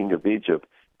Paro, the king of Egypt,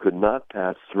 could not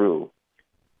pass through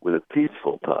with a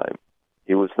peaceful time.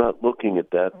 He was not looking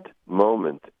at that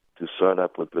moment to start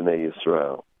up with Bnei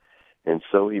Yisrael. And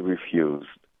so he refused.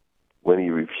 When he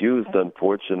refused,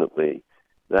 unfortunately,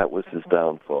 that was his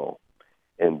downfall.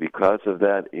 And because of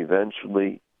that,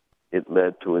 eventually, it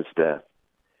led to his death.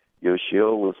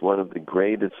 Yoshiyahu was one of the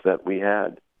greatest that we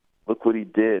had. Look what he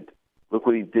did. Look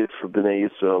what he did for Bnei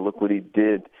Yisrael. Look what he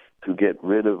did to get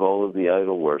rid of all of the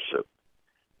idol worship.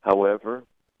 However,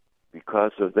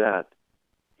 because of that,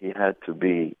 he had to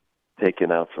be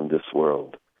taken out from this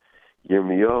world.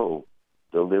 Yirmiyahu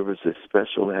delivers a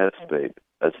special hesped,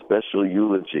 a special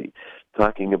eulogy,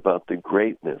 talking about the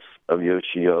greatness of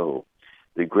Yoshiyahu,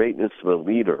 the greatness of a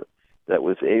leader that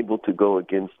was able to go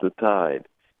against the tide,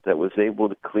 that was able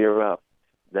to clear up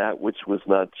that which was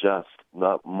not just,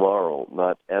 not moral,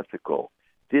 not ethical,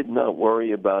 did not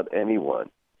worry about anyone.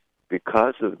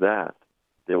 Because of that,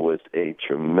 there was a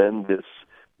tremendous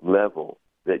level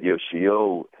that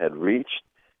Yoshiyahu had reached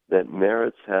that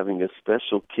merits having a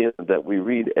special Kinot that we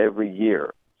read every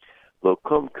year.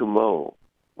 Lokom Kumo,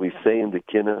 we say in the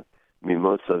Kinot,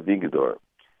 Mimos Avigdor,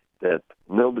 that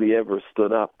nobody ever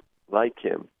stood up like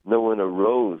him. No one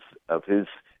arose of his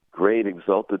great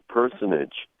exalted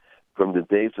personage from the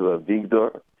days of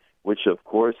Avigdor, which of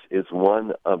course is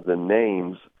one of the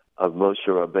names of Moshe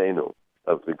Rabbeinu,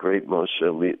 of the great Moshe,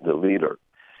 the leader.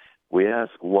 We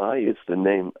ask, why is the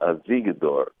name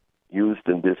Avigdor used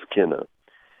in this Kinot?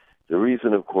 The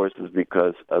reason, of course, is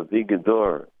because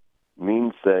Avigdor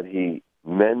means that he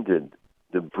mended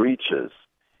the breaches.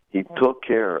 He took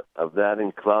care of that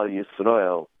in Klal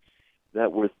Yisrael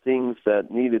that were things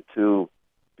that needed to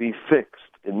be fixed.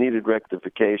 It needed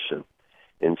rectification.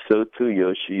 And so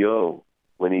too Yoshiyahu,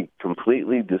 when he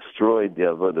completely destroyed the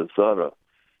Avodah Zarah,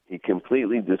 he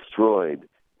completely destroyed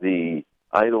the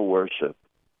idol worship.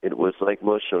 It was like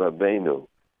Moshe Rabbeinu,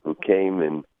 who came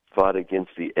and fought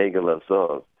against the Egel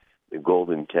Azov, the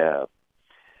golden calf.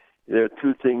 There are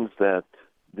two things that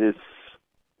this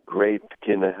great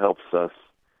Kinot helps us.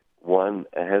 One,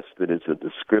 a hesped is a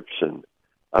description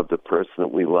of the person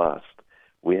that we lost.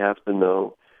 We have to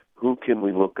know, who can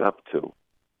we look up to?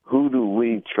 Who do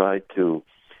we try to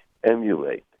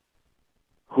emulate?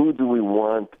 Who do we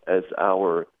want as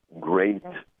our great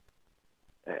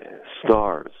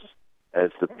stars,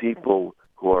 as the people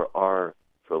who are,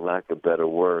 for lack of a better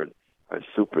word, are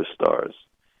superstars.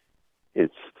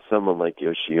 It's someone like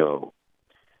Yoshio.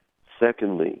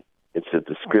 Secondly, it's a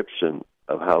description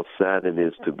of how sad it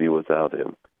is to be without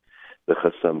him. The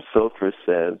Chassam Sofer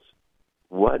says,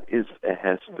 what is a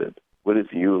hesped? What is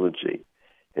eulogy?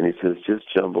 And he says, just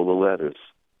jumble the letters,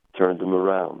 turn them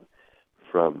around.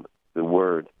 From the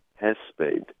word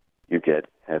hesped, you get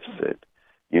hefsed.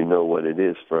 You know what it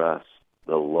is for us,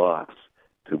 the loss,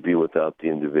 to be without the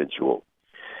individual.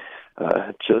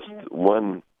 Just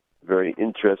one very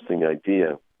interesting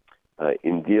idea.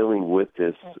 In dealing with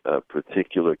this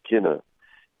particular Kinot,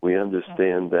 we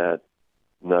understand that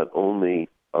not only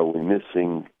are we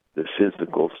missing the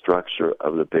physical structure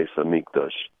of the Beis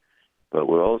HaMikdash, but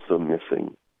we're also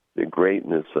missing the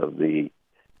greatness of the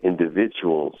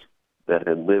individuals that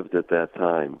had lived at that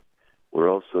time. We're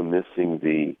also missing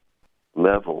the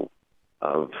level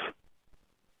of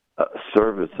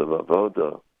service of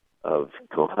avodah, of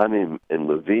Kohanim and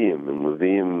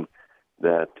Leviim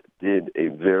that did a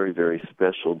very, very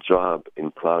special job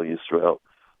in Klal Yisrael.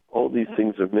 All these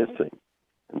things are missing.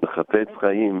 And the Chafetz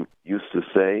Chaim used to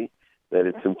say that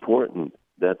it's important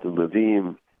that the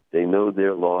Leviim, they know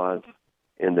their laws,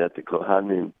 and that the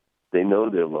Kohanim, they know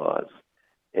their laws.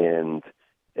 And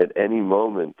at any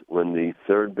moment when the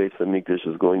third Beis HaMikdash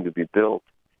is going to be built,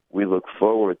 we look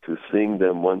forward to seeing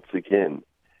them once again.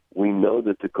 We know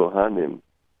that the Kohanim,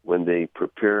 when they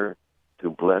prepare to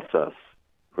bless us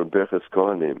for Berchas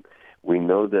Kohanim, we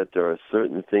know that there are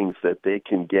certain things that they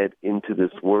can get into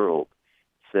this world.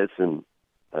 It says in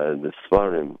the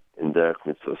Svarim, in Derech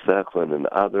Mitzvah Sechon and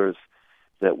others,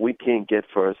 that we can't get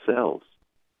for ourselves.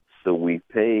 So we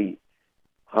pay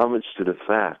homage to the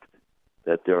fact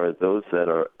that there are those that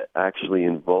are actually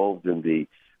involved in the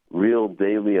real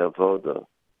daily avodah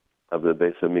of the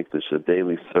Beis HaMikdash, a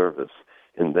daily service.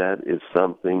 And that is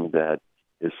something that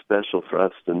is special for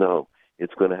us to know.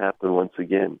 It's going to happen once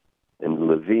again. And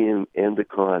the Leviim and the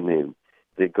Kohanim,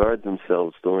 they guard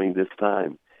themselves during this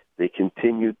time. They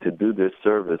continue to do their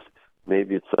service.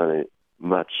 Maybe it's on a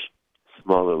much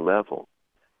smaller level,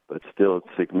 but still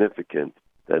it's significant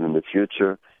that in the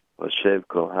future, Vashev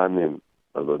Kohanim,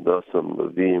 Avodosam,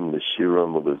 Leviim,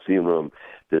 Neshiram, Lezirim,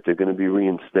 that they're going to be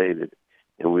reinstated.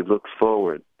 And we look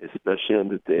forward, especially on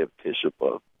the day of Tisha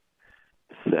B'Av,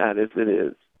 sad as it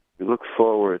is, we look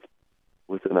forward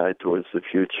with an eye towards the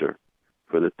future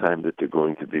for the time that they're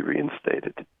going to be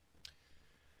reinstated.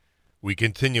 We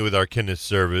continue with our Kinot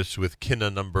service with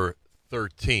Kinot number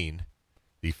 13,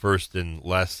 the first and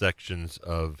last sections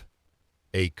of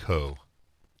Eiko.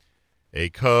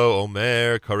 Eiko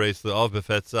Omer Kares Le'al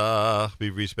Befetzach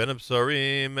Bivris Ben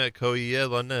Absarim Ko Yeh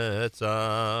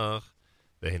Lanetzach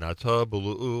Ve'hinato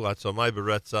Bulu'u Atzomai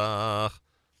Beretzach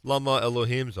Lama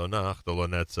Elohim Zonach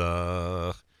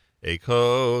Dolonetzach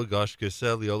Eiko Gash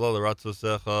Kesel Yolol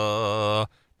Ratzosecha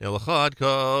Nelachad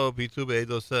Ko Pitu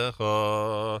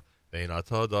Beidosecha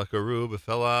Ve'hinato Dakaru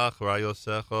Befelach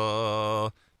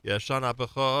Rayosecha Yeshan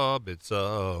Apecha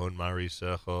Bitzon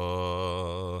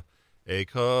Marisecha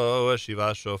Eiko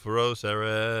Shiva Shofaros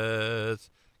Eretz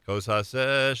Kos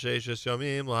Haseh Sheishes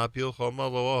Yomim Lahapil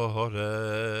Chomalo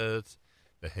Oretz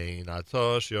Ve'hein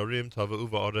Atosh Yorim Tavu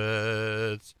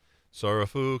V'Oretz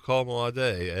Sorafu Kol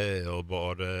Moadei El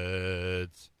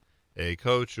B'Oretz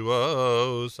Eiko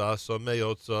Chuos Asomei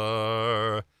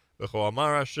Otzar V'cho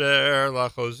Amar Asher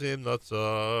Lachozim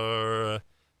Notzar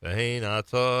Ve'hein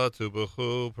Ato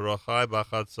Tubuchu Prochai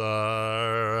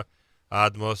Bachatzar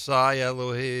Ad Mosai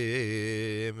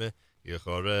Elohim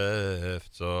Yechoref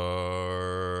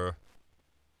Tzor.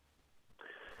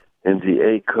 In the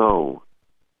Eiko,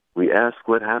 we ask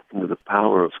what happened to the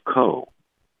power of Ko,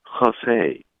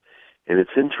 Chosei. And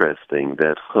it's interesting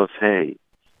that Chosei,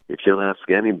 if you'll ask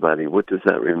anybody, what does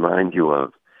that remind you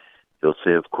of? They'll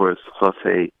say, of course,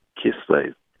 Chosei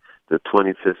Kislev, the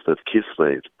 25th of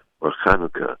Kislev, or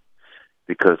Chanukah,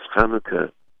 because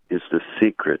Chanukah is the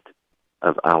secret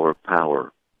of our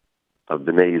power, of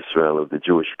Bnei Yisrael, of the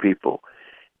Jewish people.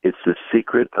 It's the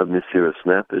secret of Mesiras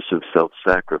Nefesh, of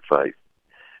self-sacrifice.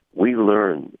 We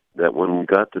learned that when we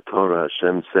got the Torah,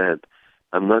 Hashem said,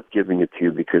 I'm not giving it to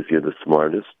you because you're the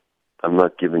smartest. I'm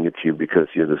not giving it to you because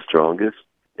you're the strongest.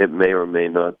 It may or may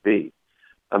not be.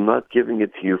 I'm not giving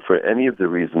it to you for any of the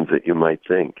reasons that you might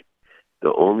think.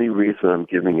 The only reason I'm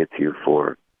giving it to you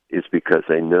for is because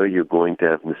I know you're going to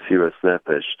have Mesiras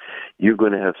Nefesh. You're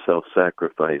going to have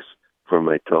self-sacrifice for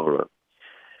my Torah.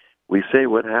 We say,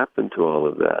 what happened to all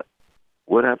of that?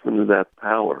 What happened to that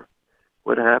power?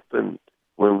 What happened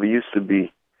when we used to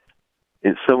be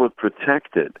somewhat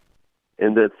protected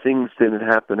and that things didn't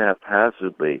happen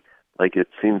haphazardly, like it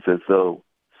seems as though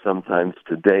sometimes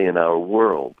today in our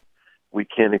world, we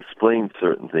can't explain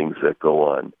certain things that go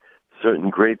on. Certain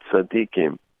great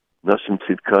tzaddikim, Nashim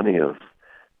Tzidkaniyos,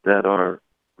 that are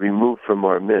removed from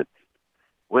our midst.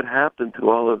 What happened to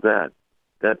all of that?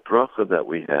 That bracha that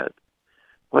we had?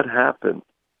 What happened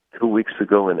 2 weeks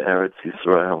ago in Eretz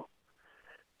Yisrael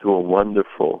to a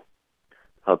wonderful,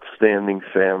 outstanding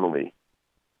family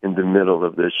in the middle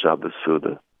of this Shabbos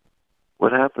Suda?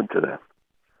 What happened to them?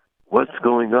 What's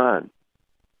going on?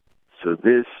 So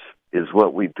this is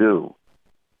what we do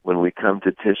when we come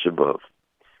to Tisha B'Av.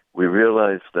 We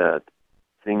realize that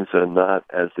things are not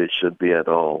as they should be at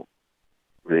all.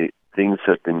 Things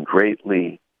have been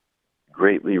greatly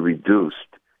reduced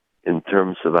in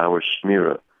terms of our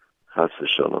shmira, chas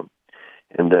v'shalom,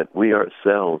 and that we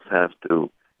ourselves have to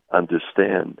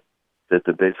understand that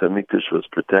the Beis Hamikdash was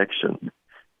protection,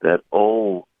 that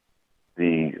all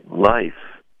the life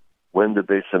when the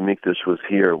Beis Hamikdash was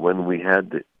here, when we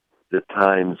had the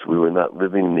times we were not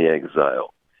living in the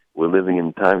exile, we're living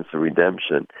in times of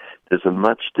redemption. There's a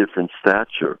much different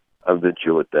stature of the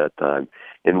Jew at that time,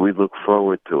 and we look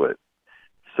forward to it.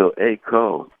 So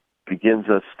Eiko begins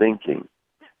us thinking,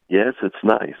 yes, it's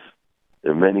nice.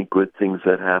 There are many good things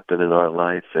that happen in our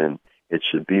life, and it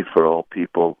should be for all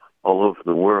people all over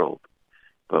the world.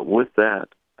 But with that,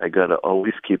 I got to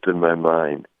always keep in my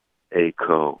mind,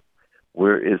 Eiko,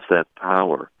 where is that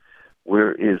power?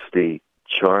 Where is the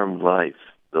charmed life,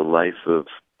 the life of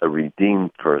a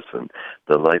redeemed person,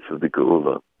 the life of the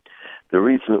Geula? The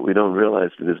reason that we don't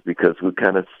realize it is because we're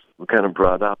kind of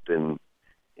brought up in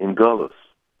Golus.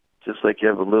 Just like you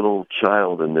have a little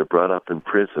child and they're brought up in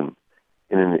prison,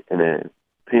 in a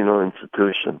penal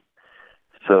institution.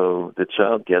 So the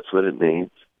child gets what it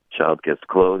needs. Child gets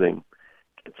clothing,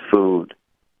 gets food,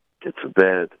 gets a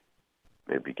bed,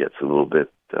 maybe gets a little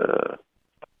bit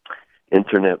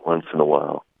internet once in a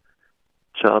while.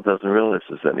 Child doesn't realize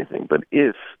there's anything. But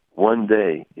if one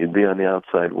day you'd be on the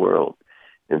outside world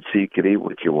and see you could eat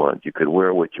what you want, you could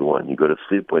wear what you want, you go to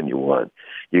sleep when you want,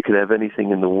 you could have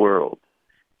anything in the world.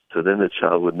 So then the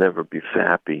child would never be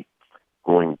happy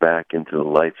going back into the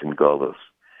life in Golus.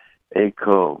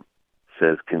 Eiko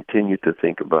says, continue to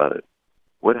think about it.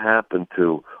 What happened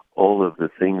to all of the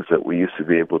things that we used to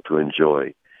be able to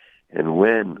enjoy? And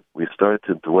when we start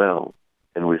to dwell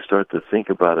and we start to think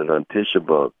about it on Tisha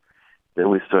B'Av, then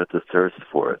we start to thirst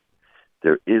for it.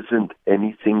 There isn't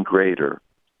anything greater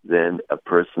than a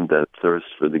person that thirsts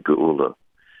for the Geula,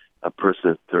 a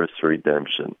person that thirsts for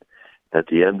redemption. At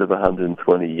the end of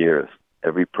 120 years,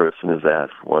 every person is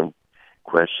asked one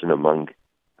question among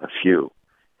a few,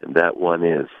 and that one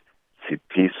is,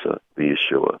 Tzipisa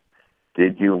Yeshua.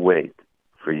 Did you wait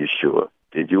for Yeshua?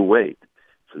 Did you wait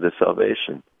for the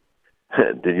salvation?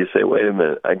 Did you say, wait a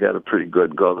minute, I got a pretty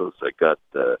good Golus, I got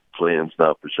plans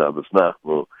now for Shabbos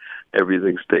Nachmu,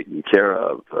 everything's taken care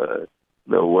of,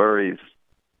 no worries?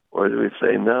 Or do we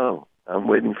say, no, I'm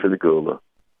waiting for the Geula.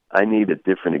 I need a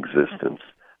different existence.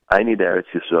 I need Eretz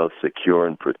Yisrael secure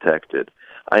and protected.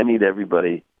 I need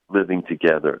everybody living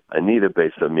together. I need a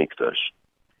Beis Hamikdash.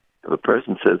 If a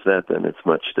person says that, then it's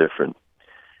much different.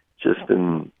 Just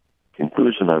in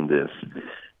conclusion on this,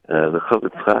 the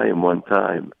Chofetz Chaim one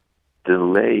time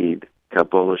delayed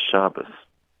Kabbalah Shabbos.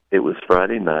 It was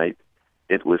Friday night.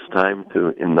 It was time to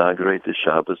inaugurate the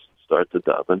Shabbos, start the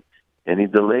daven, and he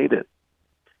delayed it.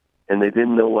 And they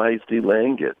didn't know why he's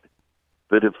delaying it.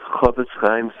 But if Chofetz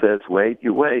Chaim says, wait,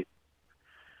 you wait.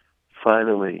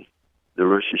 Finally, the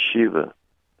Rosh Yeshiva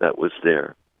that was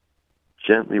there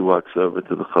gently walks over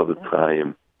to the Chofetz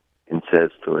Chaim and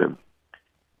says to him,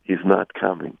 he's not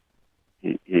coming.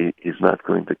 He's not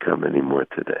going to come anymore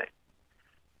today.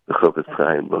 The Chofetz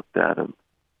Chaim looked at him.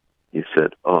 He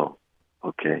said, oh,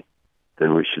 okay,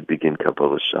 then we should begin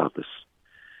Kabbalah Shabbos.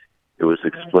 It was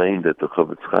explained that the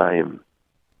Chofetz Chaim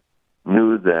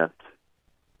knew that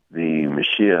the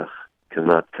Mashiach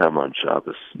cannot come on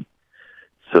Shabbos.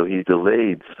 So he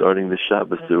delayed starting the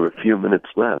Shabbos. There were a few minutes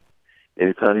left, and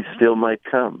he thought he still might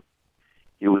come.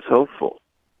 He was hopeful.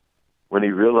 When he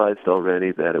realized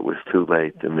already that it was too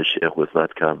late, the Mashiach was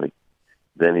not coming,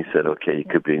 then he said, okay, you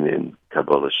could be in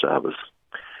Kabbalah Shabbos.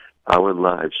 Our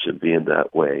lives should be in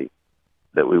that way,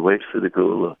 that we wait for the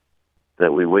Geula,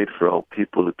 that we wait for all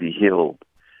people to be healed,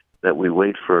 that we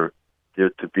wait for there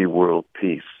to be world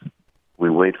peace. We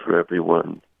wait for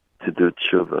everyone to do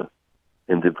tshuva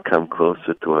and to become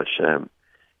closer to Hashem.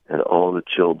 And all the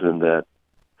children that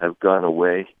have gone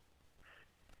away,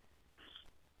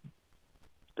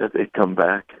 that they come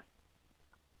back.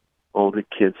 All the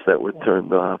kids that were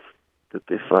turned off, that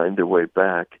they find their way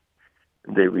back.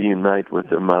 And they reunite with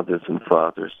their mothers and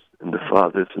fathers. And the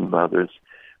fathers and mothers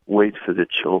wait for the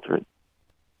children.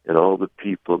 and all the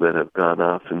people that have gone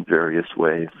off in various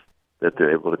ways, that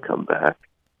they're able to come back,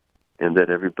 and that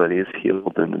everybody is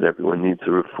healed, and that everyone needs a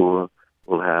refuah,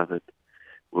 will have it.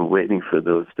 We're waiting for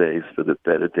those days, for the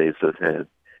better days ahead.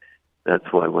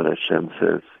 That's why when Hashem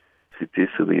says,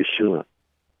 Tisha Yeshua,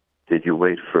 did you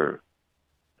wait for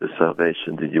the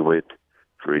salvation? Did you wait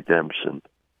for redemption?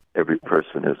 Every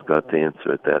person has got the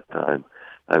answer at that time.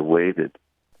 I waited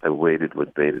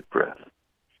with bated breath.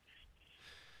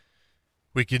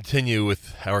 We continue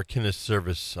with our Kinot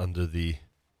service under the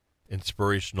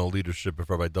inspirational leadership of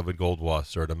Rabbi Dovid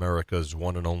Goldwasser at America's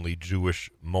one and only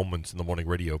Jewish Moments in the Morning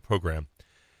radio program.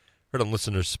 Heard on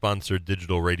listeners-sponsored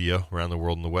digital radio around the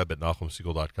world on the web at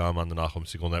NachumSegal.com, on the Nachum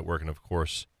Segal Network, and, of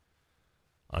course,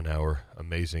 on our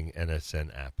amazing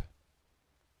NSN app.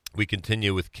 We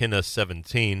continue with Kinot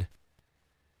 17,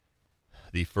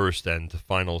 the first and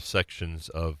final sections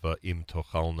of Im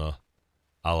Tochalna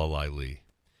Alalayli.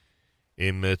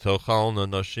 Im Tochalna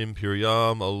Nashim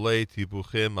Piryam Olei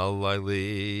Tibuchim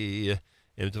Alalayli.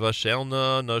 Im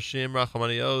Tvashelna Nashim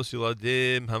Rachamanios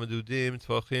Yiladim Hamadudim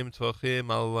Tvachim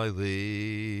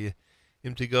Alalayli.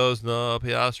 Im Tigozna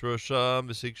Pias Rosham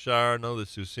V'Sigsharna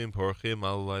L'Susim Porchim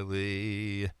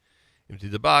Alalayli. Im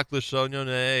Tidabak L'Shon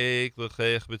Yonek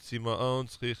L'Chech B'Tzimaon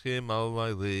Tzchichim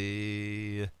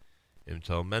Alalayli. Im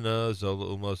Talmena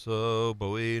Zol Umaso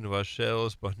Boin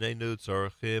Vashels B'Hnenu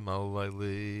Tzarchim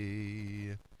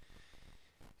Alalayli.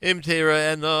 Im Teira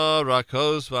Ena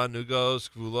Rakos Vanugos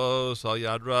Kvulos Al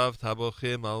Yad Rav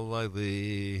Tabochim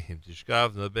Alalayli. Im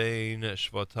Tishkavna Bein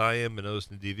Shvatayim Benos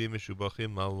Nedivim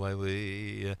Meshubachim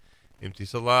Alalayli. Im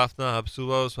Tisalafna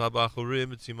Habsulos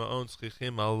Vabachurim Tzimaon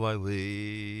Tzchichim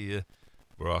Alalayli.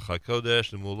 Baruch HaKodesh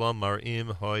Nemulam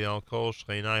Marim Hoyal Kol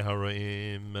Shchenai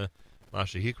Haraim.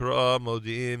 Mashihikra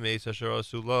Modim Eis Asher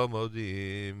Asula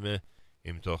Modim.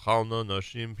 Im Tochalna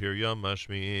Nashim Piryam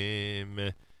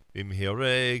Mashmiim.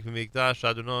 V'mihireg v'mikdash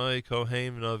Adonai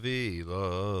Kohen Navi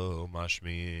Lo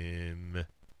Mashmiim.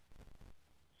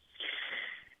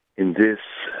 In this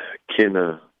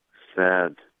Kinot,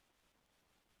 sad,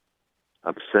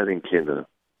 upsetting Kinot,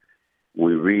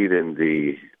 we read in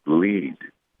the lead,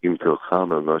 Im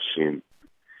Tochalna Nashim,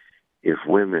 if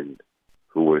women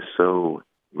who were so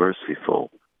merciful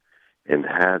and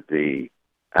had the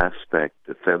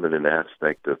feminine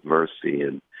aspect of mercy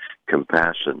and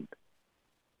compassion,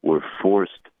 were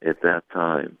forced at that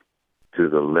time to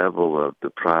the level of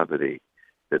depravity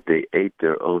that they ate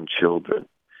their own children.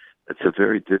 It's a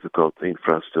very difficult thing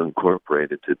for us to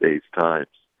incorporate in today's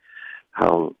times,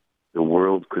 how the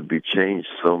world could be changed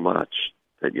so much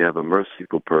that you have a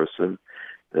merciful person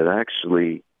that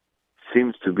actually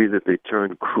seems to be that they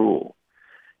turn cruel.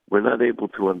 We're not able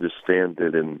to understand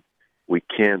it, and we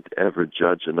can't ever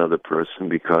judge another person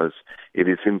because it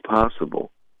is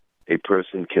impossible. A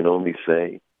person can only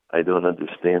say, I don't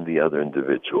understand the other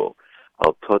individual.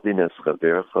 Don't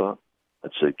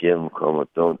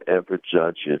ever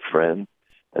judge your friend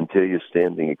until you're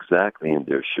standing exactly in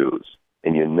their shoes.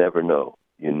 And you never know.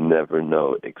 You never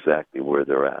know exactly where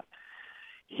they're at.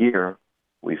 Here,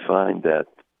 we find that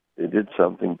they did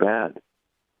something bad.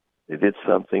 They did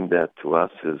something that to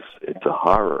us it's a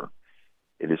horror.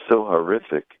 It is so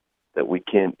horrific that we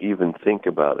can't even think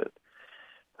about it.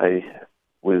 I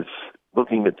was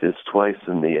looking at this twice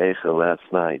in the Eicha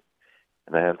last night,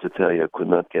 and I have to tell you, I could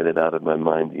not get it out of my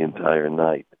mind the entire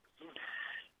night.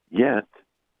 Yet,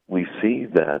 we see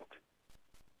that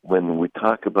when we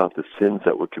talk about the sins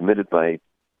that were committed by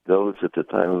those at the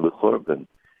time of the Korban,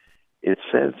 it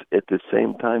says at the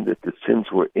same time that the sins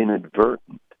were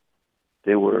inadvertent.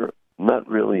 They were not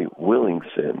really willing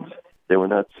sins. They were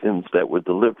not sins that were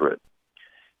deliberate.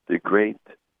 The great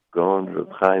Gaon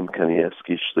Reb Chaim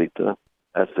Kanievsky Shlita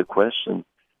asked the question,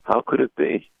 how could it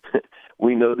be?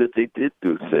 We know that they did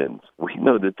do sins. We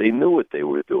know that they knew what they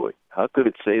were doing. How could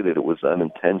it say that it was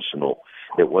unintentional?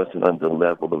 It wasn't on the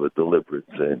level of a deliberate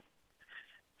sin.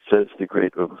 Says the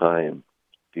great Reb Chaim,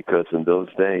 because in those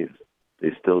days,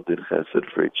 they still did chesed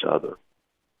for each other.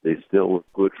 They still were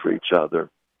good for each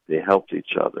other. They helped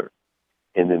each other.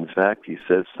 And in fact, he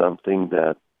says something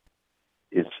that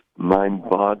is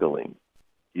mind-boggling.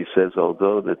 He says,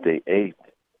 although that they ate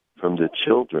from the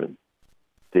children,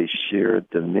 they shared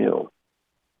the meal.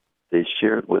 They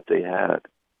shared what they had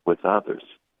with others.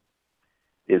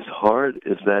 As hard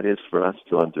as that is for us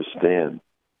to understand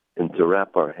and to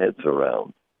wrap our heads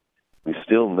around, we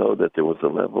still know that there was a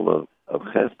level of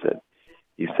chesed.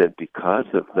 He said because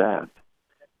of that,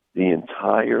 the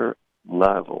entire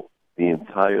level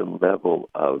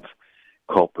of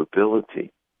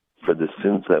culpability for the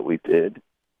sins that we did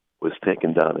was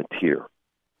taken down a tier.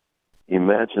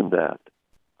 Imagine that.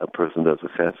 A person does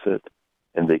a chesed,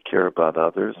 and they care about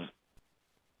others,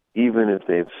 even if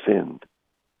they've sinned,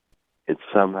 it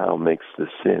somehow makes the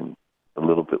sin a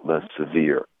little bit less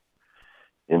severe.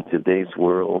 In today's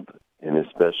world, and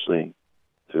especially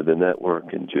through the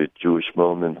network and Jewish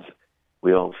Moments,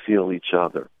 we all feel each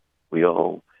other. We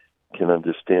all can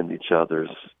understand each other's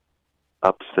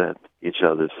upset, each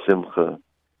other's simcha.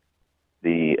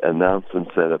 The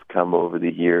announcements that have come over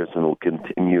the years and will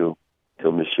continue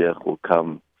till Mashiach will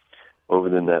come over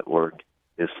the network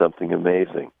is something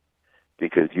amazing.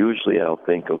 Because usually I'll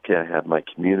think, okay, I have my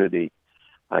community.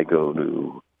 I go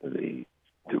to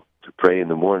pray in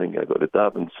the morning. I go to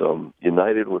daven, so I'm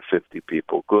united with 50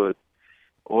 people, good.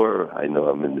 Or I know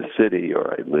I'm in the city,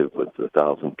 or I live with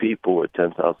 1,000 people or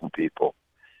 10,000 people.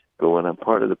 But when I'm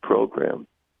part of the program,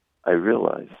 I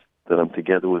realize that I'm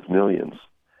together with millions.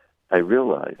 I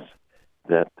realize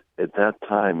that at that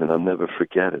time, and I'll never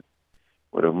forget it,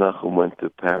 when Rav Nachum went to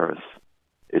Paris,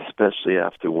 especially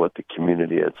after what the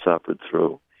community had suffered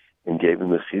through, and gave him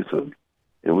the chizuk,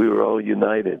 and we were all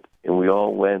united, and we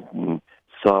all went and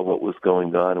saw what was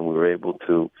going on, and we were able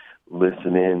to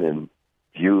listen in and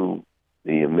view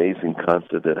the amazing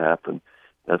concert that happened.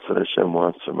 That's what Hashem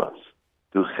wants from us.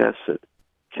 Do chesed,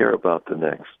 care about the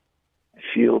next,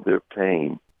 feel their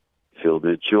pain, feel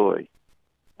their joy.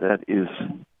 That is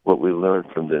what we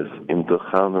learned from this. In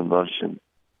Dochal and Noshin,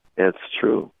 that's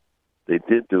true. They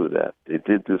did do that. They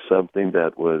did do something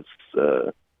that was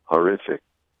horrific.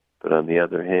 But on the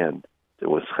other hand, there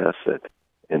was chesed.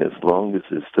 And as long as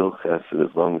there's still chesed,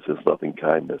 as long as there's loving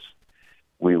kindness,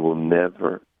 we will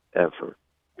never, ever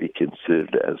be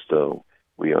considered as though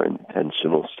we are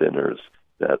intentional sinners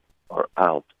that are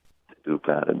out to do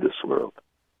bad in this world.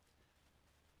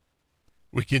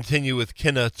 We continue with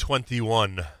Kinot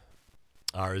 21.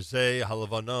 Arzei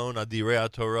halavanon adirei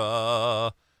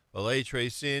Torah, v'lei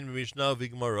tresin mishnah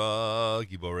v'gmara,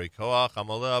 giborei koach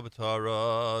amalei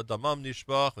b'tara, damam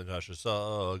nishbach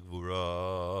v'nashasa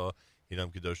gvura,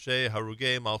 hinam kedoshei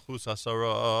harugei malchus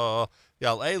hasara,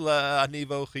 yal eila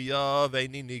anivo chiya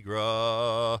v'eini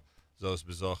nigra, zos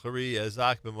b'zochari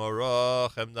ezak b'mara,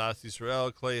 chemnas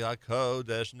Yisrael klei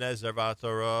hakodesh nezer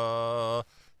v'atara,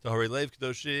 Tahori Lev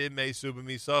Kedoshim Mesu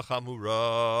B'Misa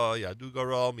Chamura Yadu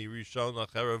Garal Mirishon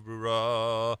Lacherev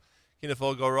Brura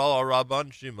Kinefol Garal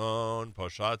Rabban Shimon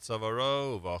Poshat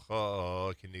Savaro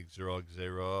Vacha Kinigzero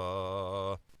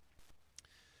Gzera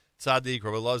Tzadik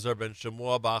Rabbi Lazar Ben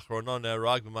Shemua Bachronon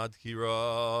Erag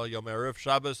B'Madkira Yom Erev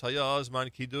Shabbos Hayaz Man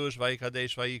Kiddush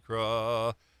Vayikadesh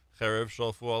Vayikra Cherev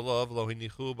Sholfu Olav Lo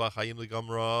Hinichu B'Chayim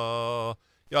L'Gamra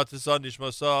Yatizan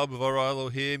Nishmasa B'Vara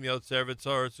Elohim Yotzer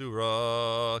V'Tzar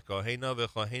Tzura Kohena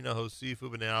V'Chohena Hosifu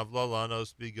B'nei Avla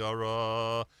Lanos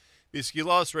B'Gara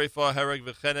B'Skilas Reifa Hereg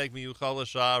V'Chenek Miyuchal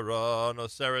L'Shara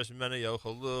Noseres Mene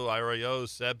Yochalu Irayo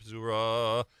Seb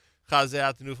Zura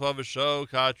Chazat Nufa V'Sho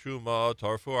Katruma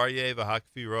Tarfu Aryeh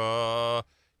V'Hakfira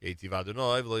Yetiv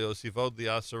Adonai V'Lo Yosifod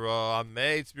Li'asara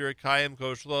Ameit Zbirikayim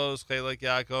Koshlos Chelek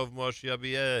Yaakov Moshe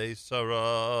Abiyeh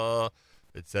Sarah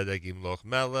V'tzedek imloch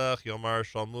melech, yomar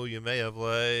shalmu yemei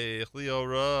avleich,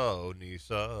 liora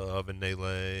onisa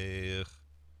v'neilech.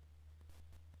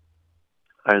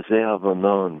 Arzei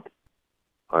Havanon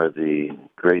are the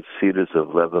great cedars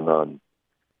of Lebanon.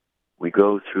 We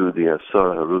go through the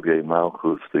Asar Harugei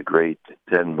Malchus, the great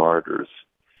 10 martyrs.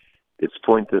 It's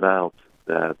pointed out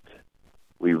that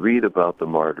we read about the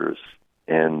martyrs,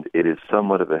 and it is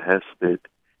somewhat of a hesped,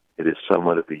 it is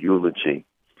somewhat of a eulogy.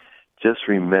 Just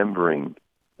remembering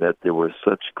that there were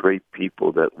such great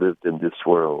people that lived in this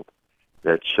world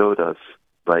that showed us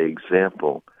by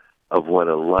example of what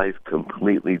a life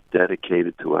completely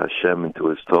dedicated to Hashem and to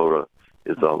His Torah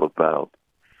is all about.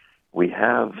 We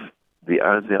have the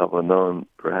Arzei Havanon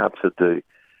perhaps at the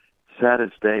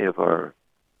saddest day of our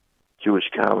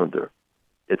Jewish calendar.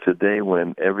 It's a day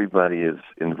when everybody is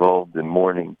involved in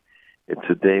mourning. It's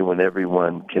a day when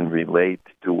everyone can relate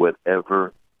to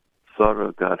whatever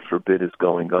sorrow, God forbid, is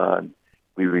going on.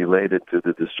 We relate it to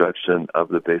the destruction of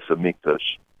the Beis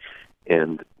HaMikdash.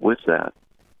 And with that,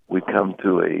 we come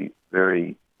to a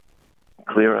very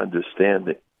clear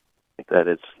understanding that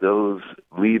it's those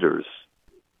leaders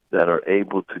that are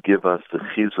able to give us the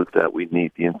chizuk that we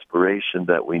need, the inspiration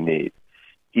that we need.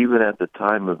 Even at the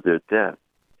time of their death,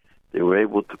 they were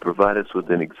able to provide us with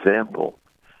an example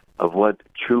of what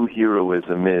true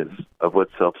heroism is, of what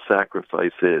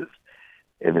self-sacrifice is.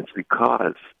 And it's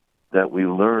because that we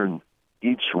learn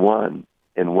each one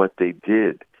and what they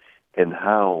did and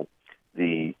how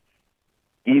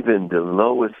even the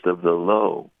lowest of the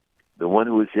low, the one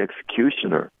who was the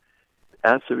executioner,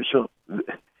 asked the Rishon,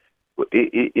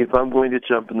 if I'm going to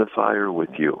jump in the fire with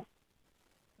you,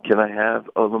 can I have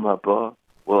Olam Haba?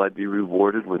 will I be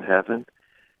rewarded with heaven?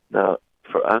 Now,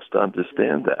 for us to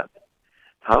understand that,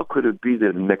 how could it be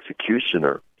that an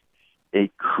executioner, a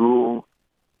cruel,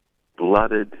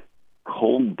 blooded,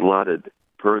 cold-blooded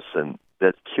person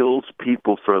that kills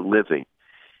people for a living,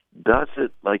 does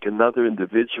it like another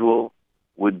individual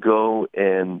would go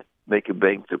and make a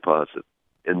bank deposit,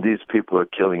 and these people are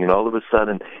killing, and all of a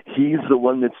sudden he's the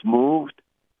one that's moved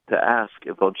to ask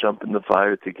if I'll jump in the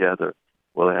fire together,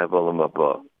 will I have olam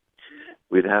haba?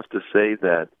 We'd have to say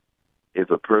that if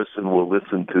a person will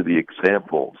listen to the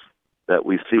examples that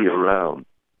we see around,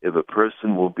 if a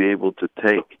person will be able to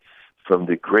take from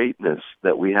the greatness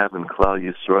that we have in Klal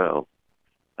Yisrael,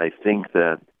 I think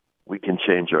that we can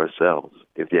change ourselves.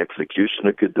 If the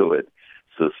executioner could do it,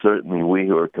 so certainly we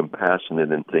who are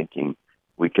compassionate in thinking,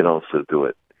 we can also do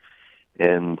it.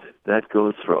 And that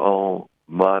goes for all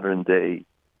modern-day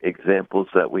examples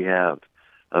that we have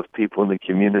of people in the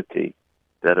community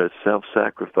that are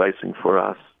self-sacrificing for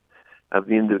us, of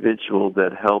the individual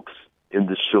that helps in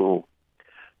the shul,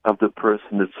 of the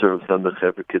person that serves on the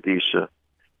Chevra Kadisha,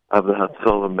 of the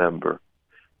Hatzolah member,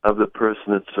 of the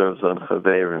person that serves on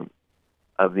Chaverim,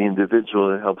 of the individual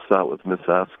that helps out with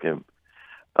Misaskim,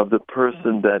 of the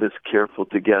person that is careful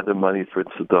to gather money for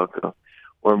tzedakah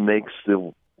or makes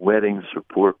the weddings for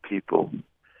poor people,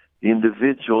 the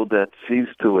individual that sees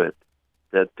to it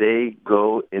that they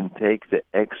go and take the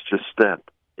extra step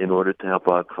in order to help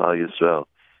out Klal Yisrael.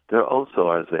 They're also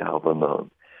ours, they have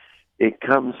known. It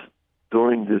comes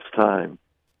during this time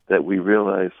that we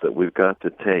realize that we've got to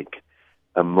take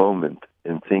a moment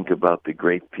and think about the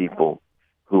great people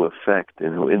who affect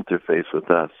and who interface with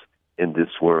us in this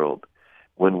world.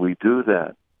 When we do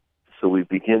that, so we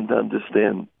begin to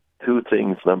understand two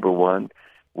things. Number one,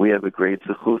 we have a great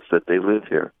zechus that they live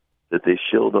here, that they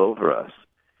shield over us.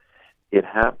 It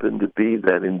happened to be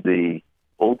that in the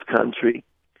old country,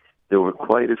 there were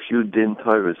quite a few din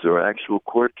Torahs, there were actual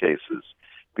court cases,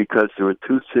 because there were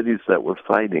two cities that were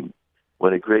fighting.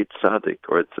 When a great tzaddik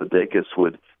or a tzaddikus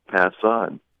would pass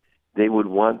on, they would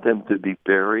want them to be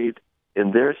buried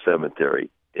in their cemetery,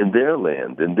 in their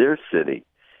land, in their city.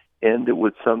 And it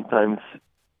would sometimes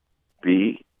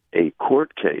be a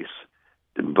court case.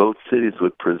 And both cities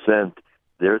would present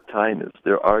their tainas,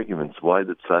 their arguments, why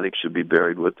the tzaddik should be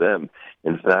buried with them.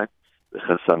 In fact, the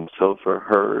Chassam Sofer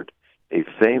heard a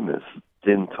famous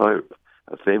din Torah,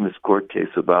 a famous court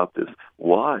case about this.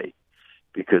 Why?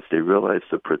 Because they realized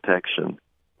the protection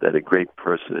that a great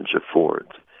personage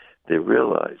affords. They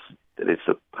realize that it's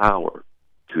a power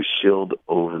to shield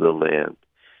over the land.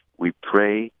 We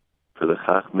pray for the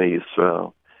Chachmei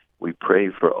Yisrael. We pray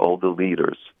for all the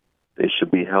leaders. They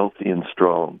should be healthy and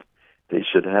strong. They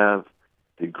should have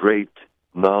the great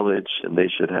knowledge, and they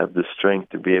should have the strength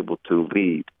to be able to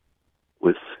lead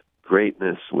with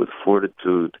greatness, with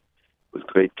fortitude, with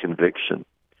great conviction,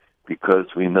 because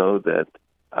we know that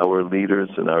our leaders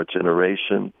in our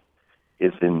generation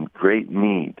is in great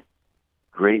need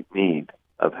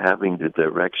of having the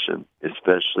direction,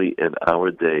 especially in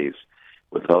our days,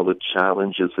 with all the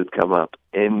challenges that come up.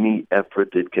 Any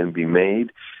effort that can be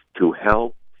made to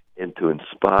help and to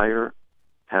inspire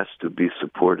has to be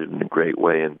supported in a great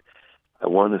way. And I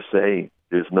want to say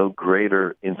there's no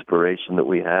greater inspiration that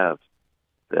we have,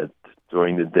 that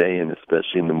during the day and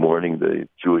especially in the morning, the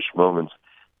Jewish moments,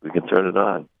 we can turn it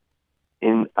on.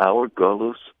 In our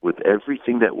Golus, with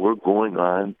everything that we're going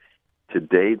on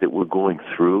today, that we're going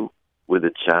through with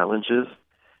the challenges,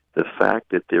 the fact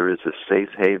that there is a safe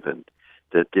haven,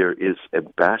 that there is a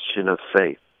bastion of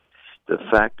faith, the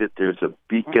fact that there's a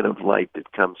beacon of light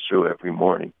that comes through every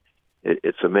morning,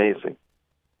 it's amazing.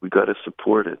 We got to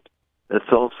support it.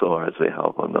 That's also our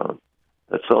Zehalvanon.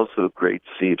 That's also a great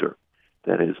cedar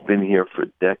that has been here for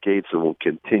decades and will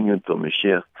continue until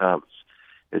Mashiach comes.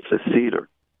 It's a cedar,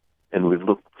 and we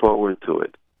look forward to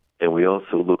it. And we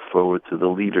also look forward to the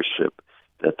leadership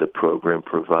that the program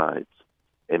provides.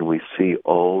 And we see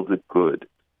all the good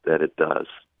that it does.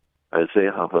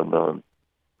 Isaiah Havanon,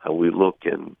 how we look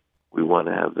and we want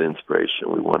to have the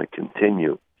inspiration. We want to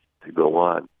continue to go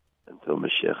on until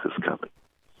Mashiach is coming.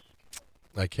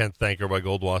 I can't thank Rabbi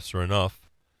Goldwasser enough,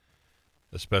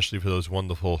 especially for those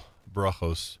wonderful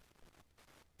brachos.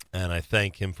 And I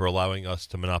thank him for allowing us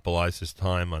to monopolize his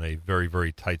time on a very,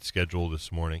 very tight schedule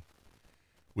this morning.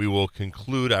 We will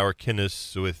conclude our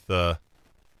kinnis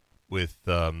with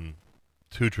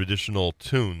two traditional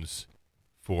tunes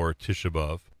for Tisha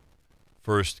B'Av.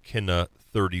 First, Kinot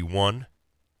 31.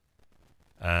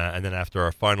 And then after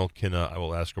our final Kinot, I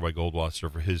will ask Rabbi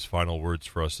Goldwasser for his final words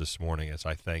for us this morning as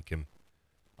I thank him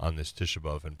on this Tisha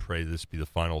B'Av and pray this be the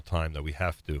final time that we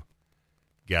have to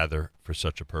gather for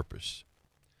such a purpose.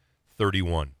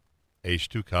 31.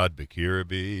 Eshtukad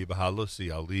Bekirabi,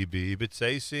 Bahalosi Alibi,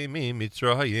 Bitseisi mi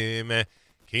Mitzrayim,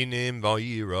 Kinim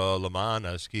Vayira, Laman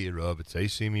Askira,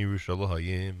 Bitseisi mi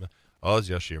Rushalayim, Oz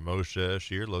Yashir Moshe,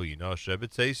 Shir Lo Yinashe,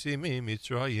 Bitseisi mi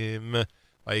Mitzrayim,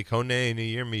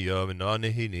 Aikoneni Yirmiya,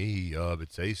 Venanehiniya,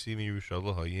 Bitseisi mi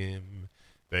Rushalayim,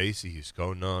 Beisi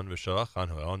Hiskonon, Veshachan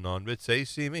Hoanon,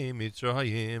 Bitseisi mi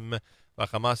Mitzrayim,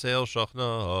 Vachamasel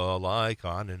Shachna,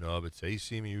 Laikanina,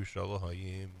 Bitseisi mi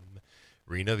Rushalayim,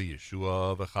 Rina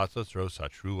v'Yeshua v'chatzos ros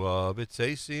hatrua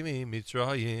b'tzeisi mi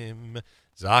Mitzrayim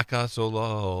zakas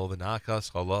olol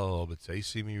v'nakas chalal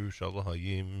b'tzeisi mi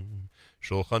Yerushalayim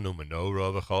shulchan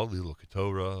u'menorah v'chalil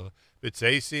u'ketorah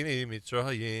b'tzeisi mi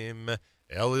Mitzrayim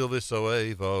elil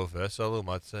v'soeva v'esel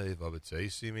u'matzeva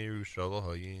b'tzeisi mi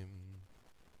Yerushalayim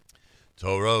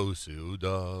Torah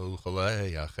u'seuda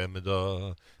u'chalei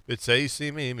achemeda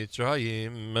b'tzeisi mi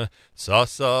Mitzrayim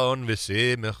sason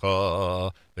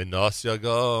v'simecha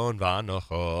v'nasyagon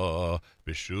v'anacha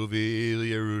b'shuvi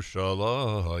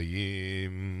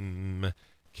l'Yerushalayim.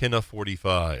 Kinot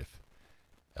 45.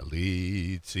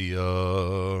 Eli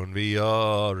Tzion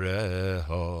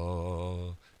v'yareha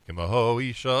k'maho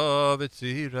isha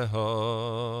v'tzireha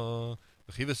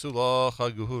v'chivesulach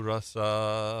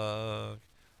agurasak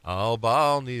al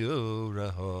bal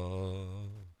niureha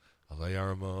Alei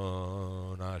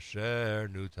Armon asher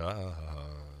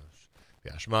nutash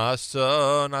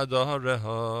v'yashmasa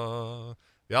nadareha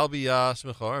v'al biyas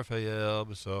mechar feyel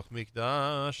b'soch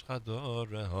mikdash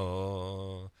chadoreha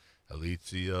Eli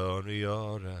Tzion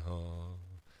v'yareha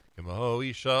k'maho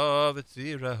isha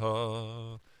v'tzireha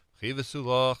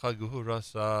v'chivesulach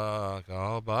agurasak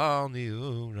al bal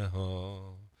niureha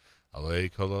Alei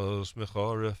kolos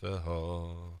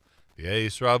mechorefeha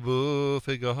V'yeis rabu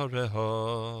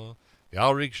f'gareha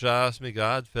V'al rigshas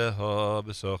migadfeha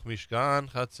B'soch mishkan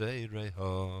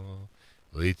chatzeireha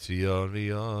L'tzion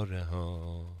v'yareha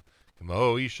K'mo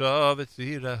isha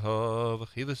v'tzireha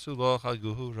V'chivesulach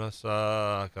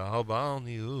agurasak Al bal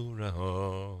niureha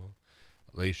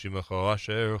Alei shimecha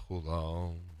asher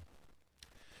chulam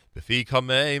B'fi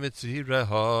kamei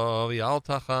mitzireha V'al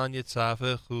tachan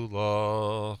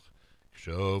yitzafechulach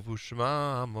Shov u'shma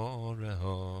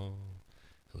amoreha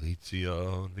Eli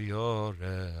Tzion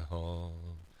v'yareha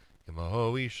K'maho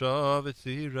isha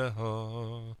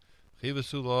v'tzireha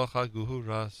Chivesulach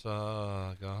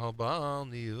agurasak Al bal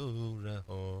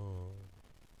niureha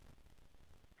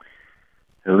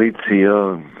Eli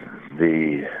Tzion,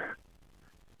 the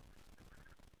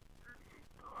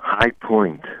high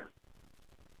point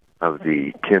of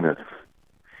the Kinot,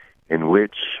 in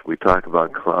which we talk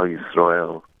about Klal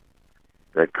Yisrael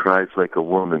that cries like a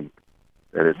woman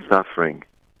that is suffering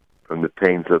from the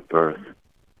pains of birth.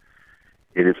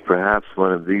 It is perhaps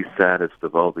one of the saddest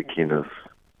of all the Kinos.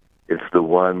 It's the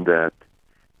one that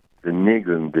the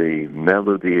nigun, the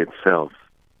melody itself,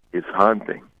 is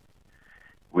haunting.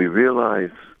 We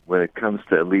realize when it comes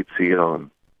to Eli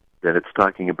Tzion that it's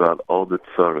talking about all the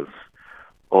tzaras,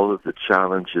 all of the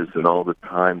challenges and all the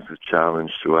times of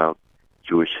challenge throughout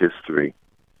Jewish history.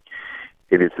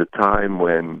 It is a time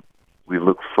when we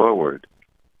look forward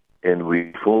and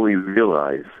we fully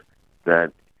realize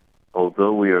that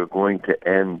although we are going to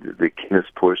end the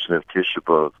Kinot portion of Tisha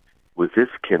B'Av with this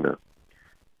Kinot,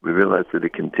 we realize that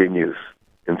it continues.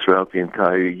 And throughout the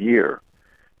entire year,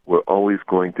 we're always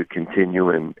going to continue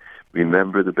and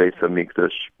remember the Beis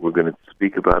HaMikdash. We're going to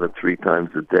speak about it 3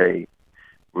 times a day.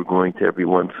 We're going to every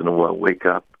once in a while wake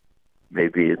up,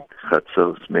 maybe at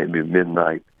Chatzos, maybe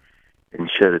midnight, and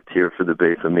shed a tear for the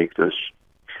Beis HaMikdash.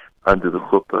 Under the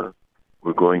chuppah,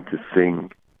 we're going to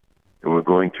sing, and we're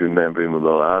going to remember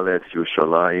Imulol Aletz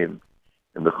Yerushalayim,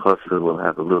 and the chassid will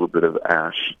have a little bit of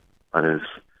ash on his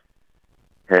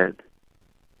head,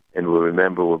 and we'll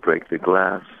remember, we'll break the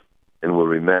glass, and we'll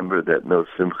remember that no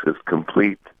simcha is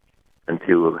complete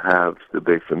until we'll have the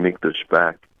Beis HaMikdash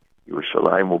back.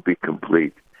 Yerushalayim will be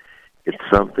complete. It's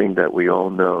something that we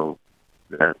all know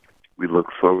that we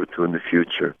look forward to in the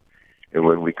future. And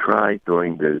when we cry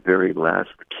during the very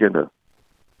last Kinot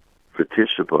for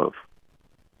Tisha B'Av,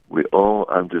 we all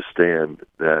understand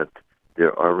that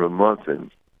there are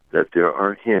ramazim, that there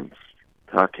are hints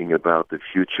talking about the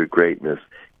future greatness,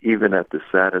 even at the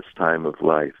saddest time of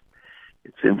life.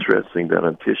 It's interesting that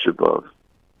on Tisha B'Av,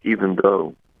 even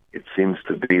though it seems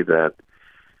to be that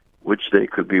which day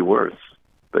could be worse,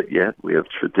 but yet we have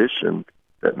tradition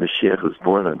that Mashiach was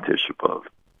born on Tisha B'Av.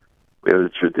 We have a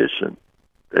tradition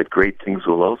that great things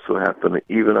will also happen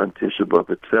even on Tisha B'Av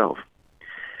itself.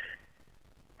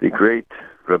 The great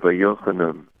Rabbi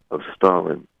Yochanan of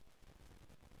Stalin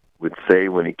would say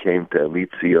when he came to Eli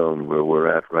Tzion, where we're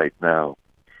at right now,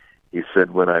 he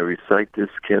said, when I recite this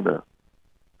Kinot,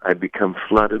 I become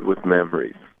flooded with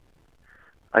memories.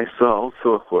 I saw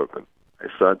also a Churban. I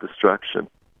saw destruction.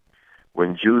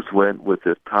 When Jews went with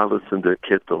their talis and their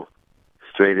kittel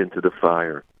straight into the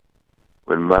fire,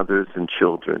 when mothers and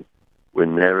children were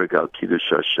nereg al kiddush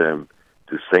Hashem,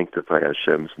 to sanctify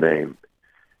Hashem's name,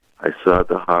 I saw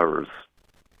the horrors.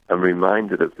 I'm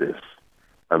reminded of this.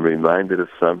 I'm reminded of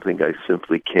something I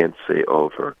simply can't say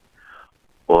over.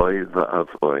 Oy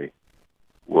va'avoy,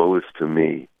 woe is to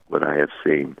me what I have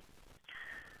seen.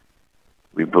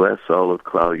 We bless all of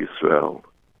Klal Yisrael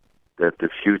that the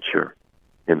future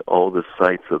in all the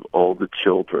sights of all the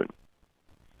children,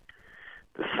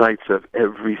 the sights of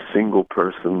every single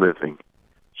person living,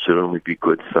 should only be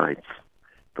good sights.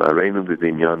 V'areinu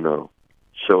b'binyano,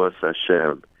 show us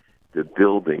Hashem, the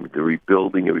building, the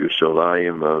rebuilding of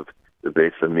Yerushalayim, of the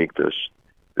Beis HaMikdash,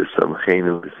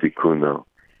 v'samcheinu v'sikuno,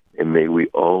 and may we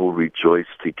all rejoice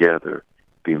together,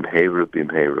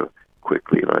 bimheira,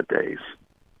 quickly in our days.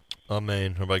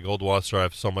 Amen. Rabbi Goldwasser, I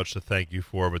have so much to thank you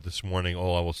for, but this morning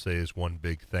all I will say is one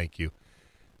big thank you.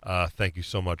 Thank you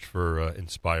so much for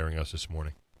inspiring us this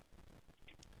morning.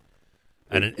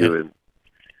 And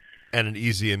an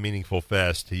easy and meaningful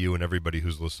fast to you and everybody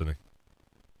who's listening.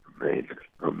 Amen.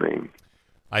 Amen.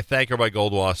 I thank Rabbi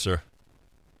Goldwasser.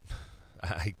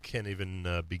 I can't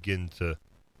even begin to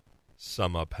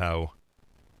sum up how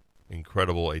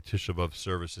incredible a Tisha B'Av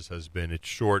services has been. It's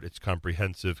short, it's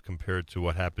comprehensive compared to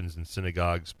what happens in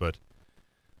synagogues, but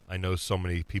I know so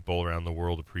many people around the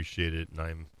world appreciate it, and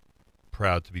I'm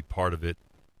proud to be part of it,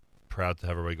 proud to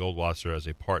have Rabbi Goldwasser as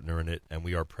a partner in it, and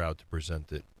we are proud to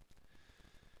present it.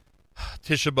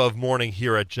 Tisha B'Av morning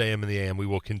here at JM in the AM. We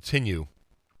will continue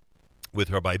with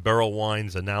Rabbi Beryl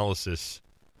Wine's analysis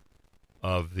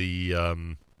of the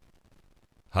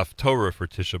Haftorah for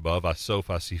Tisha B'Av, Asof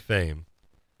Asifim,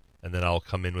 and then I'll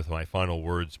come in with my final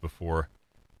words before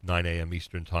 9 a.m.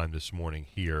 Eastern Time this morning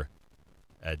here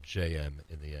at JM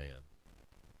in the AM.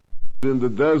 In the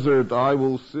desert I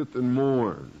will sit and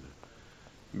mourn,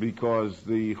 because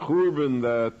the Churban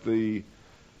that the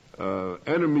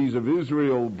enemies of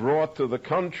Israel brought to the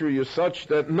country is such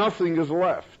that nothing is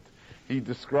left. He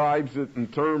describes it in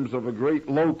terms of a great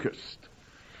locust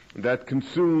that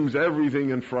consumes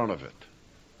everything in front of it,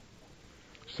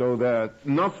 so that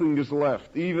nothing is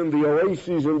left. Even the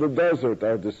oases in the desert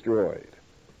are destroyed.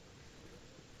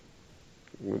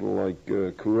 A little like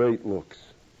Kuwait looks.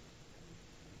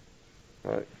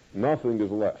 Right? Nothing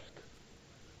is left.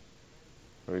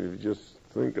 I mean, if you just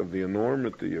think of the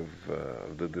enormity of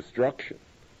the destruction.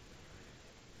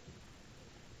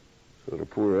 So the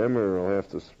poor Emir will have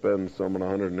to spend some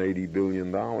 $180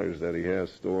 billion that he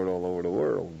has stored all over the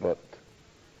world, but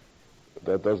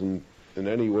that doesn't in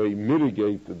any way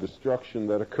mitigate the destruction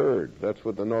that occurred. That's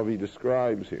what the Navi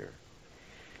describes here.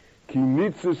 Ki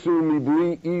nitzasu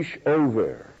mibli ish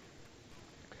over.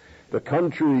 The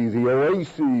country, the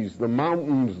oases, the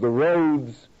mountains, the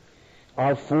roads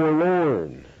are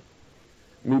forlorn.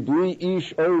 Mibli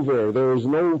ish over. There is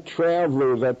no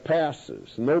traveler that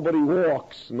passes. Nobody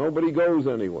walks. Nobody goes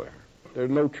anywhere. There's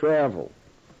no travel.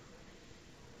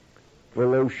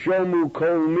 V'lo shomu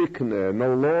kol mikneh.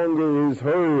 No longer is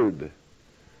heard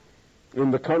in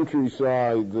the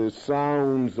countryside the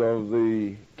sounds of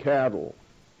the cattle,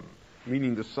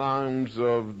 meaning the sounds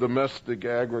of domestic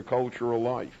agricultural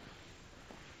life.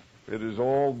 It has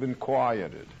all been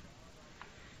quieted.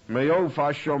 Me'of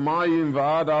hashamayim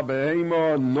v'ada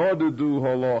behema nodedu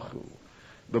holochu.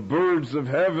 The birds of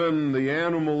heaven, the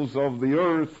animals of the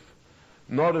earth,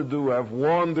 nodedu, have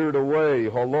wandered away.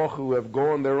 Holochu, have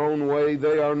gone their own way.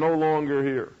 They are no longer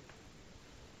here.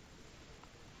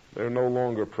 They're no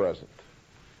longer present.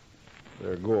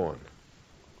 They're gone.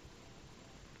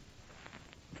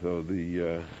 So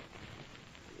the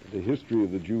history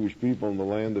of the Jewish people in the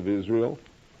land of Israel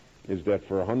is that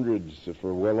for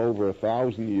well over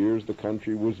 1,000 years, the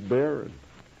country was barren.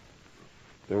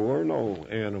 There were no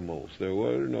animals. There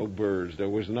were no birds. There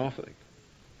was nothing.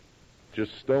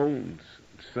 Just stones,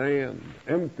 sand,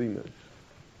 emptiness.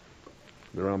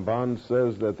 The Ramban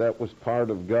says that was part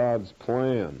of God's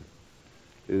plan,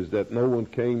 is that no one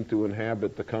came to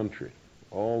inhabit the country.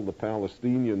 All the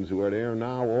Palestinians who are there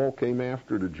now all came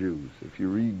after the Jews. If you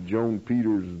read Joan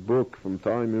Peters' book From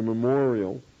Time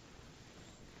Immemorial,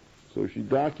 so she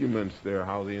documents there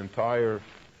how the entire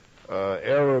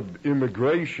Arab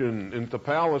immigration into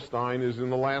Palestine is in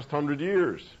the last 100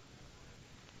 years.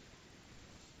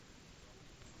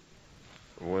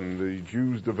 When the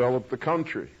Jews developed the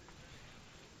country.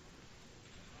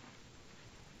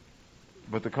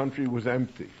 But the country was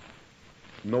empty.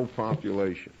 No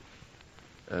population.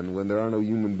 And when there are no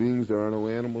human beings, there are no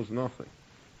animals, nothing.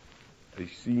 a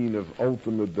scene of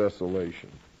ultimate desolation.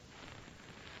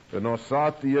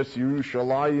 V'nosati es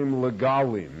Yerushalayim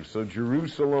legalim. So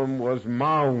Jerusalem was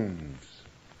mounds,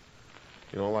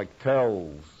 like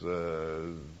tells,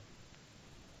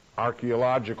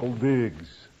 archaeological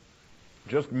digs,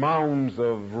 just mounds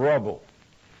of rubble.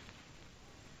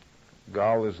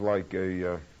 Gal is like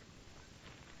a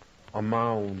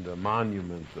mound, a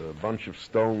monument, a bunch of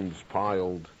stones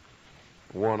piled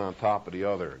one on top of the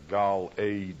other. Gal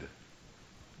Aid.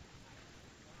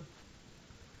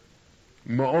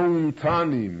 Ma'on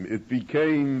Tanim, it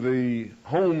became the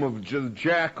home of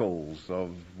jackals,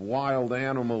 of wild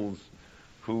animals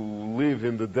who live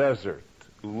in the desert,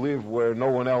 who live where no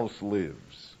one else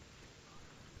lives.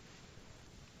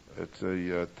 It's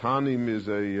Tanim is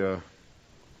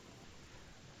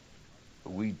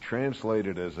we translate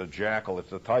it as a jackal.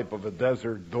 It's a type of a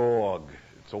desert dog.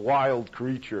 It's a wild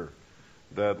creature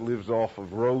that lives off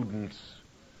of rodents.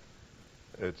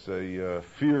 It's a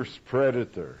fierce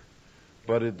predator.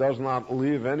 But it does not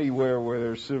live anywhere where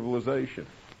there's civilization.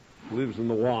 It lives in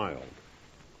the wild.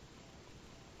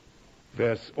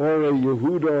 Ves Ore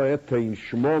Yehuda Etein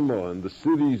Shmoma, and the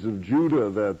cities of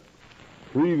Judah that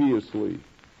previously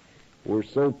were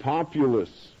so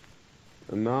populous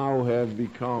and now have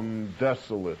become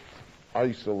desolate,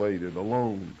 isolated,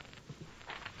 alone.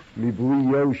 Mibli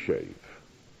Yoshev,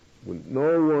 with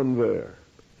no one there,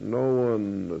 no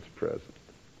one that's present.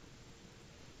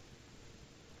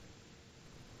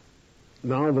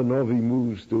 Now the Novi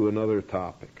moves to another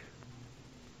topic.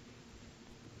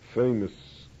 Famous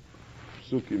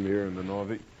psukim here in the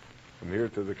Novi. From here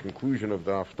to the conclusion of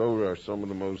the Haftorah are some of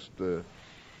the most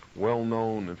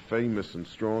well-known and famous and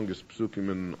strongest psukim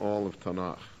in all of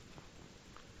Tanakh.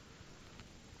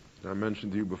 I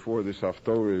mentioned to you before, this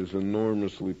Haftorah is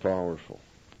enormously powerful.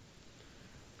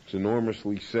 It's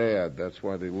enormously sad. That's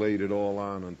why they laid it all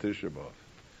on Tisha B'Av.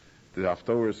 The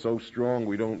Haftorah is so strong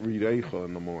we don't read Eicha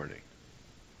in the morning.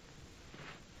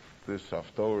 This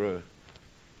Haftorah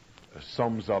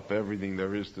sums up everything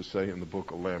there is to say in the Book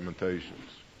of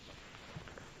Lamentations.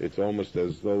 It's almost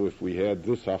as though if we had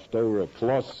this Haftorah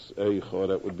plus Eicha,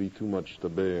 that would be too much to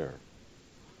bear.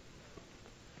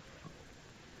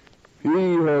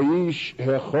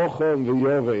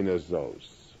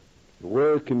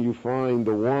 Where can you find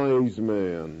the wise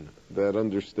man that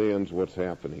understands what's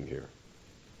happening here?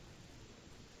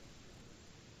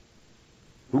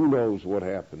 Who knows what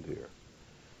happened here?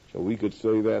 So we could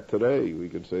say that today. We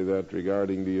could say that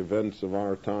regarding the events of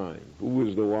our time. Who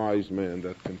is the wise man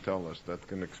that can tell us, that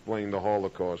can explain the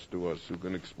Holocaust to us, who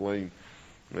can explain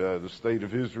the state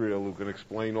of Israel, who can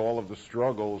explain all of the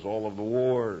struggles, all of the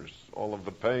wars, all of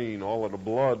the pain, all of the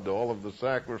blood, all of the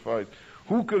sacrifice?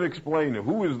 Who could explain it?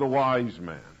 Who is the wise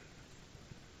man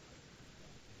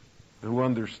who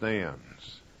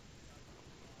understands?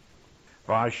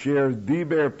 V'asher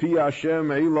diber pi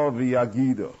Hashem elo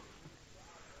v'yagido.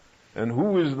 And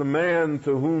who is the man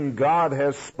to whom God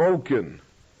has spoken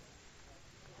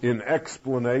in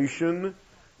explanation?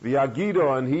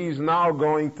 V'yagido, and he's now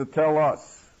going to tell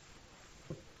us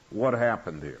what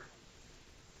happened here.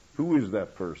 Who is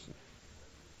that person?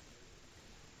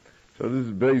 So this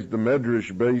is based, the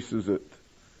Medrash bases it,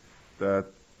 that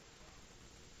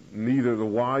neither the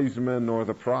wise men nor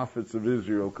the prophets of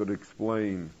Israel could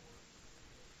explain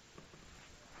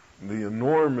the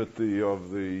enormity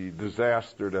of the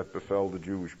disaster that befell the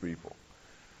Jewish people.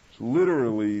 It's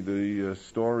literally the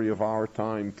story of our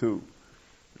time too.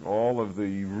 All of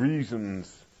the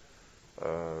reasons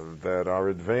that are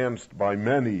advanced by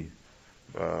many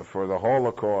for the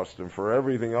Holocaust and for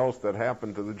everything else that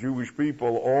happened to the Jewish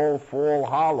people all fall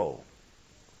hollow.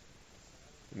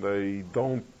 They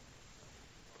don't,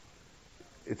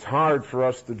 it's hard for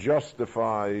us to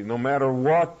justify, no matter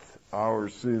what our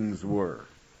sins were,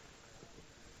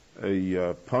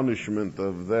 a punishment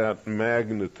of that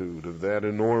magnitude, of that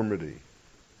enormity.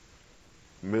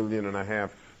 1.5 million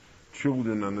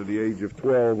children under the age of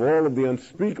 12, all of the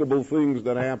unspeakable things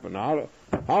that happened. How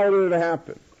did it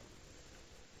happen?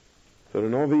 So the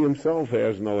Novi himself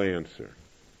has no answer.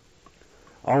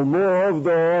 Al Mo'av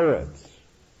Da'aretz.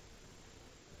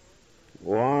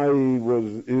 Why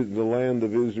was the land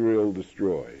of Israel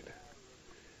destroyed?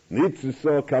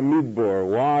 Nitzisa Kamidbor.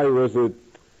 Why was it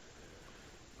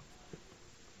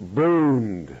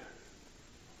burned,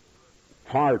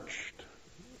 parched,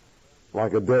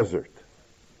 like a desert?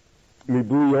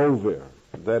 Mibli Over,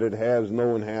 that it has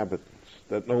no inhabitants,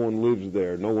 that no one lives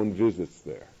there, no one visits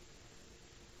there.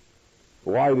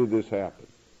 Why did this happen?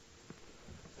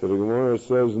 So the Gemara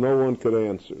says no one could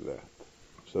answer that.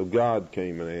 So God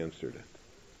came and answered it.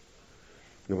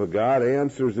 But God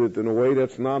answers it in a way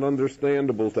that's not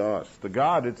understandable to us. To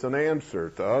God, it's an answer.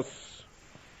 To us,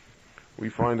 we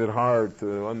find it hard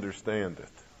to understand it.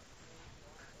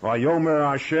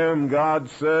 Vayomer Hashem, God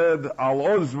said, Al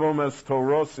ozvom es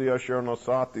torosi asher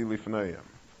nosati lifneim.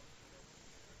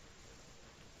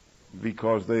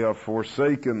 Because they have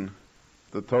forsaken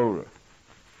the Torah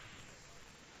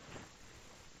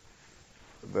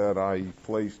that I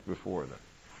placed before them.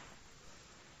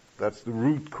 That's the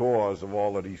root cause of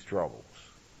all of these troubles.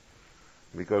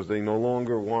 Because they no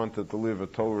longer wanted to live a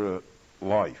Torah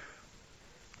life.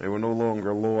 They were no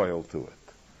longer loyal to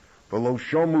it. V'lo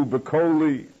shomu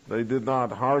b'koli, they did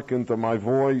not hearken to my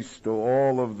voice, to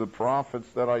all of the prophets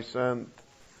that I sent.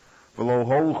 V'lo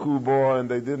holchu bo, and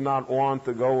they did not want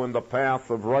to go in the path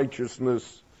of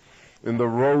righteousness, in the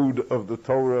road of the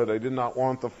Torah. They did not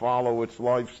want to follow its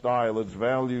lifestyle, its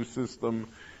value system.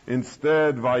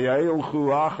 Instead, vayailchu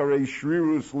acharei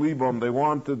shrirus libam, they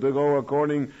wanted to go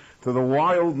according to the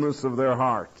wildness of their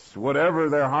hearts. Whatever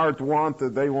their heart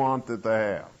wanted, they wanted to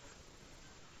have.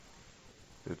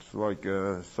 It's like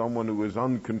someone who is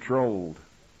uncontrolled.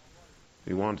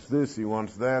 He wants this, he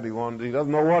wants that, he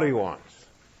doesn't know what he wants.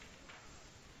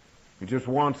 He just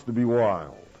wants to be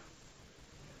wild.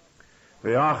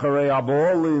 Ve'acharei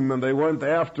abolim, and they went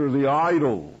after the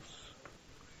idols.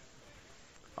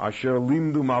 Asher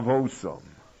limdu mavosam,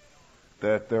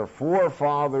 that their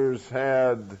forefathers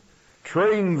had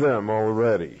trained them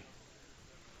already.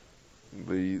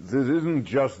 This isn't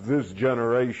just this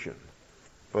generation,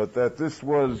 but that this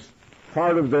was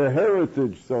part of their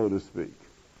heritage, so to speak.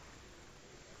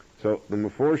 So the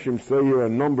Meforshim say here a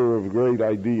number of great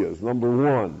ideas. Number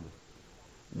one,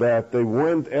 that they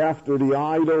went after the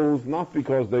idols not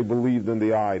because they believed in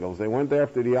the idols. They went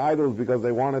after the idols because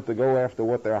they wanted to go after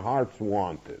what their hearts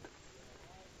wanted.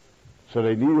 So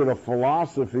they needed a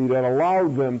philosophy that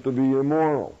allowed them to be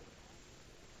immoral.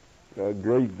 A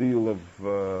great deal of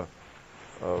the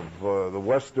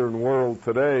Western world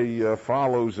today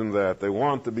follows in that. They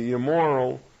want to be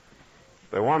immoral.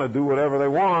 They want to do whatever they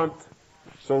want.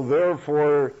 So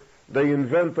therefore, they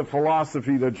invent a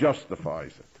philosophy that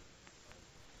justifies it.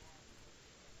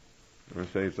 They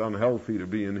say it's unhealthy to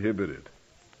be inhibited.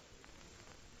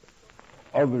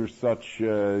 Other such,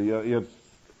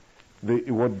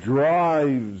 what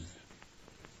drives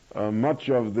much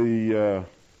of the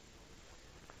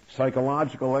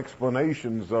psychological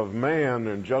explanations of man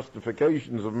and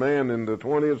justifications of man in the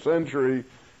 20th century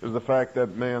is the fact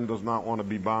that man does not want to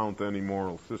be bound to any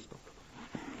moral system.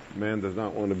 Man does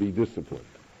not want to be disciplined.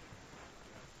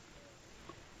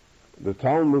 The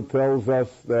Talmud tells us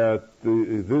that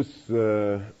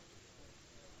the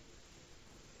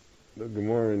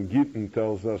Gemara in Gittin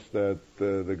tells us that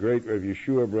the great Rav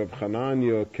Yeshua Reb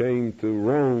Hanania came to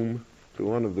Rome, to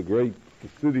one of the great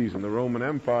cities in the Roman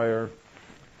Empire,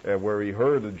 where he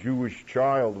heard a Jewish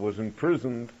child was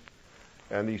imprisoned,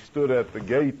 and he stood at the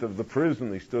gate of the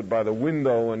prison. He stood by the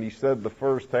window, and he said the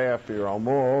first half here,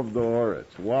 Almo of the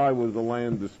Oretz, why was the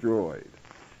land destroyed?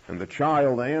 And the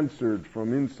child answered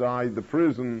from inside the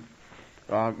prison,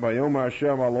 Vayom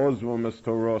Hashem al ozvom es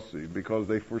torosi, because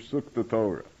they forsook the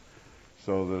Torah.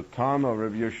 So the Tana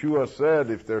Rav Yeshua said,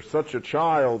 if there's such a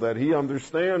child that he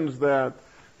understands that,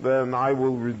 then I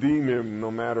will redeem him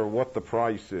no matter what the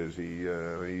price is. He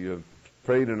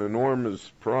paid an enormous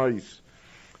price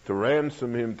to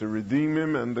ransom him, to redeem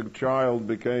him, and the child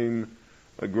became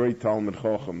a great Talmid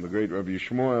Chacham. The great Rabbi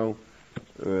Shmuel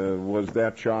was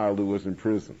that child who was in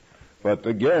prison. But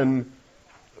again,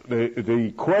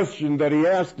 the question that he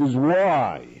asked is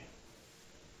why,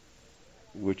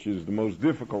 which is the most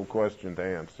difficult question to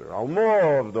answer.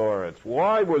 Almo of Doretz,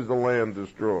 why was the land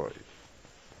destroyed?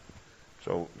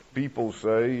 So people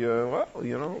say,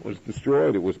 it was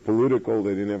destroyed. It was political.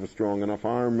 They didn't have a strong enough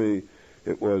army.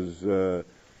 It was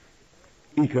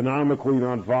economically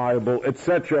not viable,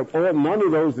 etc. None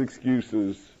of those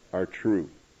excuses are true.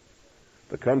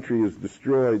 The country is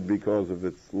destroyed because of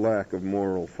its lack of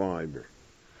moral fiber,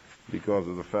 because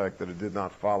of the fact that it did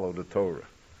not follow the Torah.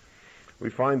 We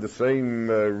find the same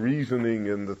reasoning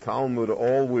in the Talmud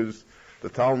always. The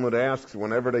Talmud asks,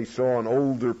 whenever they saw an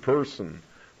older person,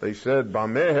 they said,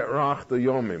 Bameh rachta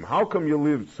yomim, how come you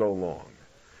lived so long?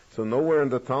 So nowhere in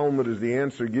the Talmud is the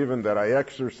answer given that I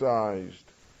exercised,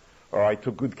 or I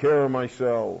took good care of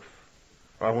myself,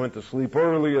 or I went to sleep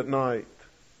early at night.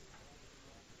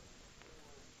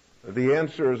 The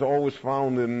answer is always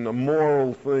found in a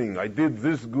moral thing. I did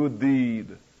this good deed.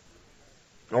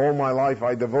 All my life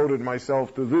I devoted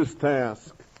myself to this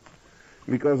task.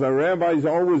 Because our rabbis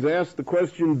always ask the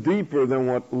question deeper than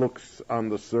what looks on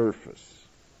the surface.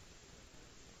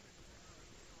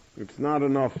 It's not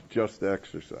enough just to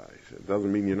exercise. It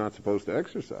doesn't mean you're not supposed to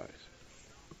exercise.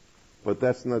 But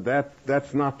that's not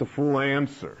the full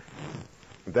answer.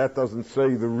 That doesn't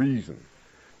say the reason.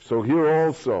 So here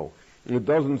also, it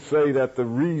doesn't say that the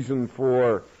reason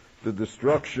for the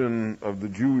destruction of the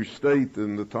Jewish state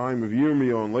in the time of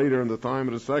Yirmiyahu and later in the time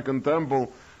of the Second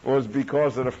Temple was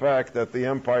because of the fact that the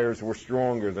empires were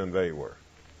stronger than they were.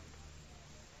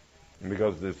 And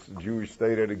because this Jewish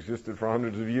state had existed for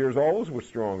hundreds of years, always were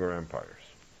stronger empires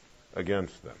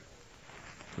against them.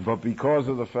 But because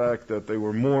of the fact that they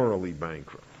were morally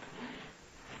bankrupt.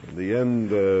 In the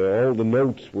end, all the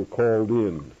notes were called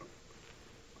in.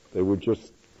 They were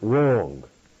just wrong.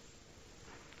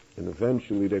 And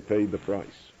eventually they paid the price.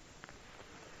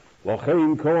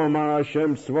 Therefore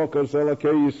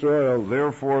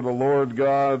the Lord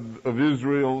God of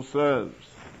Israel says,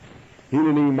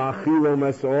 I'm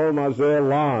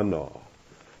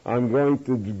going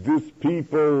to, this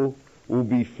people will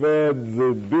be fed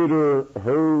the bitter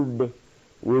herb,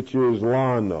 which is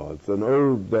lana. It's an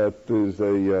herb that is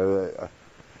the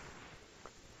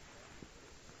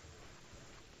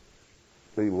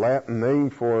Latin name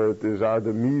for it is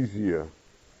artemisia,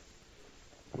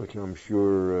 which I'm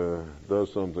sure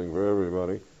does something for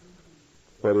everybody.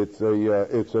 But it's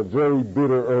a very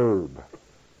bitter herb.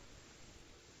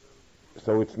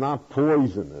 So it's not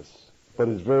poisonous, but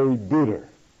it's very bitter.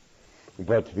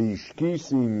 But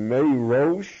vishkisi mei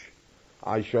rosh,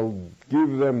 I shall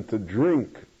give them to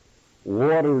drink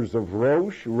waters of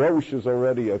rosh. Rosh is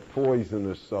already a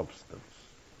poisonous substance.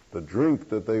 The drink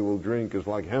that they will drink is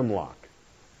like hemlock.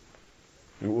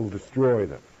 It will destroy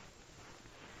them.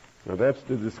 Now that's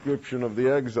the description of the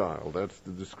exile. That's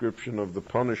the description of the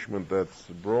punishment that's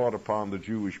brought upon the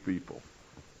Jewish people.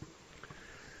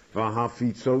 I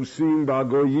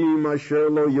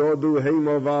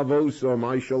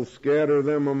shall scatter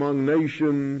them among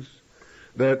nations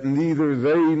that neither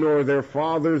they nor their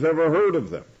fathers ever heard of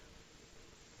them.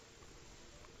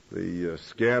 The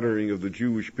scattering of the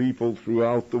Jewish people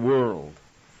throughout the world.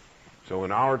 So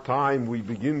in our time we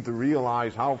begin to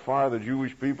realize how far the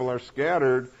Jewish people are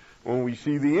scattered when we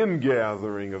see the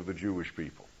ingathering of the Jewish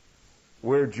people.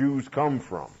 Where Jews come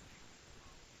from.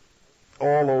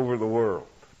 All over the world.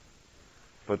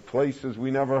 But places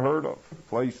we never heard of.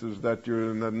 Places that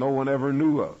no one ever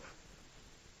knew of.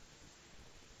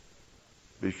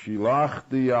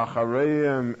 B'shilachti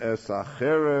achareim es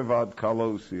acherev ad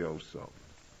kalosiosam.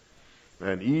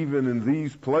 And even in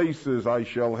these places I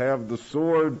shall have the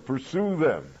sword pursue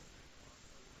them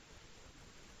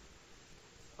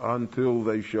until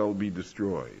they shall be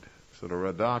destroyed. So the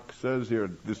Radak says here,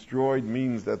 destroyed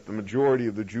means that the majority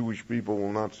of the Jewish people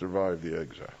will not survive the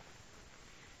exile.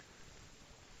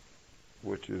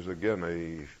 Which is again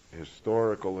a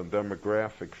historical and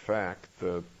demographic fact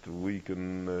that we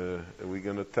can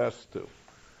attest to,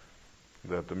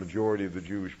 that the majority of the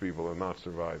Jewish people have not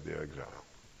survived the exile.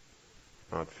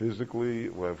 Not physically,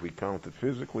 well, if we count it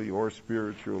physically or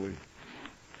spiritually.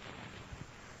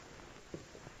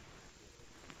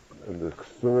 And the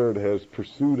sword has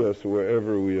pursued us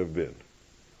wherever we have been.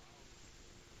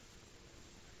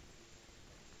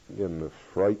 Again, the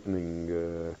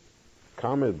frightening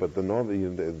comment, but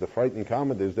the frightening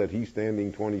comment is that he's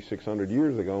standing 2,600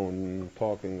 years ago and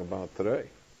talking about today.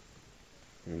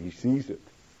 And he sees it.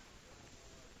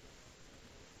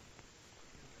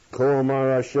 Kol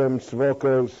Amar Hashem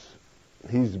Tzvokos,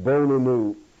 he's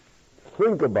bonenu.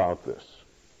 Think about this.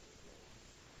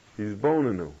 He's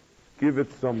bonenu. Give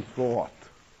it some thought.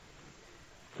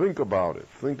 Think about it.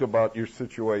 Think about your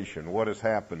situation. What is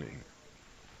happening?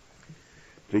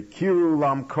 V'kiru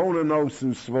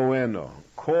lamkonanosu svoeno.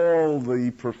 Call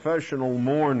the professional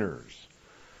mourners.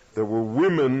 There were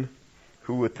women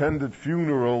who attended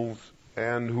funerals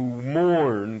and who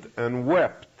mourned and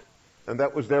wept. And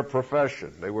that was their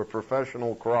profession. They were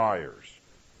professional criers.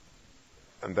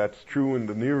 And that's true in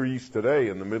the Near East today,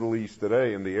 in the Middle East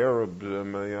today, in the Arab,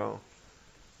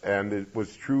 and it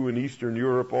was true in Eastern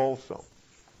Europe also.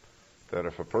 That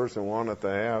if a person wanted to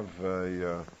have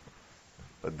a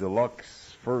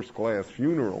deluxe first-class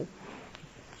funeral,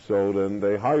 so then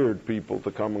they hired people to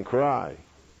come and cry,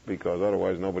 because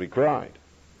otherwise nobody cried.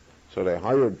 So they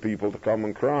hired people to come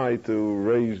and cry to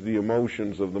raise the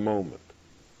emotions of the moment.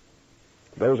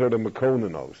 Those are the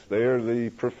Mekonanos. They are the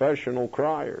professional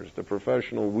criers, the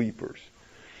professional weepers.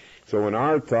 So in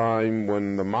our time,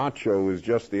 when the macho is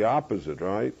just the opposite,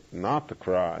 right? Not to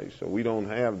cry. So we don't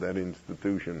have that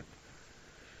institution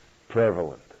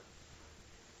prevalent.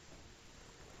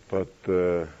 But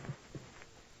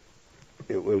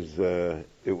it was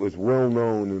well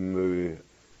known in the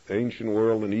ancient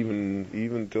world and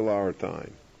even till our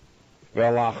time.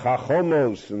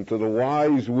 Velachachomos, and to the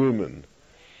wise women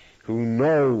who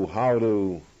know how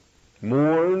to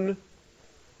mourn,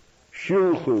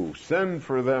 shilchu, send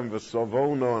for them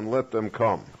v'savono, and let them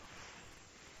come.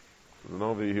 And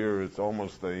over here it's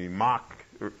almost a he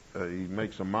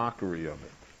makes a mockery of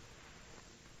it.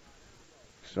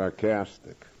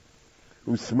 Sarcastic.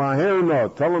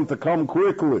 Usmaherna, tell them to come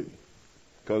quickly,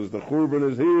 because the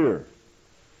Churban is here.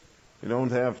 You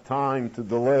don't have time to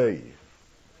delay.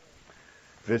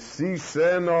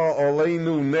 V'sisena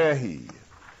oleinu nehi,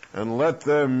 and let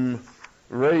them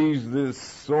raise this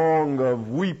song of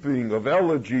weeping, of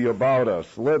elegy about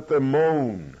us. Let them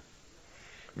moan.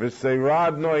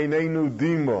 V'seiradno eineinu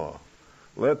dima,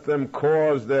 let them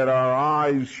cause that our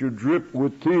eyes should drip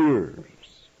with tears.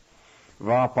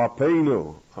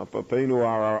 V'apapenu, apapenu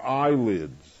are our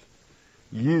eyelids.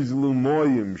 Yizlu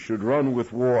moyim, should run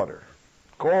with water.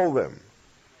 Call them,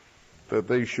 that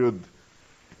they should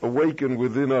awaken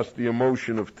within us the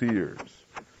emotion of tears.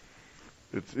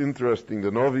 It's interesting,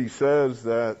 the Novi says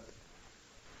that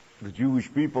the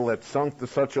Jewish people had sunk to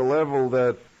such a level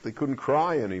that they couldn't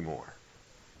cry anymore.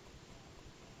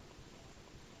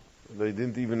 They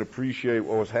didn't even appreciate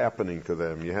what was happening to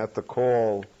them. You had to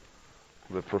call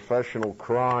the professional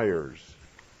criers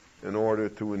in order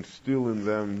to instill in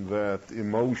them that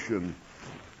emotion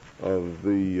of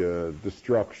the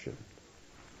destruction.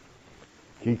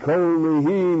 Because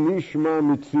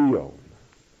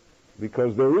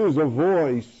there is a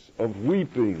voice of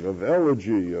weeping, of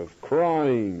elegy, of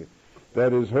crying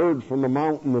that is heard from the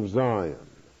mountain of Zion.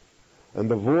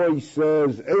 And the voice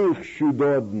says, Eich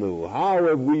shudodnu, how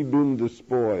have we been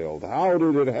despoiled? How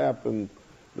did it happen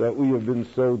that we have been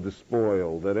so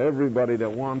despoiled, that everybody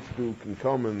that wants to can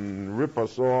come and rip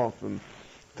us off and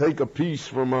take a piece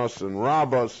from us and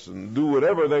rob us and do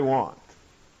whatever they want?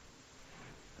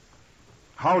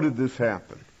 How did this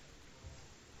happen?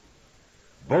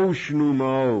 Boshnu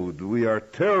ma'od, we are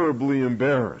terribly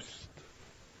embarrassed.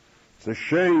 It's a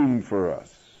shame for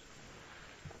us.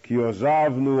 Ki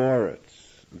ozavnu oretz,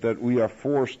 that we are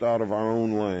forced out of our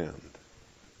own land.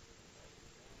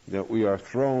 That we are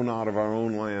thrown out of our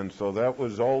own land. So that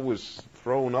was always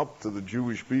thrown up to the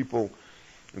Jewish people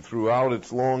and throughout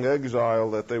its long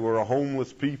exile, that they were a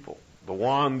homeless people, the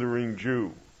wandering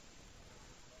Jew.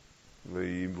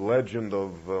 The legend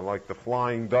of like the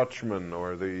Flying Dutchman,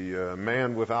 or the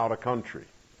man without a country,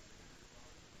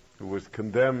 who was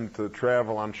condemned to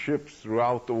travel on ships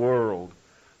throughout the world,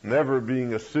 never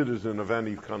being a citizen of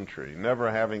any country, never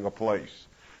having a place.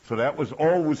 So that was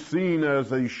always seen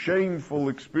as a shameful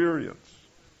experience.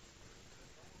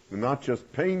 Not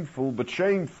just painful, but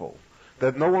shameful,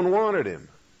 that no one wanted him.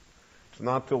 It's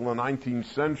not till the 19th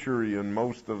century in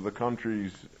most of the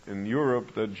countries in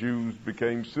Europe that Jews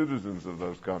became citizens of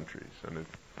those countries, and it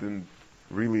didn't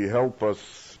really help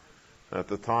us at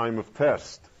the time of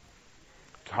test.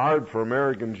 It's hard for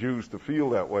American Jews to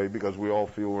feel that way, because we all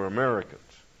feel we're Americans.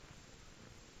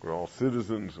 We're all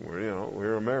citizens, and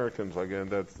we're Americans. Again,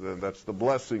 that's the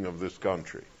blessing of this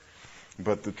country.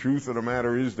 But the truth of the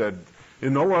matter is that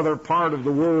in no other part of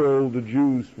the world the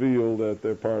Jews feel that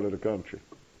they're part of the country,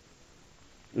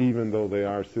 even though they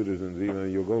are citizens.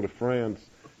 Even you'll go to France,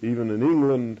 even in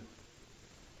England,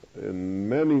 in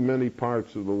many, many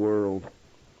parts of the world,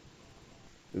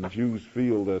 the Jews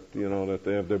feel that that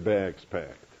they have their bags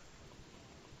packed.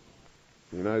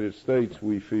 In the United States,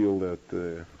 we feel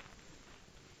that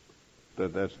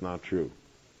that's not true.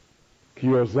 Ki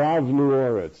ozavnu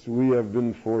oretz, we have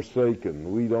been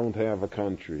forsaken. We don't have a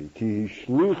country. Ki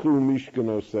hishluchu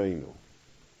mishkanoseinu,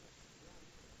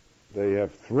 they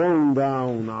have thrown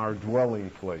down our dwelling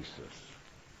places.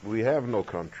 We have no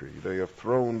country. They have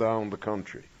thrown down the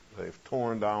country. They've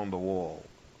torn down the wall.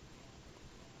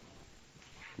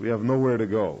 We have nowhere to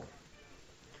go.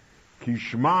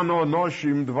 Kishmano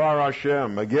noshim dvar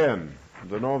Hashem. Again,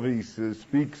 the Novi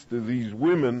speaks to these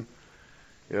women.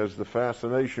 He has the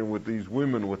fascination with these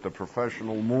women, with the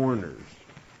professional mourners,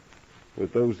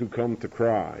 with those who come to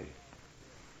cry.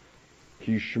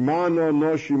 Kishmano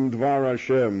noshim dvar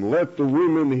Hashem. Let the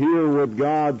women hear what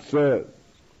God says.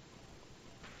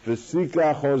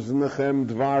 V'sikach oznechem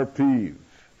dvar piv.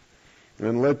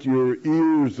 And let your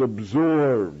ears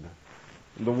absorb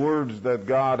the words that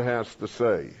God has to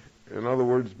say. In other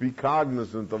words, be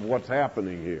cognizant of what's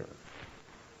happening here.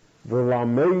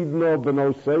 V'lameidno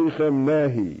b'noseichem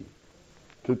nehi,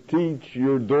 to teach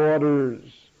your daughters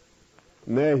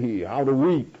nehi, how to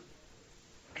weep.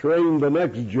 Train the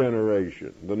next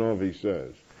generation, the Novi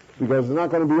says, because it's not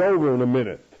going to be over in a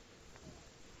minute.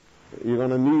 You're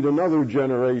going to need another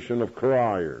generation of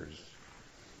criers.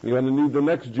 You're going to need the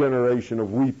next generation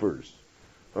of weepers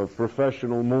of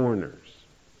professional mourners.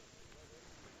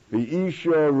 The Isha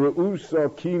Re'usa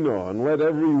Kinot, and let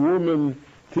every woman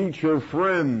teach her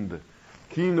friend,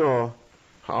 Kinot,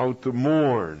 how to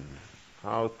mourn,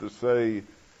 how to say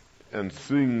and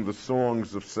sing the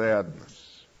songs of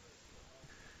sadness.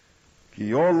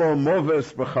 Ki Olo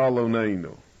Moves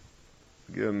B'Chaloneinu.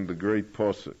 Again, the great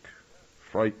posuk,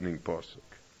 frightening posuk.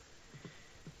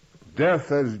 Death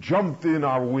has jumped in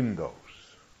our windows.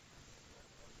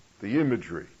 The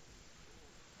imagery.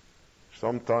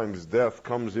 Sometimes death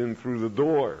comes in through the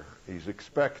door. He's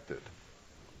expected.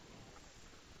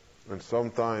 And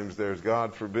sometimes there's,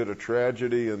 God forbid, a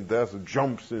tragedy and death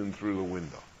jumps in through the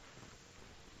window.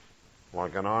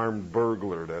 Like an armed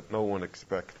burglar that no one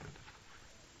expected.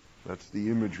 That's the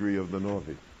imagery of the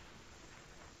Novi.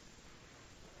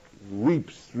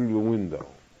 Leaps through the window.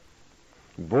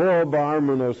 Bo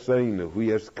b'armanoseinu, he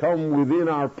has come within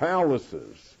our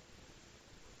palaces,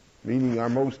 meaning our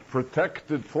most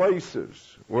protected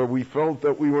places, where we felt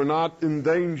that we were not in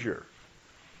danger,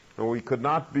 and we could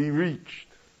not be reached.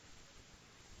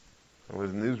 I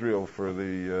was in Israel for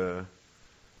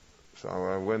so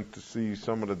I went to see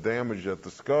some of the damage that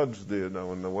the Scuds did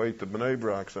on the way to Bnei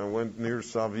Brak. So I went near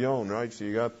Savion, right? So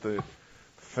you got the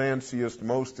fanciest,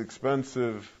 most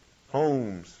expensive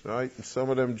homes, right? And some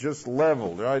of them just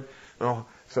leveled, right?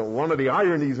 So one of the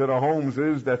ironies of the homes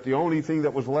is that the only thing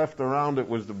that was left around it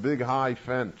was the big high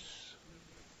fence,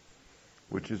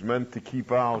 which is meant to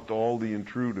keep out all the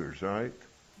intruders, right?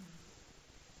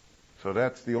 So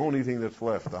that's the only thing that's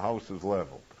left. The house is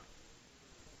leveled.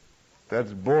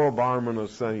 That's Bo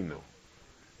Barmanoseinu.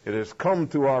 It has come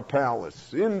to our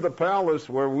palace. In the palace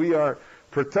where we are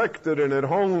protected and at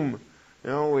home,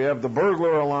 we have the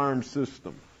burglar alarm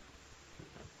system.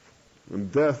 And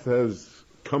death has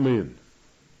come in.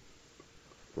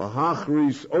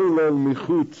 Lahachris olel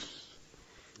michutz.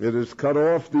 It has cut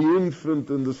off the infant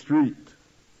in the street.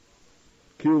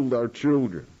 Killed our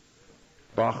children.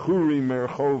 Bachuri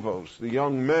merchovos. The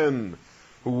young men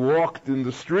who walked in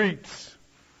the streets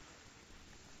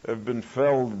have been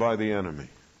felled by the enemy.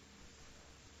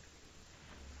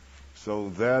 So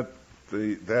that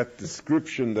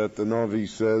description that the Navi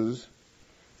says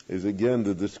is again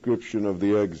the description of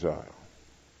the exile,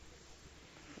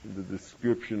 the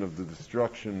description of the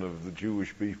destruction of the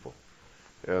Jewish people,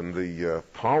 and the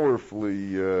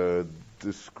powerfully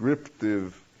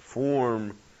descriptive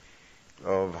form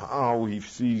of how he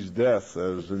sees death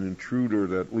as an intruder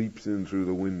that leaps in through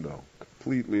the window,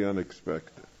 completely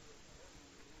unexpected.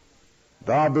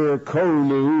 Daber kol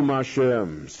ne'um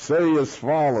Hashem. Say as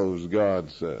follows, God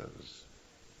says.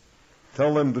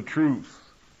 Tell them the truth.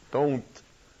 Don't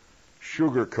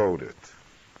sugarcoat it.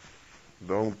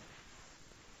 Don't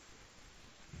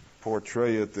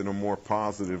portray it in a more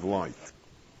positive light.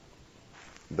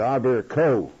 Daber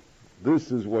kol.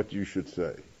 This is what you should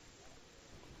say.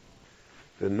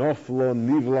 V'noflo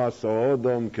nivlas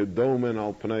ha'odom kedomen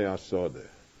al pnei hasodeh.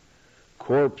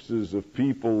 Corpses of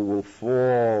people will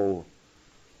fall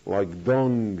like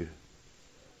dung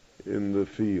in the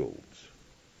fields,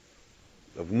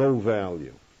 of no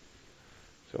value.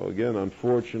 So again,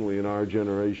 unfortunately, in our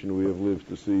generation, we have lived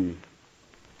to see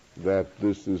that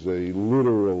this is a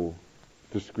literal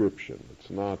description.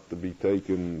 It's not to be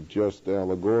taken just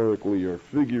allegorically or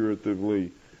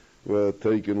figuratively, but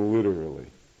taken literally.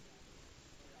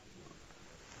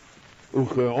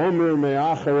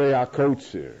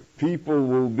 People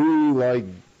will be like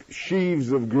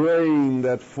sheaves of grain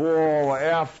that fall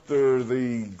after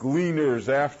the gleaners,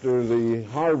 after the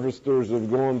harvesters have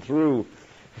gone through.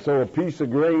 So a piece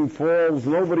of grain falls,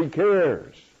 nobody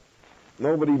cares.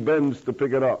 Nobody bends to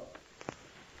pick it up.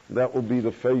 That will be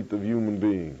the fate of human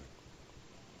beings.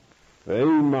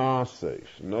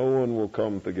 No one will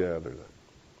come to gather them.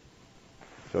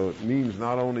 So it means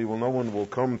not only will no one will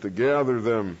come to gather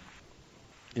them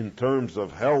in terms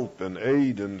of help and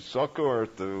aid and succor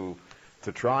to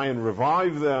try and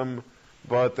revive them,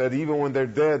 but that even when they're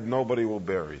dead, nobody will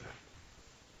bury them.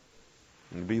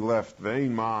 And be left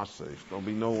vain maaseh. There'll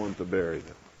be no one to bury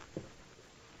them.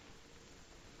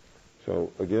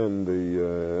 So again,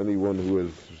 anyone who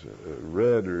has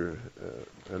read or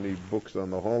any books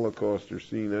on the Holocaust or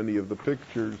seen any of the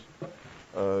pictures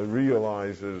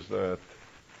realizes that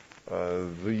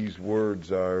these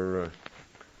words are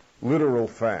literal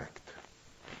fact.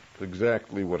 It's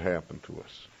exactly what happened to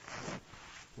us,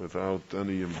 without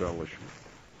any embellishment.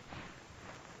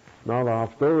 Now the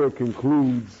Haftarah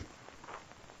concludes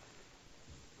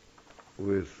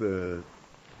with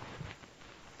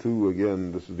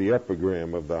this is the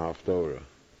epigram of the Haftarah,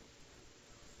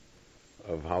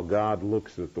 of how God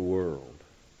looks at the world.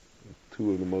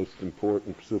 two of the most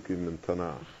important psukim in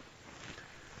Tanakh.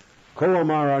 Kol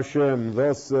Amar Hashem,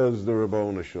 thus says the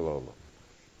Rabboni Shalom,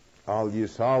 Al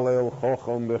Yishalel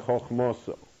Chocham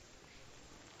B'Chochmoso.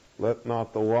 Let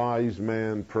not the wise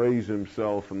man praise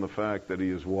himself in the fact that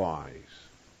he is wise.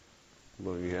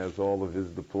 But he has all of his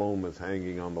diplomas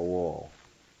hanging on the wall,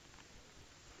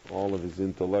 all of his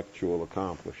intellectual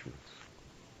accomplishments.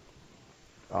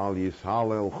 Al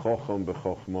Yishalel Chocham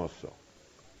B'Chochmoso.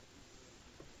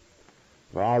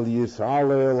 V'al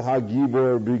Yishalel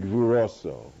Hagibor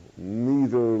B'Gvuroso.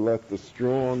 Neither let the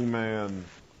strong man,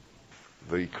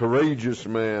 the courageous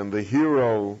man, the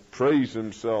hero, praise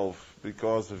himself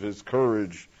because of his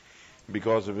courage,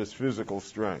 because of his physical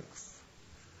strength.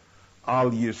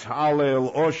 Al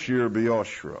Yishalel Oshir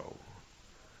B'Oshro.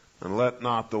 And let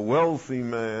not the wealthy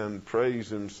man praise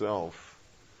himself,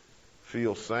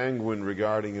 feel sanguine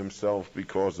regarding himself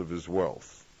because of his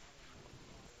wealth.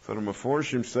 So the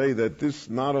Meforshim say that this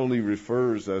not only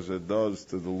refers, as it does,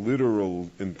 to the literal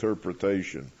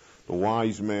interpretation, the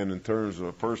wise man in terms of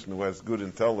a person who has good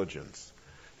intelligence,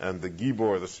 and the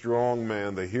Gibor, the strong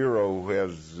man, the hero who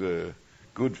has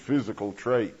good physical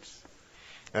traits,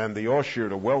 and the Oshir,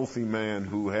 the wealthy man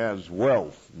who has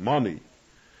wealth, money.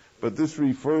 But this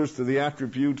refers to the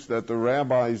attributes that the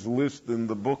rabbis list in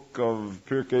the book of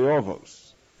Pirkei Avos,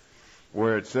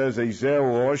 where it says,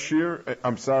 Ezeu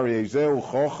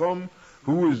Chocham,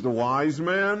 who is the wise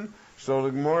man? So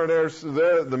the Gemara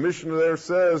there, the Mishnah there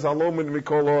says, Halomid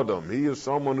Mikol Adam. He is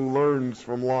someone who learns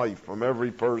from life, from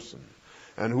every person.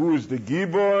 And who is the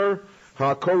Gibor?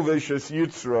 HaKovesh Es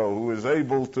Yitzro, who is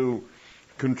able to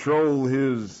control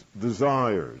his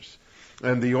desires.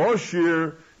 And the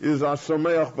Oshir is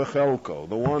Asameach Bechelko,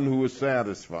 the one who is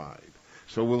satisfied.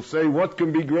 So we'll say, what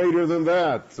can be greater than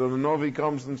that? So the Novi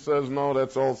comes and says, no,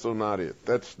 that's also not it.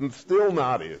 That's still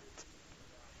not it.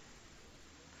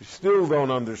 You still don't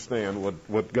understand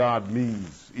what God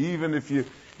means. Even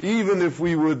if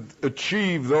we would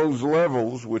achieve those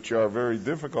levels, which are very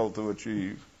difficult to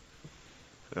achieve,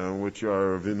 which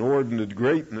are of inordinate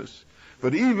greatness,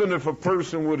 but even if a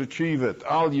person would achieve it,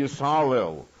 Al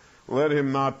Yishalel, let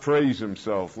him not praise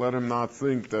himself. Let him not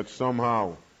think that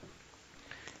somehow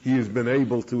he has been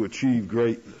able to achieve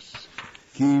greatness.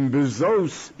 Kim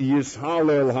bezos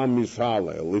yishalel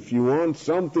hamishalel. If you want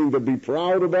something to be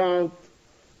proud about,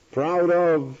 proud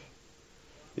of,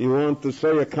 you want to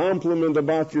say a compliment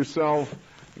about yourself,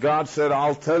 God said,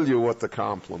 I'll tell you what the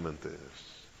compliment is.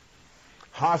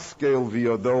 Haskel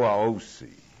v'yodoa osi.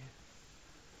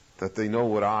 That they know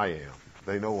what I am.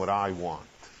 They know what I want.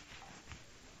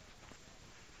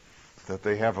 That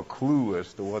they have a clue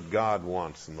as to what God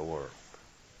wants in the world.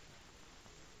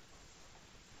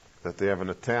 That they have an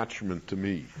attachment to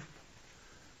me,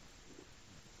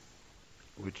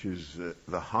 which is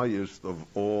the highest of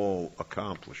all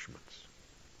accomplishments.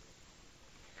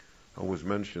 I always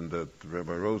mentioned that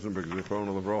Rabbi Rosenberg,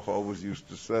 Zichrono Livrocha, always used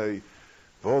to say,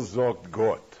 "Was sagt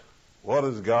Gott?" What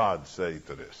does God say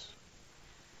to this?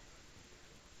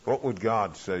 What would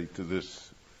God say to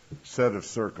this set of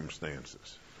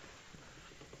circumstances?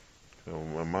 So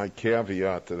my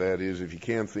caveat to that is, if you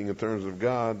can't think in terms of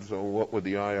God, so what would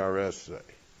the IRS say?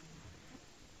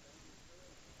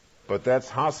 But that's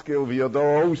Haskel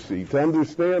v'yado osi, to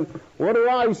understand, what do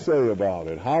I say about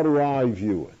it? How do I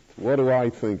view it? What do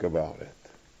I think about it?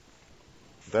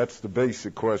 That's the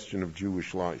basic question of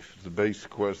Jewish life. It's the basic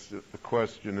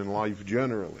question in life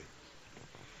generally.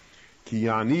 Ki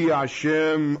ani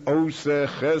Hashem oseh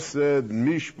chesed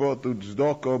mishpat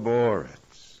u'tzedakah ba'oretz.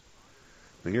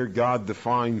 And here God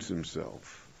defines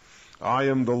himself. I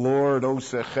am the Lord,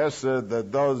 oseh chesed, that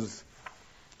does,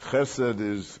 chesed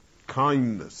is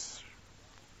kindness,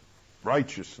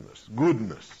 righteousness,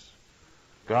 goodness.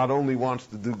 God only wants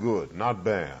to do good, not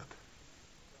bad.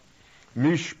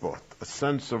 Mishpat, a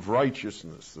sense of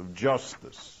righteousness, of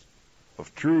justice,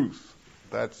 of truth.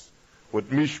 That's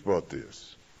what mishpat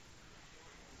is.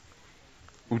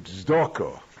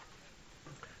 Utzdaka.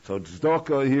 So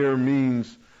tzedakah here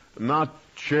means not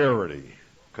charity,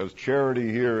 because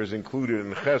charity here is included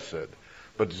in chesed.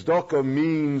 But tzedakah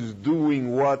means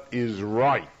doing what is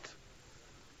right,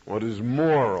 what is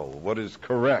moral, what is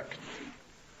correct.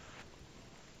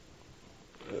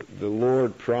 The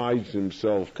Lord prides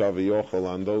himself, Kaviochel,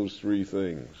 on those three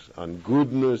things: on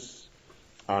goodness,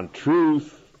 on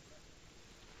truth,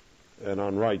 and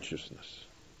on righteousness,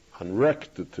 on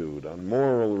rectitude, on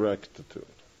moral rectitude.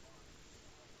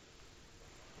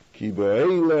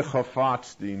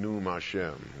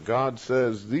 God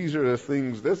says, these are the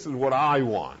things, this is what I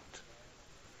want.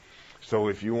 So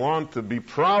if you want to be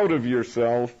proud of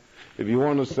yourself, if you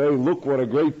want to say, look what a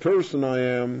great person I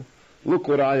am, look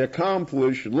what I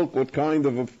accomplished, look what kind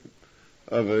of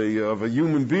a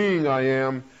human being I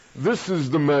am. This is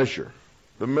the measure.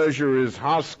 The measure is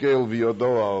Haskel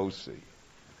v'yodoa osi.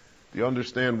 Do you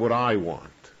understand what I want?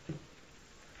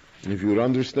 And if you would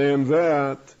understand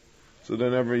that, so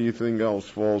then everything else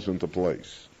falls into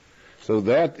place. So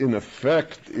that, in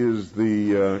effect, is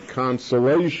the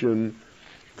consolation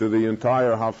to the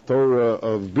entire haftorah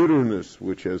of bitterness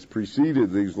which has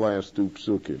preceded these last two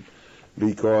psukim,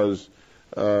 because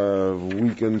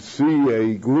we can see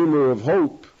a glimmer of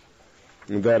hope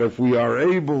that if we are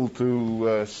able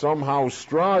to somehow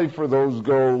strive for those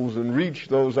goals and reach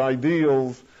those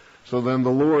ideals, so then the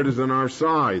Lord is on our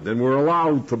side, then we're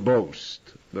allowed to boast,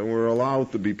 then we're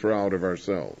allowed to be proud of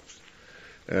ourselves.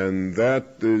 And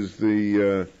that is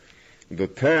the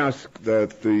task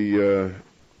that the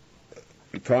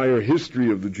entire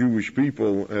history of the Jewish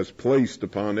people has placed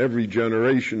upon every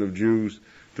generation of Jews,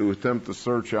 to attempt to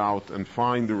search out and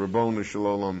find the Ribono Shel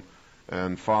Olam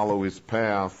and follow his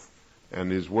path and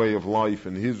his way of life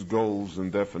and his goals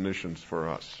and definitions for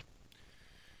us.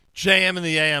 JM in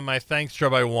the AM, my thanks to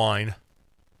Rabbi Wine.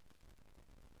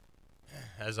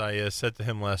 As I said to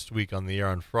him last week on the air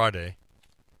on Friday,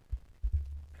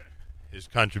 his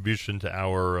contribution to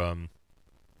our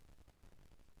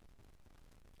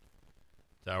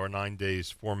 9 days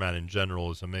format in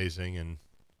general is amazing, and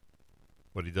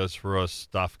what he does for us,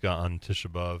 Dafka on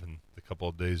Tisha B'Av and the couple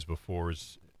of days before,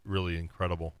 is really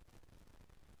incredible.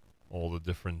 All the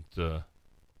different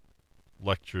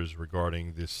lectures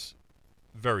regarding this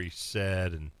very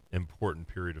sad and important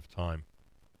period of time.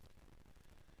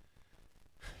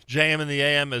 JM in the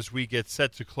AM, as we get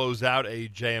set to close out a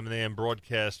JM in the AM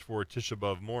broadcast for Tisha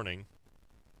B'Av morning,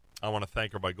 I want to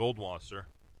thank Rabbi Goldwasser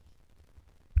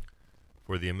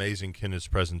for the amazing Kinot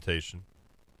presentation.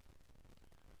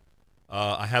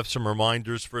 I have some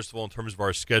reminders. First of all, in terms of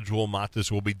our schedule,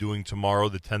 Matis will be doing tomorrow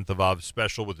the 10th of Av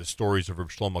special with the stories of Reb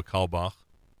Shlomo Kalbach.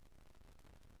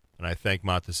 And I thank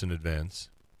Matis in advance.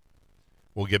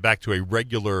 We'll get back to a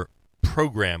regular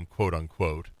program,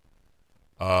 quote-unquote,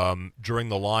 during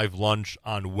the live lunch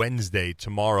on Wednesday,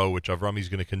 tomorrow, which Avrami is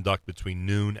going to conduct between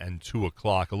noon and 2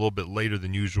 o'clock, a little bit later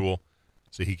than usual,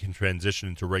 so he can transition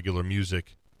into regular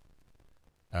music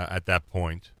at that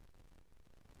point.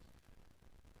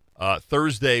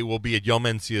 Thursday will be at Yom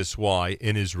NCSY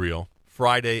in Israel.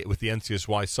 Friday with the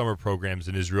NCSY summer programs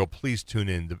in Israel. Please tune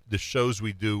in. The shows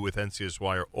we do with NCSY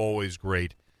are always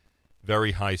great,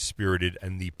 very high-spirited,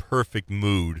 and the perfect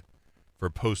mood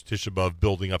for post-Tisha B'Av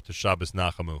building up to Shabbos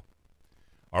Nachamu.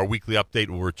 Our weekly update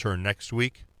will return next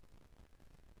week.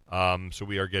 So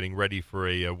we are getting ready for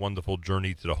a wonderful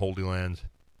journey to the Holy Land,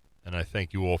 and I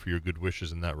thank you all for your good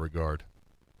wishes in that regard.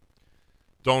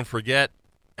 Don't forget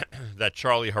that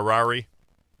Charlie Harari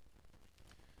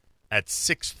at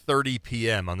 6:30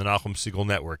 p.m. on the Nachum Segal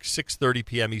Network. 6:30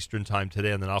 p.m. Eastern Time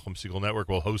today on the Nachum Segal Network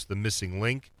will host The Missing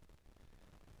Link.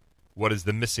 What is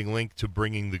the missing link to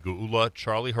bringing the Geula?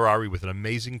 Charlie Harari with an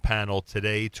amazing panel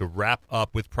today to wrap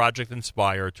up with Project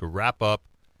Inspire, to wrap up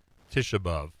Tisha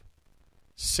B'Av.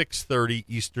 6:30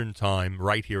 Eastern Time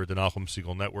right here at the Nachum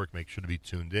Segal Network. Make sure to be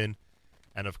tuned in.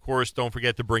 And, of course, don't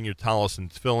forget to bring your talis and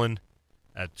tefillin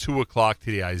at 2 o'clock to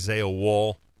the Isaiah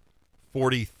Wall,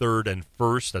 43rd and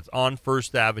 1st. That's on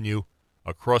 1st Avenue,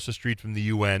 across the street from the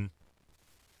UN,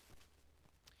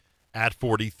 at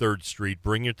 43rd Street.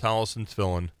 Bring your talis and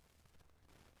tefillin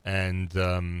and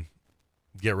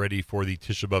get ready for the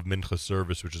Tisha B'Av Mincha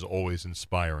service, which is always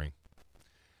inspiring.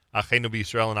 Achenu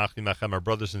b'Yisrael and Achim Achem, our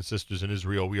brothers and sisters in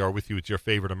Israel, we are with you. It's your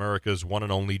favorite America's one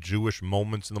and only Jewish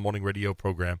Moments in the Morning radio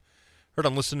program. Heard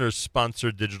on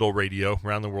listeners-sponsored digital radio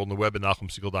around the world on the web at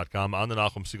NachumSegal.com, on the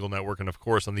Nachum Segal Network, and, of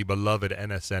course, on the beloved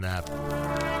NSN app.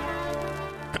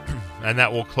 And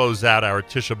that will close out our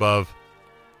Tisha B'Av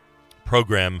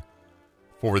program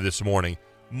for this morning.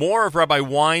 More of Rabbi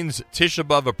Wine's Tisha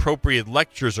B'Av appropriate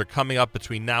lectures are coming up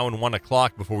between now and 1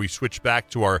 o'clock before we switch back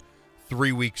to our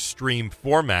 3-week stream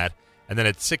format. And then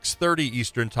at 6:30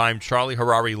 Eastern Time, Charlie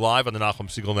Harari live on the Nachum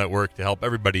Segal Network to help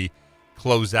everybody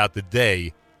close out the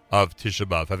day of Tisha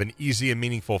B'Av. Have an easy and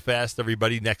meaningful fast,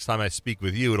 everybody. Next time I speak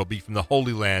with you, it'll be from the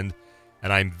Holy Land,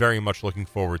 and I'm very much looking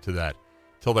forward to that.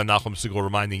 Till then, Nachum Segal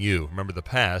reminding you, remember the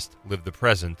past, live the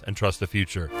present, and trust the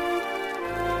future.